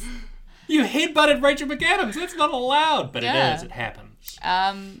 Yes. You headbutted Rachel McAdams. That's not allowed, but Yeah. it is. It happens.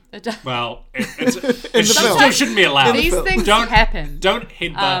 It does- Well, it the still film. shouldn't be allowed. These things don't happen. Don't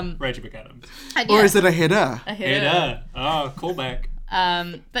headbutt Rachel McAdams. And Or yeah, is it a header? a header. Oh, callback.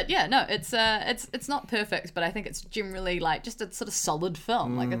 But yeah, no, it's not perfect, but I think it's generally like just a sort of solid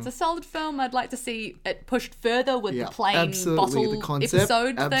film. Like it's a solid film. I'd like to see it pushed further with Yeah, the plane absolutely. The bottle concept,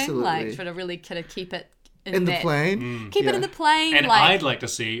 episode thing. absolutely. Like try to really kind of keep it In the that- plane? Keep it in the plane. And like I'd like to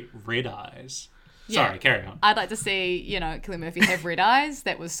see Red Eyes. Yeah. Sorry, carry on. I'd like to see, Cillian Murphy have red eyes.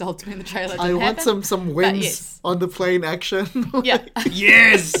 That was sold to me in the trailer. I Didn't want happen. some wings yes. on the plane action. Yeah.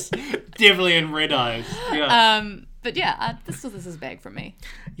 Yes! Definitely in Red Eyes. Yeah. But yeah, this is bag for me.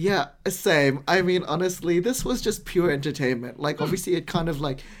 Yeah, same. I mean, honestly, this was just pure entertainment. Like, obviously, it kind of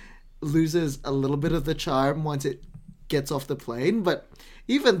like loses a little bit of the charm once it gets off the plane, but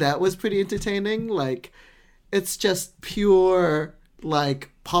even that was pretty entertaining. Like, it's just pure like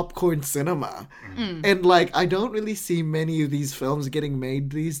popcorn cinema, and like I don't really see many of these films getting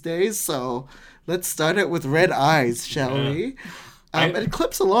made these days. So let's start it with Red Eyes, shall we? And it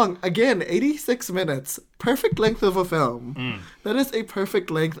clips along again, 86 minutes, perfect length of a film. That is a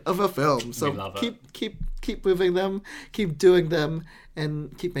perfect length of a film. So We love it. keep moving them, keep doing them,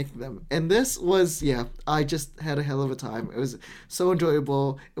 and keep making them. And this was, I just had a hell of a time. It was so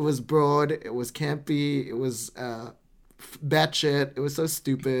enjoyable. It was broad. It was campy. It was batshit. It was so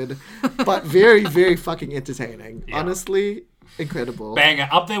stupid, but very, very fucking entertaining. Honestly, incredible. Banger.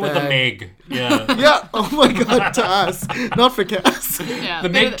 Up there with the Meg. Yeah. Yeah. Oh my god, to us, not for Cass. Yeah, The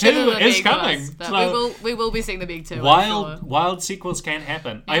Meg 2 is coming. But So- we will be seeing the Meg 2. I'm sure. Wild sequels can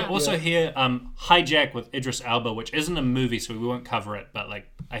happen. I also hear Hijack with Idris Elba, which isn't a movie, so we won't cover it, but like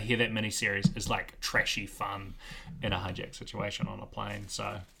I hear that miniseries is like trashy fun in a hijack situation on a plane.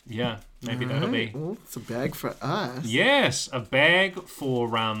 So yeah, maybe that'll be. Well, it's a bag for us. Yes, a bag for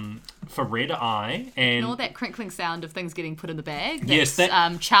Red Eye and And all that crinkling sound of things getting put in the bag. Yes,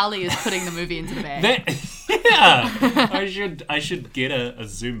 that's, Charlie is putting the movie into the bag. I should get a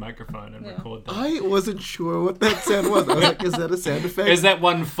Zoom microphone and record that. I wasn't sure what that sound was. I was like, is that a sound effect? Is that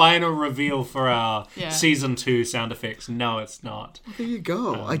one final reveal for our Yeah. season 2 sound effects? No, it's not. There you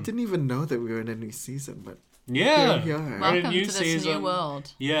go. I didn't even know that we were in a new season, but Yeah. Here we are. We're in a Welcome new to this season. new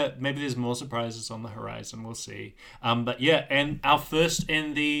world. Yeah, maybe there's more surprises on the horizon. We'll see. But yeah, and our first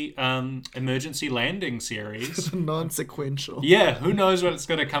in the emergency landing series. non-sequential. Yeah, who knows when it's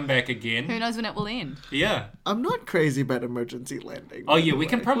going to come back again? Who knows when it will end? Yeah. I'm not crazy about emergency landing. Oh by yeah, the we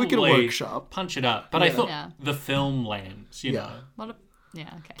can way. probably we can workshop punch it up. But I thought Yeah. the film lands, you know. What a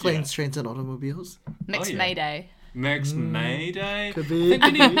okay. planes, trains, and automobiles. Mixed yeah. Mayday. Max Mayday. Could be.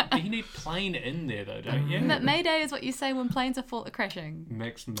 I think you need plane in there though, don't you? But Mayday is what you say when planes are crashing.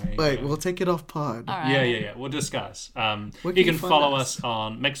 Max Mayday. Wait, we'll take it off pod. All right. Yeah. We'll discuss. Where You can can you find follow us? us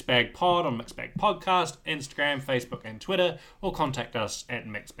on Mixbag Pod, on Mixbag Podcast, Instagram, Facebook, and Twitter, or contact us at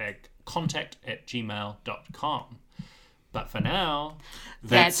mixbagcontact@gmail.com. But for now,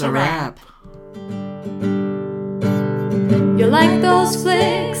 That's a wrap. You like those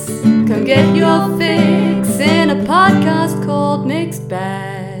flicks? Come get your fix in a podcast called Mixed Bag.